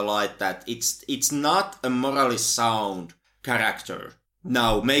into the light that it's not a morally sound character.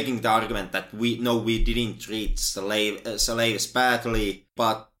 Now, making the argument that we didn't treat slaves badly,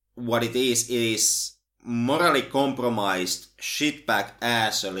 but what it is morally compromised shitbag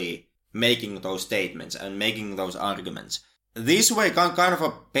Ashley making those statements and making those arguments. This way, kind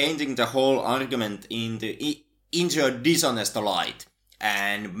of painting the whole argument into a dishonest light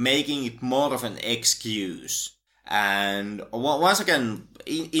and making it more of an excuse. And once again,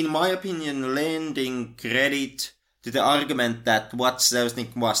 in my opinion, lending credit to the argument that what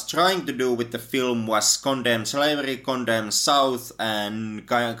Selznick was trying to do with the film was condemn slavery, condemn South, and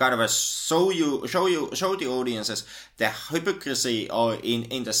kind of show the audiences the hypocrisy or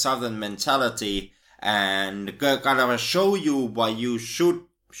in the Southern mentality, and kind of show you why you should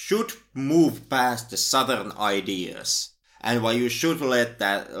move past the Southern ideas, and why you should let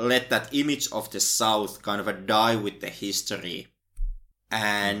that image of the South kind of die with the history.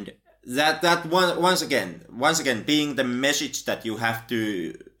 And that once again being the message that you have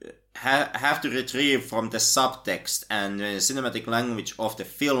to retrieve from the subtext and the cinematic language of the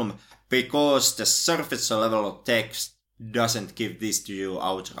film, because the surface level of text doesn't give this to you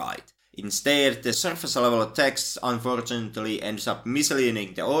outright. Instead, the surface level of text unfortunately ends up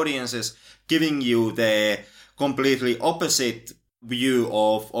misleading the audiences, giving you the completely opposite view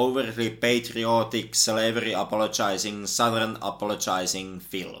of overtly patriotic, slavery apologizing, Southern apologizing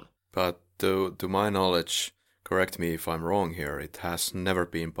film. But to my knowledge, correct me if I'm wrong here, it has never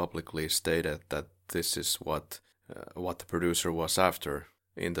been publicly stated that this is what the producer was after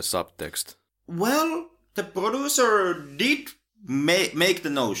in the subtext. Well, the producer did make the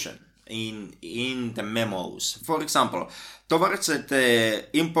notion in the memos. For example, towards the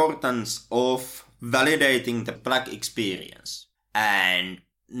importance of validating the black experience and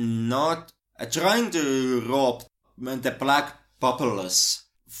not trying to rob the black populace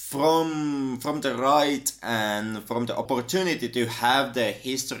from the right and from the opportunity to have the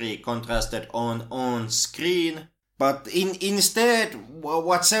history contrasted on screen. But instead,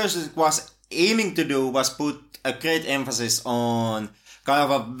 what Selznick was aiming to do was put a great emphasis on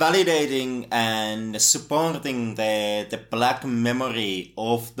kind of validating and supporting the black memory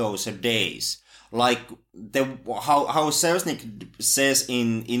of those days. Like how Selznick says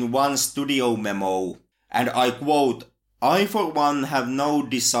in one studio memo, and I quote, "I for one have no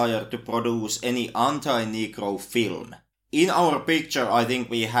desire to produce any anti-Negro film. In our picture, I think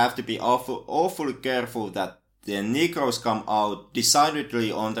we have to be awfully careful that the Negroes come out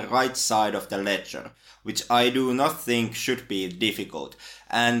decidedly on the right side of the ledger, which I do not think should be difficult."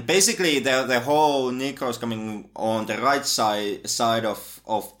 And basically, the whole Negroes coming on the right side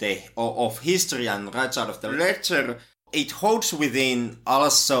of history and right side of the ledger, it holds within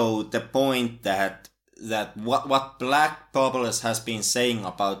also the point that what black populace has been saying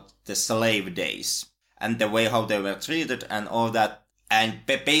about the slave days and the way how they were treated and all that. And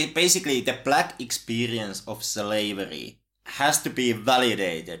basically, the black experience of slavery has to be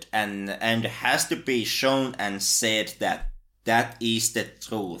validated and has to be shown and said that that is the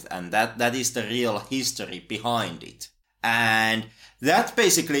truth, and that is the real history behind it. And that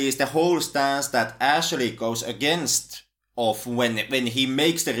basically is the whole stance that Ashley goes against of when he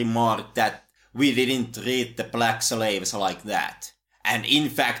makes the remark that we didn't treat the black slaves like that. And in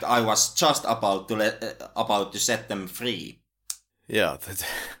fact, I was just about to set them free. Yeah,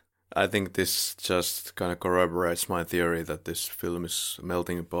 I think this just kind of corroborates my theory that this film is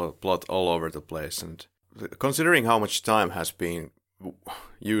melting plot all over the place. And considering how much time has been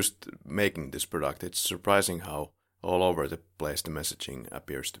used making this product, it's surprising how all over the place the messaging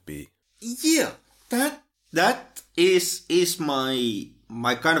appears to be. Yeah, that is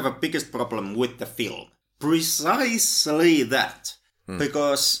my kind of a biggest problem with the film. Precisely that.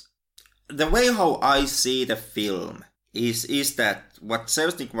 Because the way how I see the film is that what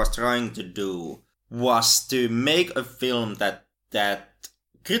Selznick was trying to do was to make a film that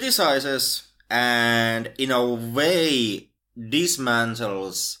criticizes and in a way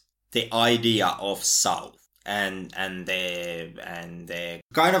dismantles the idea of South and the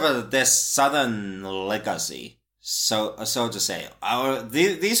kind of the Southern legacy, so to say.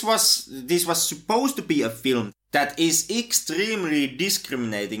 This was supposed to be a film that is extremely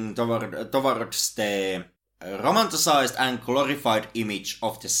discriminating towards the romanticized and glorified image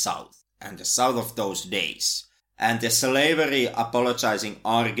of the South and the South of those days, and the slavery apologizing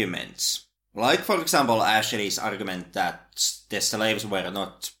arguments. Like, for example, Ashley's argument that the slaves were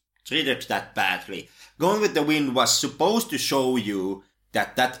not treated that badly. Gone with the Wind was supposed to show you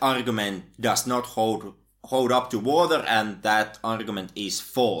that argument does not hold up to water, and that argument is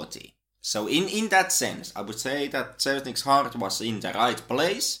faulty. So in that sense, I would say that Selznick's heart was in the right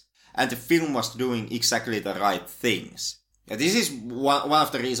place, and the film was doing exactly the right things. This is one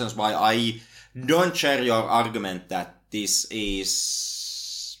of the reasons why I don't share your argument that this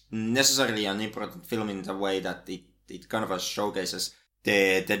is necessarily an important film in the way that it kind of showcases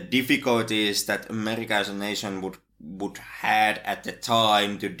the difficulties that America as a nation would had at the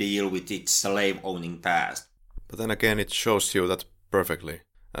time to deal with its slave-owning past. But then again, it shows you that perfectly,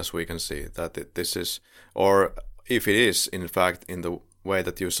 as we can see, that this is, or if it is, in fact, in the way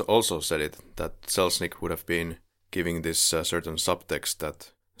that you also said it, that Selznick would have been giving this certain subtext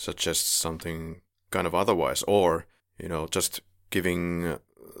that suggests something kind of otherwise, or, just giving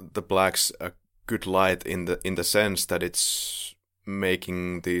the blacks a good light in the sense that it's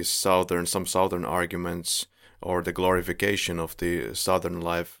making some southern arguments or the glorification of the southern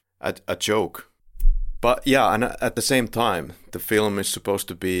life a joke. But yeah, and at the same time, the film is supposed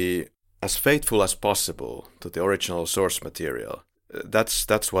to be as faithful as possible to the original source material.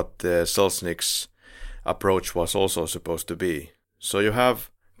 That's what the Selznick's approach was also supposed to be. So you have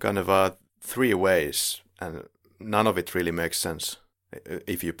kind of three ways, and none of it really makes sense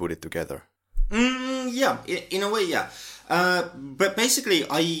if you put it together. Yeah, in a way, yeah. But basically,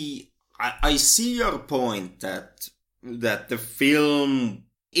 I see your point that the film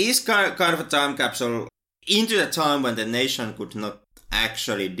is kind of a time capsule into the time when the nation could not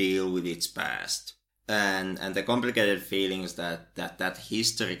actually deal with its past and the complicated feelings that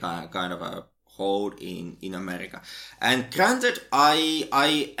history kind of hold in America. And granted,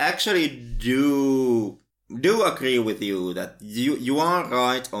 I actually do agree with you that you are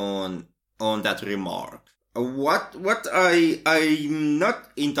right on that remark. What I'm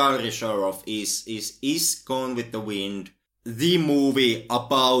not entirely sure of is Gone with the Wind the movie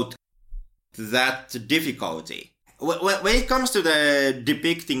about that difficulty. When it comes to the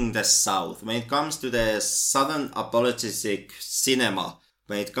depicting the South, when it comes to the Southern apologetic cinema,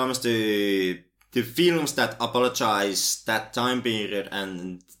 when it comes to the films that apologize that time period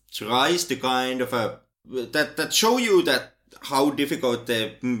and tries to kind of that show you that how difficult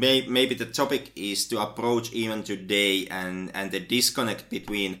maybe the topic is to approach even today, and the disconnect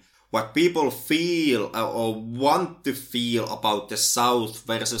between what people feel or want to feel about the South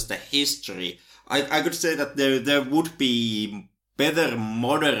versus the history. I could say that there would be better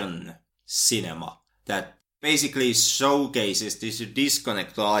modern cinema that basically showcases this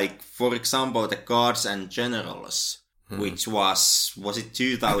disconnect, like, for example, The Gods and Generals, which was it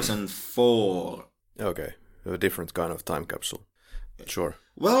 2004? Okay, a different kind of time capsule. Sure.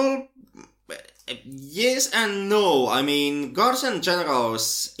 Well, yes and no. I mean, Gods and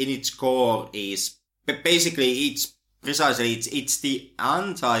Generals in its core is basically it's the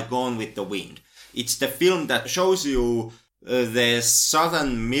anti-Gone with the Wind. It's the film that shows you the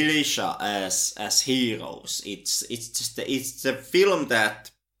Southern militia as heroes. It's the film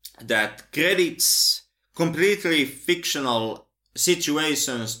that credits completely fictional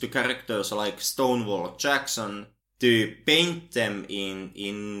situations to characters like Stonewall Jackson to paint them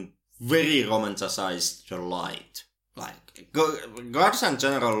in very romanticized light. Like, Gods and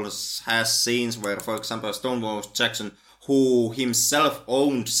Generals has scenes where, for example, Stonewall Jackson, who himself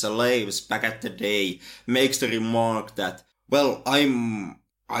owned slaves back at the day, makes the remark that, well,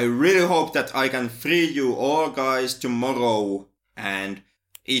 I really hope that I can free you all guys tomorrow. And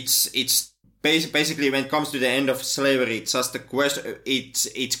it's basically, when it comes to the end of slavery, it's just a question,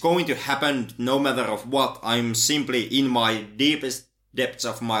 it's going to happen no matter of what. I'm simply, in my deepest depths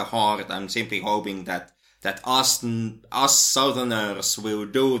of my heart, I'm simply hoping that us Southerners will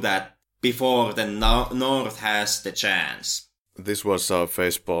do that before the North has the chance. This was a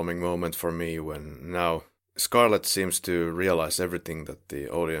face-palming moment for me when now Scarlett seems to realize everything that the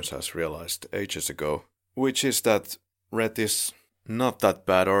audience has realized ages ago, which is that Red is not that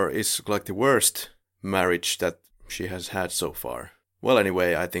bad, or is like the worst marriage that she has had so far. Well,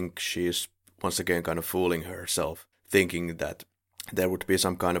 anyway, I think she is once again kind of fooling herself, thinking that there would be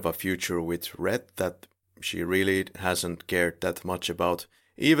some kind of a future with Red that she really hasn't cared that much about,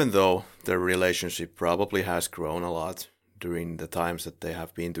 even though their relationship probably has grown a lot during the times that they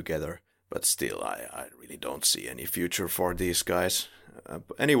have been together. But still, I really don't see any future for these guys.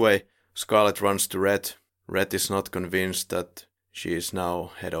 Anyway, Scarlett runs to Red. Red is not convinced that she is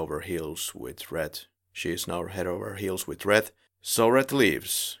now head over heels with Red. So Red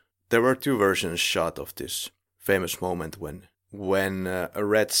leaves. There were two versions shot of this famous moment when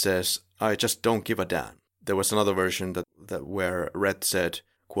Red says, "I just don't give a damn." There was another version that where Red said,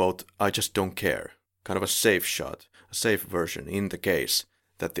 quote, "I just don't care." Kind of a safe shot, a safe version in the case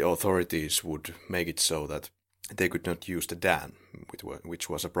that the authorities would make it so that they could not use the damn, which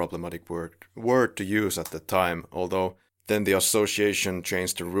was a problematic word to use at the time, although then the association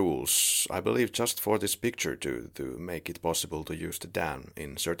changed the rules, I believe just for this picture to make it possible to use the damn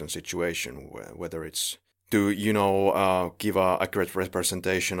in certain situation, whether it's to, give a accurate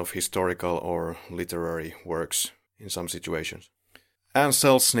representation of historical or literary works in some situations. And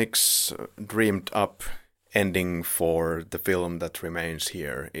Selznick's dreamed up ending for the film that remains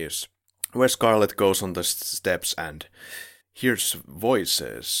here is where Scarlett goes on the steps and hears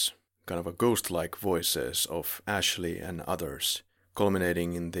voices, kind of a ghost-like voices of Ashley and others,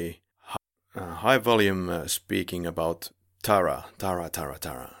 culminating in the high volume speaking about Tara,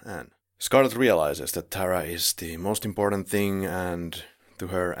 and Scarlett realizes that Tara is the most important thing and to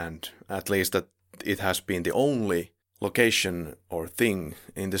her, and at least that it has been the only location or thing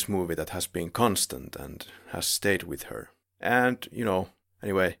in this movie that has been constant and has stayed with her. And,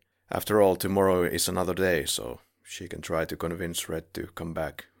 anyway, after all, tomorrow is another day, so she can try to convince Red to come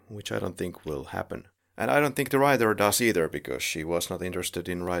back, which I don't think will happen. And I don't think the writer does either, because she was not interested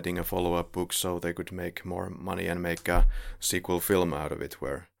in writing a follow-up book so they could make more money and make a sequel film out of it,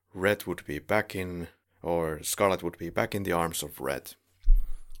 where Red would be back in, or Scarlett would be back in the arms of Red,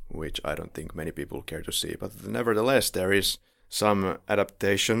 which I don't think many people care to see. But nevertheless, there is some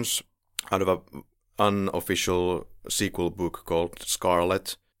adaptations out of an unofficial sequel book called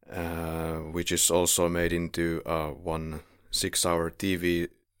Scarlett, which is also made into one 6-hour TV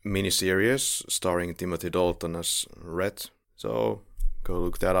miniseries starring Timothy Dalton as Red. So go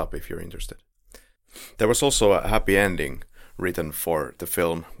look that up if you're interested. There was also a happy ending written for the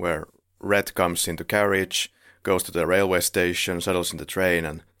film where Red comes into carriage, goes to the railway station, settles in the train,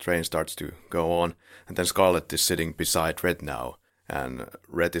 and train starts to go on. And then Scarlett is sitting beside Red now, and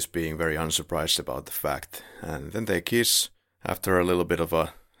Red is being very unsurprised about the fact. And then they kiss after a little bit of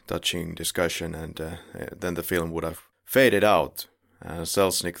a touching discussion, and then the film would have faded out.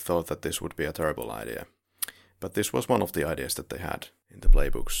 Selznick thought that this would be a terrible idea. But this was one of the ideas that they had in the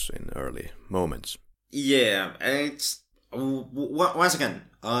playbooks in early moments. Yeah, it's... Once again,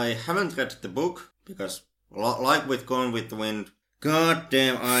 I haven't read the book, because like with Gone with the Wind,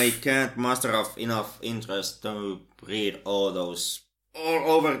 goddamn, I can't muster up enough interest to read all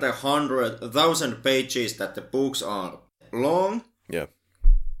over the 100,000 pages that the books are long. Yeah.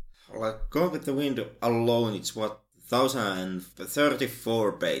 Like Gone with the Wind alone, it's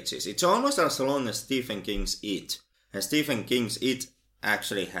 1,034 pages. It's almost as long as Stephen King's It. And Stephen King's It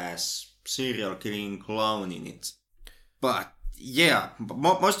actually has serial killing clown in it. But yeah,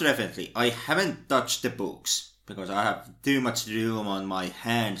 most definitely, I haven't touched the books because I have too much to do on my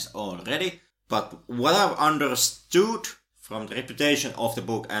hands already. But what I've understood from the reputation of the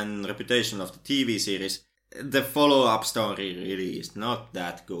book and reputation of the TV series, the follow-up story really is not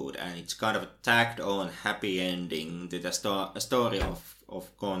that good, and it's kind of a tacked-on happy ending to the story of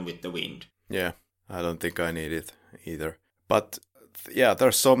Gone with the Wind. Yeah, I don't think I need it either. But yeah,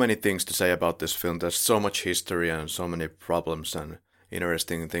 there's so many things to say about this film. There's so much history and so many problems and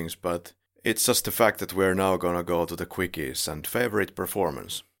interesting things, but it's just the fact that we're now gonna go to the quickies and favorite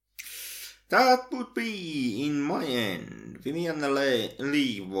performance. That would be, in my end, Vivian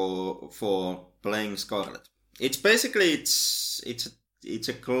Lee for playing Scarlet. It's basically, it's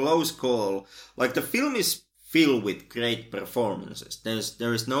a close call. Like, the film is filled with great performances.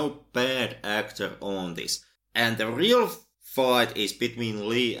 There is no bad actor on this. And the real fight is between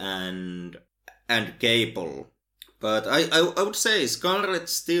Lee and Gable. But I would say Scarlet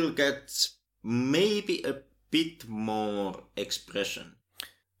still gets maybe a bit more expression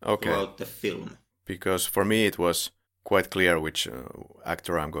throughout the film. Because for me it was quite clear which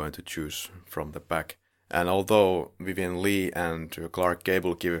actor I'm going to choose from the pack. And although Vivian Lee and Clark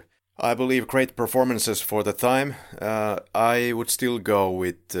Gable give, I believe, great performances for the time, I would still go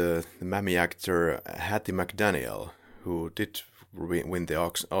with the Mammy actor Hattie McDaniel, who did win the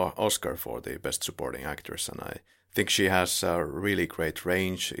Oscar for the Best Supporting Actress. And I think she has a really great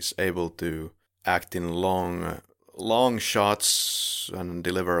range, is able to act in long shots and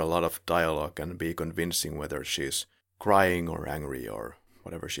deliver a lot of dialogue and be convincing whether she's crying or angry or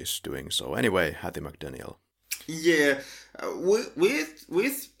whatever she's doing. So anyway, Hattie McDaniel. Yeah, with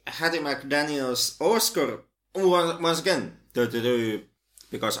Hattie McDaniel's Oscar, once again,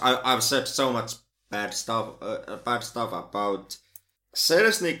 because I've said so much bad stuff about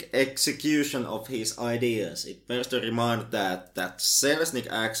Selznick's execution of his ideas. It bears to remind that Selznick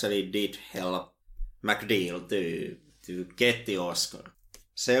actually did help McNeil to get the Oscar.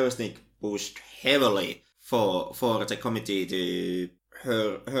 Selznick pushed heavily for the committee to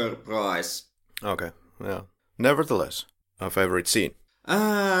her prize. Okay, yeah. Nevertheless, a favorite scene?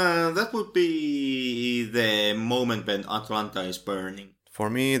 That would be the moment when Atlanta is burning. For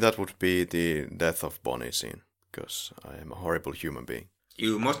me, that would be the death of Bonnie scene, because I am a horrible human being.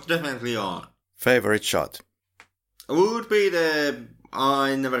 You most definitely are. Favorite shot? Would be the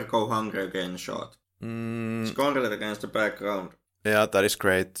I Never Go Hungry Again shot. Scarlet against the background. Yeah, that is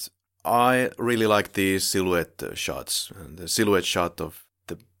great. I really like the silhouette shots. And the silhouette shot of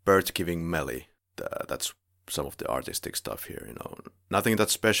the bird giving Melly. That's some of the artistic stuff here, you know. Nothing that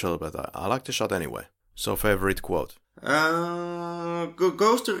special, but I like the shot anyway. So, favorite quote?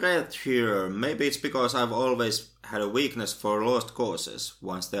 Goes to Red here. Maybe it's because I've always had a weakness for lost causes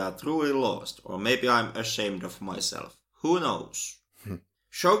once they are truly lost. Or maybe I'm ashamed of myself. Who knows?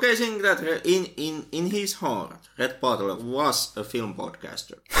 Showcasing that in his heart, Red Butler was a film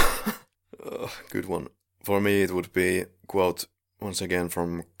podcaster. Good one. For me, it would be, quote, once again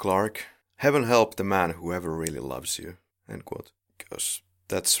from Clark, "Heaven help the man who ever really loves you," end quote. Because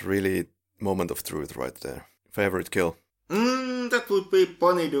that's really moment of truth right there. Favorite kill? That would be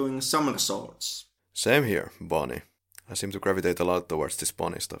Bonnie doing somersaults. Same here, Bonnie. I seem to gravitate a lot towards this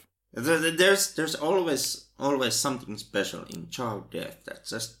Bonnie stuff. There's always something special in child death that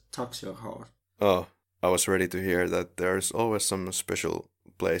just tugs your heart. Oh, I was ready to hear that there's always some special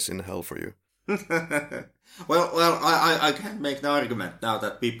place in hell for you. Well, I can't make an argument now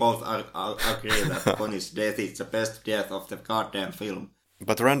that we both agree that Bonnie's death is the best death of the goddamn film.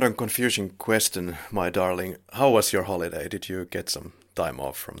 But random confusing question, my darling. How was your holiday? Did you get some time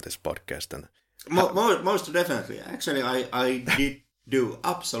off from this podcast? And most definitely. Actually, I did do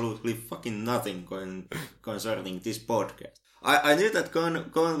absolutely fucking nothing concerning this podcast. I knew that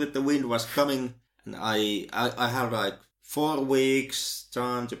Gone with the Wind was coming, and I had like 4 weeks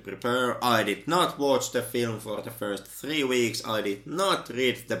time to prepare. I did not watch the film for the first 3 weeks. I did not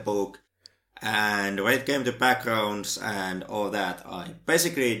read the book. And when it came to backgrounds and all that, I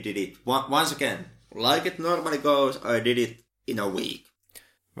basically did it once again. Like it normally goes, I did it in a week.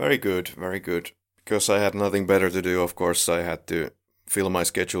 Very good, very good. Because I had nothing better to do, of course, I had to fill my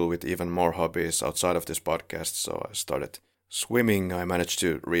schedule with even more hobbies outside of this podcast. So I started swimming. I managed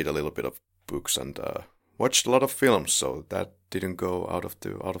to read a little bit of books and watched a lot of films. So that didn't go out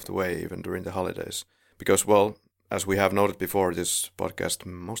of the way even during the holidays. Because, well, as we have noted before, this podcast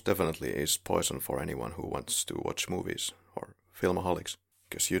most definitely is poison for anyone who wants to watch movies or filmaholics,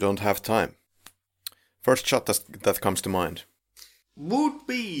 because you don't have time. First shot that comes to mind. Would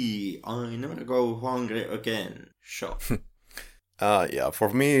be I Never Go Hungry Again shot. Yeah,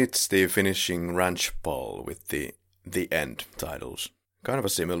 for me it's the finishing ranch ball with the end titles. Kind of a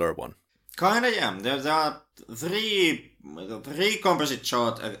similar one. Kinda, yeah. There are three composite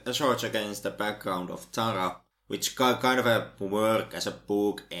shots against the background of Tara, which kind of work as a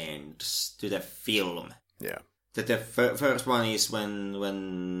bookend to the film. Yeah. The first one is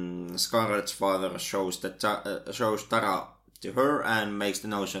when Scarlett's father shows Tara to her and makes the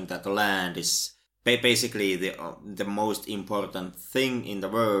notion that the land is basically the most important thing in the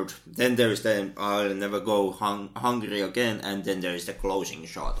world. Then there is the I'll never go hungry again, and then there is the closing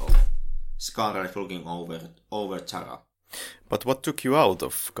shot of Scarlett looking over Tara. But what took you out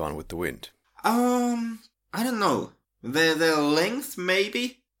of Gone with the Wind? I don't know. The length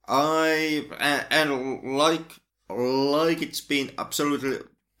maybe. And like it's been absolutely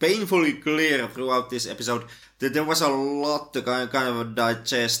painfully clear throughout this episode that there was a lot to kind of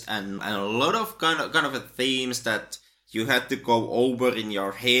digest and a lot of kind of themes that you had to go over in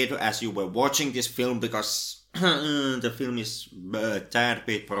your head as you were watching this film because the film is a tad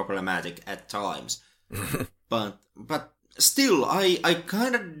bit problematic at times. but still, I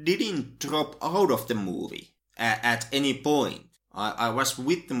kind of didn't drop out of the movie at any point. I was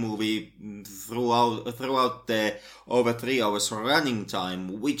with the movie throughout the over 3 hours running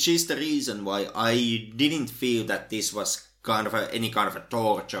time, which is the reason why I didn't feel that this was kind of any kind of a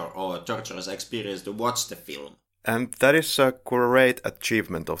torture or torturous experience to watch the film. And that is a great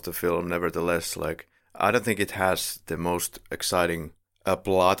achievement of the film, nevertheless. Like, I don't think it has the most exciting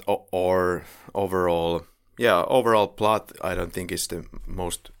plot or overall plot. I don't think is the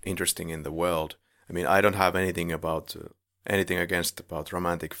most interesting in the world. I mean, I don't have anything against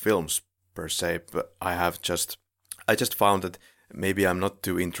romantic films per se, but I just found that maybe I'm not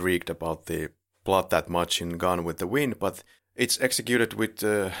too intrigued about the plot that much in Gone with the Wind, but it's executed with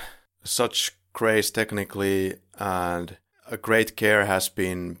such grace technically, and a great care has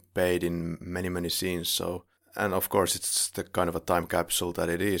been paid in many scenes. So, and of course it's the kind of a time capsule that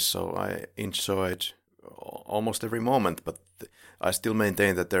it is, so I enjoyed almost every moment, but I still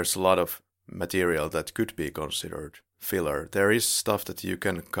maintain that there's a lot of material that could be considered filler. There is stuff that you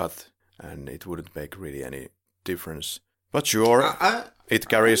can cut and it wouldn't make really any difference. But sure, it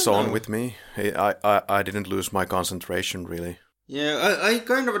carries on with me. I didn't lose my concentration really. Yeah, I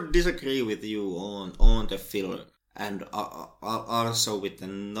kind of disagree with you on the filler and also with the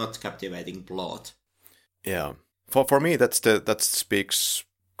not captivating plot. Yeah, for me that speaks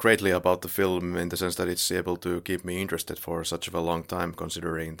greatly about the film in the sense that it's able to keep me interested for such of a long time,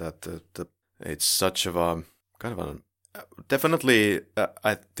 considering that it's such of a kind of a definitely.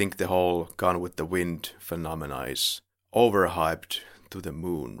 I think the whole Gone with the Wind phenomena is overhyped to the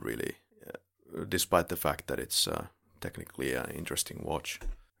moon, really, despite the fact that it's technically an interesting watch,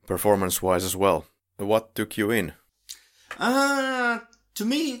 performance-wise as well. What took you in? To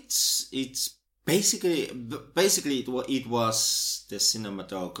me, it's basically it was the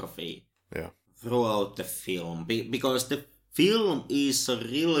cinematography. Yeah. Throughout the film, because the film is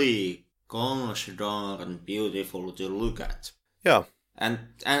really gosh darn beautiful to look at. Yeah. And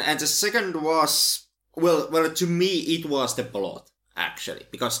the second was well to me it was the plot actually,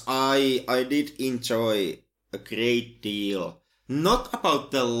 because I did enjoy a great deal, not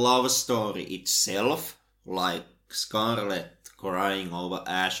about the love story itself, like Scarlett crying over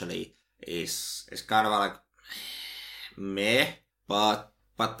Ashley is kind of like meh, but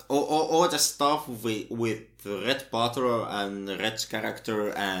all the stuff with Red Butler and Red's character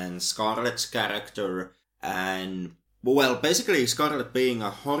and Scarlett's character, and well, basically Scarlett being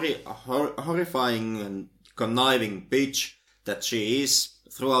a horrifying and conniving bitch that she is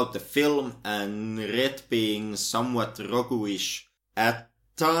throughout the film, and Red being somewhat roguish, at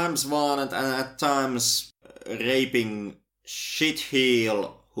times violent and at times raping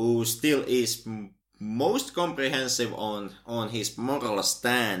shitheel, who still is most comprehensive on his moral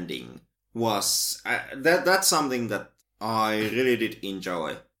standing, was that's something that I really did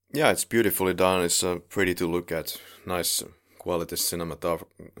enjoy. Yeah, it's beautifully done. It's pretty to look at. Nice quality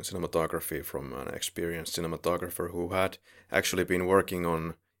cinematography from an experienced cinematographer who had actually been working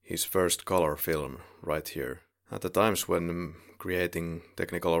on his first color film right here. At the times when creating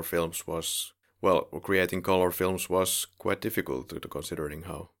Technicolor films was quite difficult considering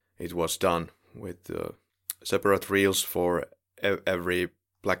how it was done with separate reels for every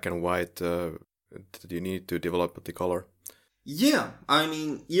black and white that you need to develop the color. Yeah, I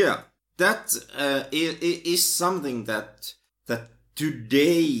mean, yeah, that is something that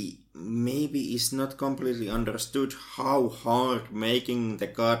today maybe is not completely understood, how hard making the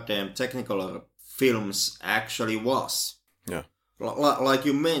goddamn Technicolor films actually was. Yeah. Like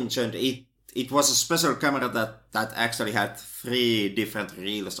you mentioned, it was a special camera that actually had 3 different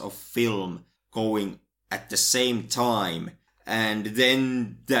reels of film going at the same time, and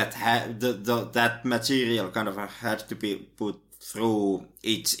then that material kind of had to be put through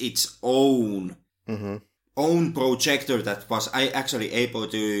its own own projector that was actually able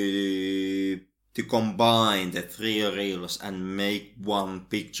to combine the 3 reels and make one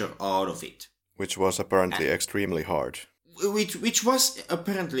picture out of it, which was apparently extremely hard. Which was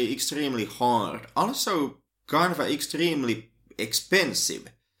apparently extremely hard. Also kind of extremely expensive.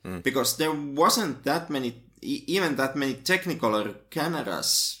 Because there wasn't that many Technicolor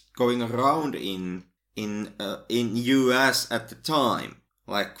cameras going around in US at the time.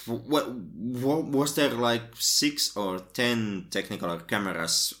 Like, what was there like 6 or 10 Technicolor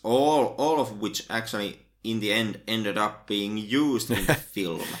cameras, all of which actually in the end ended up being used in the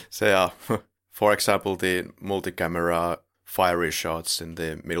film. So yeah, for example, the multi-camera fiery shots in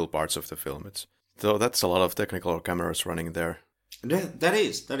the middle parts of the film. So that's a lot of Technicolor cameras running there. That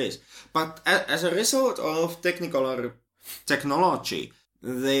is. But as a result of Technicolor technology,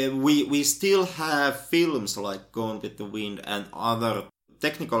 we still have films like Gone with the Wind and other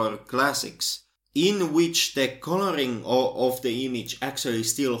Technicolor classics in which the coloring of the image actually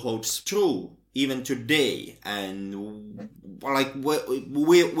still holds true even today. And like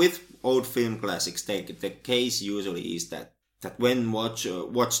with old film classics, the case usually is that when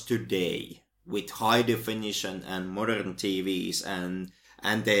watched today with high definition and modern TVs and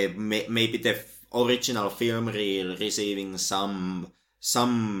maybe the original film reel receiving some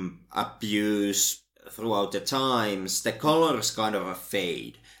abuse throughout the times, the colors kind of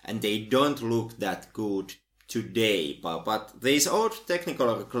fade and they don't look that good today. But these old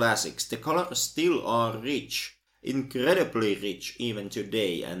Technicolor classics, the colors still are rich, incredibly rich even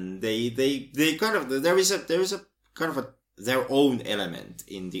today, and they kind of there is a kind of their own element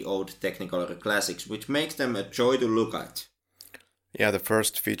in the old Technicolor classics, which makes them a joy to look at. Yeah, the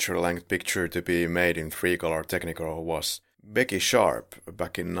first feature-length picture to be made in 3-color Technicolor was Becky Sharp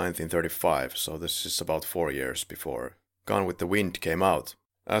back in 1935, so this is about 4 years before Gone with the Wind came out.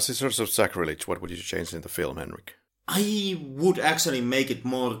 As a source of sacrilege, what would you change in the film, Henrik? I would actually make it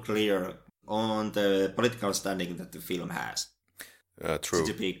more clear on the political standing that the film has. True.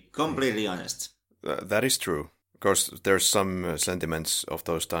 To be completely honest. That is true. Of course, there's some sentiments of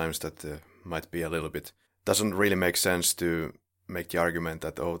those times that might be a little bit... Doesn't really make sense to make the argument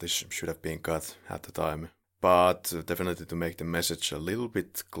that, oh, this should have been cut at the time. But definitely to make the message a little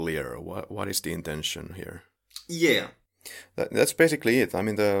bit clearer. What is the intention here? Yeah. That's basically it. I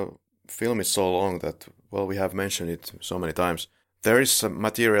mean, the film is so long that, well, we have mentioned it so many times. There is some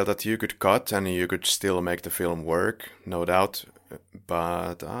material that you could cut and you could still make the film work, no doubt.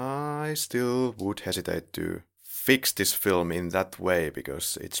 But I still would hesitate to fix this film in that way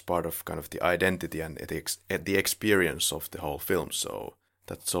because it's part of kind of the identity and the experience of the whole film. So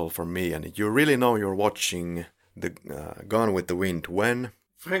that's all from me. And you really know you're watching the Gone with the Wind when?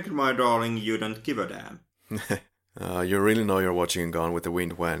 Frank, my darling, you don't give a damn. You really know you're watching Gone with the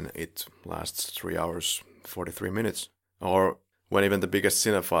Wind when it lasts 3 hours, 43 minutes. Or when even the biggest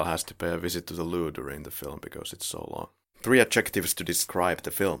cinephile has to pay a visit to the loo during the film because it's so long. 3 adjectives to describe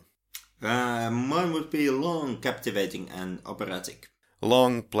the film. Mine would be long, captivating, and operatic.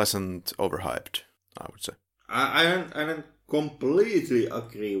 Long, pleasant, overhyped, I would say. I don't completely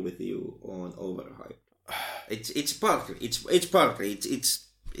agree with you on overhyped. It's partly its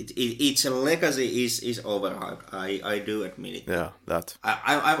legacy is overhyped. I do admit it. Yeah, that.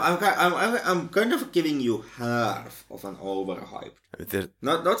 I'm kind of giving you half of an overhyped.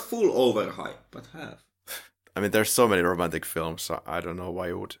 Not full overhype, but half. I mean, there's so many romantic films. So I don't know why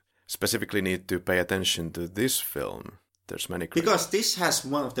you would specifically need to pay attention to this film. There's many. Because this has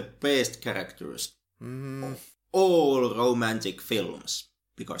one of the best characters of all romantic films.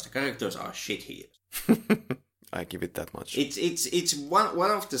 Because the characters are shitheads. I give it that much. It's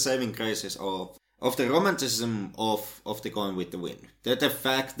one of the saving graces of the romanticism of the Gone with the Wind. The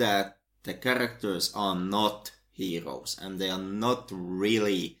fact that the characters are not heroes and they are not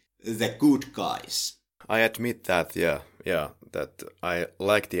really the good guys. I admit that, yeah, that I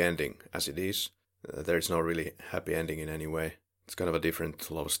like the ending as it is. There's no really happy ending in any way. It's kind of a different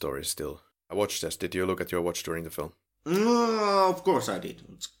love story still. I watched this. Did you look at your watch during the film? No, of course I did.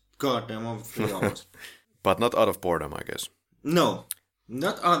 It's goddamn over 3 hours. But not out of boredom, I guess. No,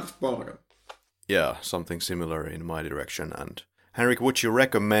 not out of boredom. Yeah, something similar in my direction. And Henrik, would you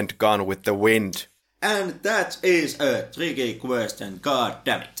recommend Gone with the Wind? And that is a tricky question, god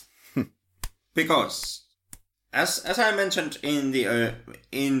damn it. Because, as I mentioned in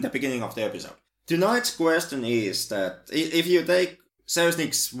the beginning of the episode, tonight's question is that if you take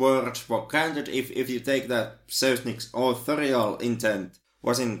Selznick's words for granted, if you take that Selznick's authorial intent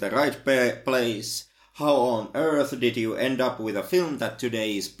was in the right place, how on earth did you end up with a film that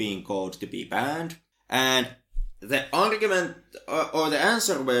today is being called to be banned? And the argument or the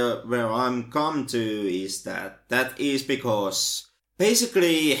answer where I'm come to is that is because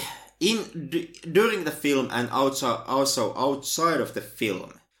basically during the film and also outside of the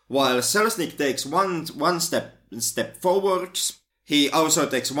film, while Selznick takes one step forwards, he also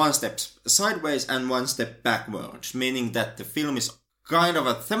takes one step sideways and one step backwards, meaning that the film is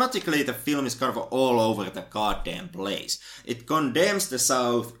thematically the film is kind of all over the goddamn place. It condemns the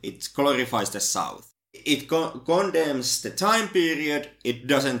South, it glorifies the South. it condemns the time period. It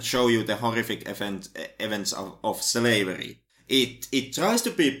doesn't show you the horrific events of slavery. It tries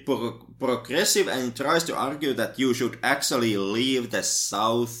to be progressive, and it tries to argue that you should actually leave the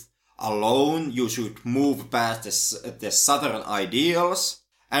South alone. You should move past the Southern ideals.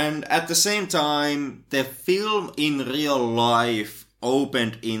 And at the same time, the film in real life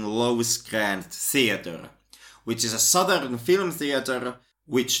opened in Loew's Grand Theatre, which is a Southern film theatre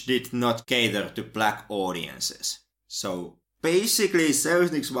which did not cater to black audiences. So basically,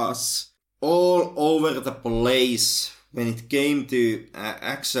 Selznick was all over the place when it came to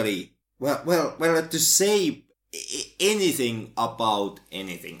actually, to say anything about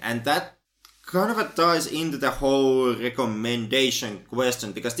anything. And that kind of ties into the whole recommendation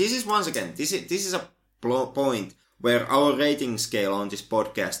question, because this is, once again, this is a point where our rating scale on this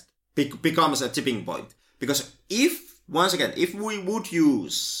podcast becomes a tipping point. Because if we would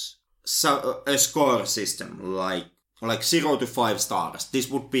use a score system like 0 to 5 stars, this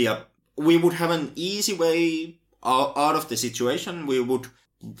would be we would have an easy way out of the situation. We would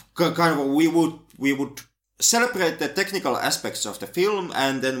celebrate the technical aspects of the film,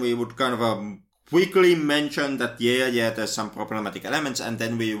 and then we would kind of quickly mention that there's some problematic elements, and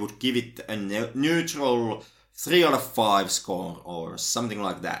then we would give it a neutral 3 out of 5 score or something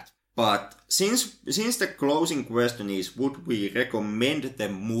like that. But since the closing question is, would we recommend the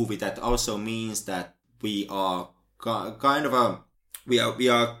movie, that also means that we are we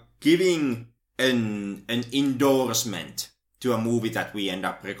are giving an endorsement to a movie that we end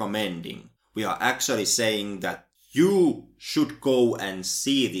up recommending. We are actually saying that you should go and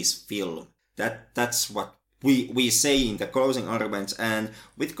see this film. That's what we say in the closing arguments. And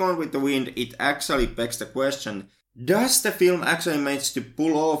with Gone with the Wind, it actually begs the question: does the film actually manage to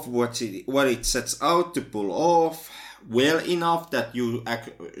pull off what it sets out to pull off well enough that you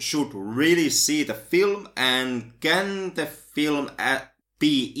should really see the film? And can the film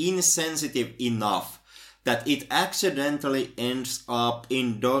be insensitive enough that it accidentally ends up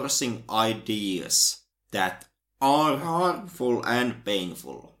endorsing ideas that are harmful and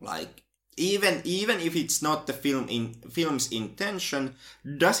painful? Like, even if it's not the film's intention,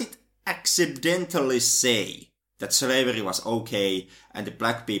 does it accidentally say that slavery was okay and the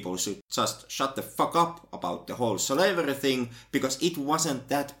black people should just shut the fuck up about the whole slavery thing because it wasn't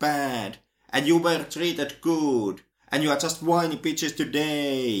that bad and you were treated good and you are just whiny bitches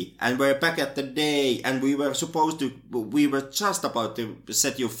today and we're back at the day and we were just about to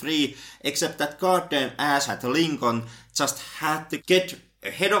set you free, except that goddamn asshat Lincoln just had to get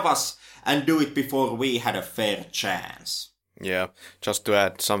ahead of us and do it before we had a fair chance. Yeah, just to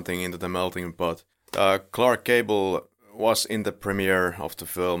add something into the melting pot. Clark Gable was in the premiere of the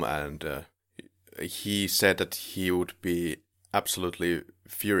film, and he said that he would be absolutely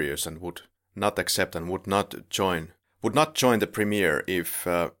furious and would not accept and would not join the premiere if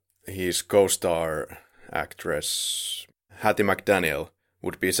his co-star actress Hattie McDaniel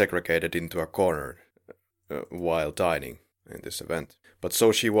would be segregated into a corner while dining in this event. But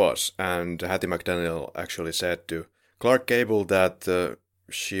so she was, and Hattie McDaniel actually said to Clark Gable that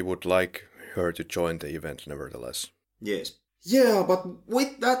she would like her to join the event nevertheless. Yes. Yeah, but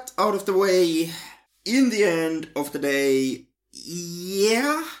with that out of the way, in the end of the day,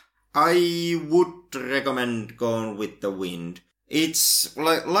 yeah, I would recommend Gone with the Wind. It's,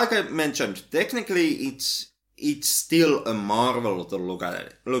 like I mentioned, technically it's still a marvel to look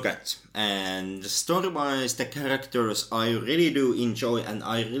at. And story-wise, the characters I really do enjoy, and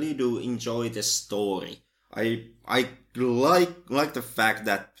I really do enjoy the story. I like the fact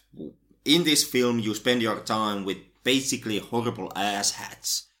that in this film you spend your time with basically horrible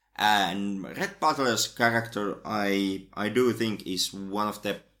asshats. And Rhett Butler's character I do think is one of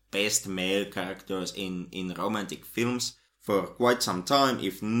the best male characters in romantic films for quite some time,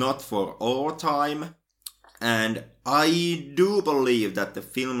 if not for all time. And I do believe that the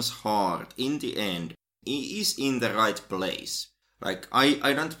film's heart, in the end, is in the right place. Like,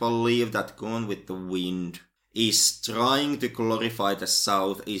 I don't believe that Gone with the Wind is trying to glorify the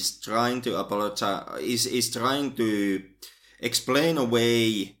South, is trying to apologize, is trying to explain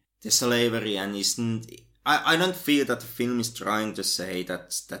away the slavery, and I don't feel that the film is trying to say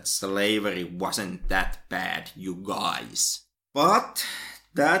that slavery wasn't that bad, you guys. But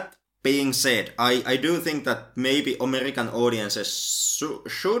that being said, I do think that maybe American audiences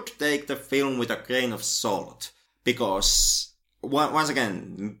should take the film with a grain of salt, because once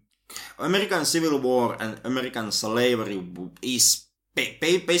again, American Civil War and American slavery is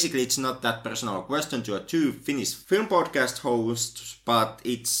basically, it's not that personal a question to a two Finnish film podcast hosts, but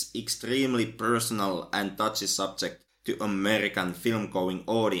it's extremely personal and touchy subject to American film-going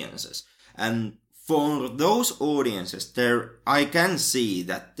audiences. And for those audiences, I can see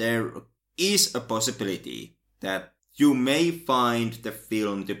that there is a possibility that you may find the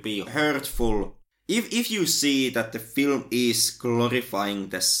film to be hurtful if you see that the film is glorifying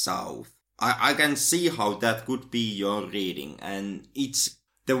the South. I can see how that could be your reading, and it's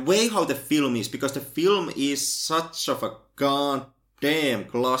the way how the film is, because the film is such of a goddamn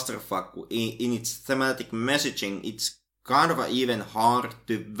clusterfuck in its thematic messaging. It's kind of even hard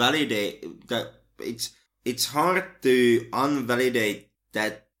to validate that. It's hard to unvalidate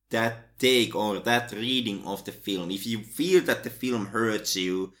that take or that reading of the film. If you feel that the film hurts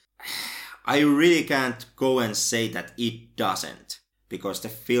you, I really can't go and say that it doesn't. Because the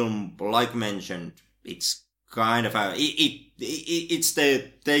film, like mentioned, it's kind of it's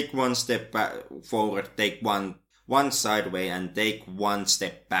the take one step forward, take one sideways, and take one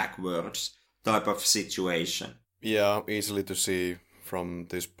step backwards type of situation. Yeah, easily to see from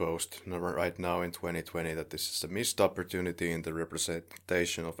this post right now in 2020 that this is a missed opportunity in the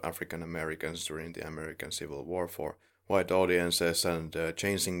representation of African Americans during the American Civil War for white audiences, and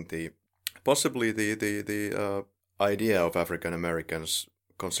changing possibly the idea of African Americans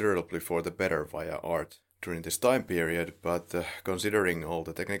considerably for the better via art during this time period. But considering all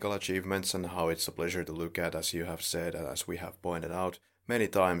the technical achievements and how it's a pleasure to look at, as you have said, and as we have pointed out many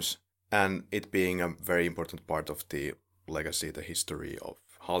times, and it being a very important part of the legacy, the history of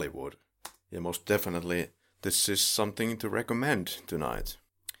Hollywood, yeah, most definitely this is something to recommend tonight.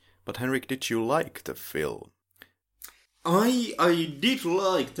 But Henrik, did you like the film? I did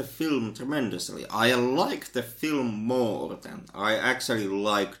like the film tremendously. I liked the film more than I actually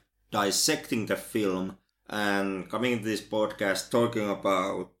liked dissecting the film and coming to this podcast talking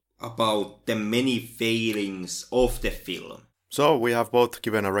about the many failings of the film. So we have both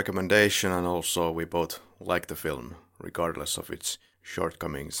given a recommendation, and also we both like the film, regardless of its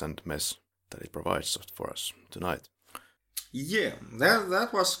shortcomings and mess that it provides for us tonight. Yeah,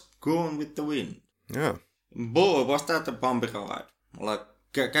 that was Gone with the Wind. Yeah. Boy, was that a bumpy ride. Like,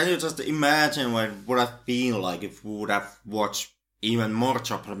 can you just imagine what it would have been like if we would have watched even more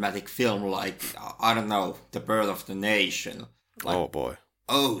problematic film like, I don't know, The Birth of the Nation. Like, oh boy.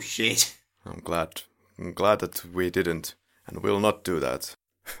 Oh shit. I'm glad that we didn't and will not do that.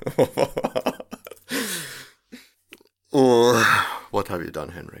 Or what have you done,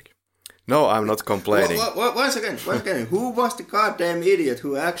 Henrik? No, I'm not complaining. Once again, who was the goddamn idiot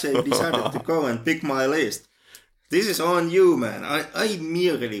who actually decided to go and pick my list? This is on you, man. I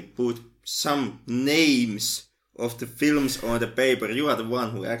merely put some names of the films on the paper. You are the one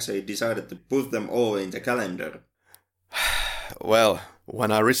who actually decided to put them all in the calendar. Well,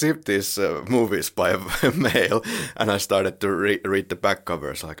 when I received these movies by mail and I started to read the back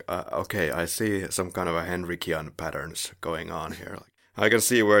covers, like, okay, I see some kind of a Henrikian patterns going on here. Like, I can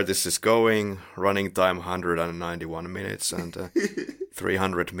see where this is going. Running time 191 minutes and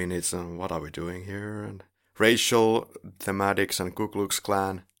 300 minutes. And what are we doing here? And racial thematics and Ku Klux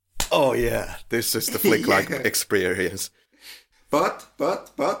Klan. Oh yeah, this is the flick-like experience. But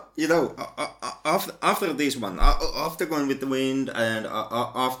you know, after this one, after Gone with the Wind and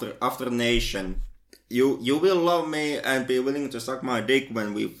after Nation, you will love me and be willing to suck my dick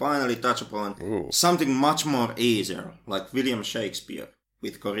when we finally touch upon something much more easier, like William Shakespeare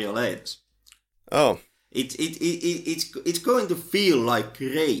with Coriolanus. Oh, it's going to feel like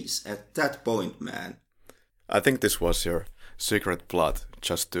grace at that point, man. I think this was your secret plot,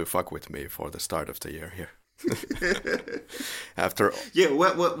 just to fuck with me for the start of the year here. After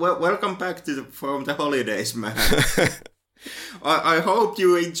welcome back from the holidays, man. I hope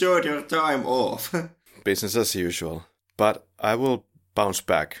you enjoyed your time off. Business as usual, but I will bounce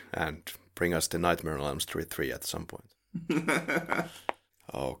back and bring us the Nightmare on Elm Street 3 at some point.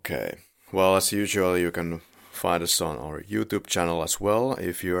 Okay, well, as usual, you can find us on our YouTube channel as well.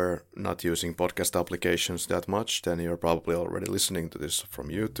 If you're not using podcast applications that much, then you're probably already listening to this from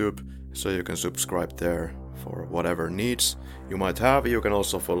YouTube, so you can subscribe there for whatever needs you might have. You can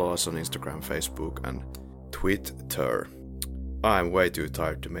also follow us on Instagram, Facebook, and Twitter. I'm way too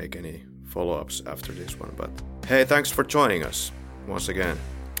tired to make any follow-ups after this one, but hey, thanks for joining us once again,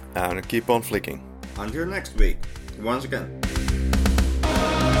 and keep on flicking. Until next week, once again.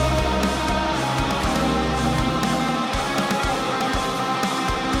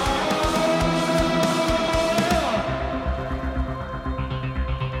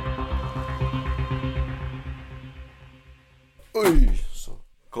 Oi, se on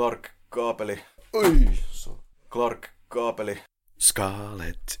Clark Kaapeli. Oi, se on Clark Kaapeli.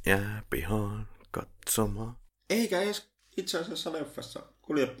 Scarlett jää pihaan katsomaan. Eikä edes itse asiassa leffassa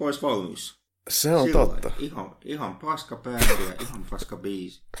kulje pois vaunuissa. Se on Silloin totta. Ihan paska bändi ja ihan paska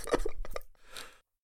biisi.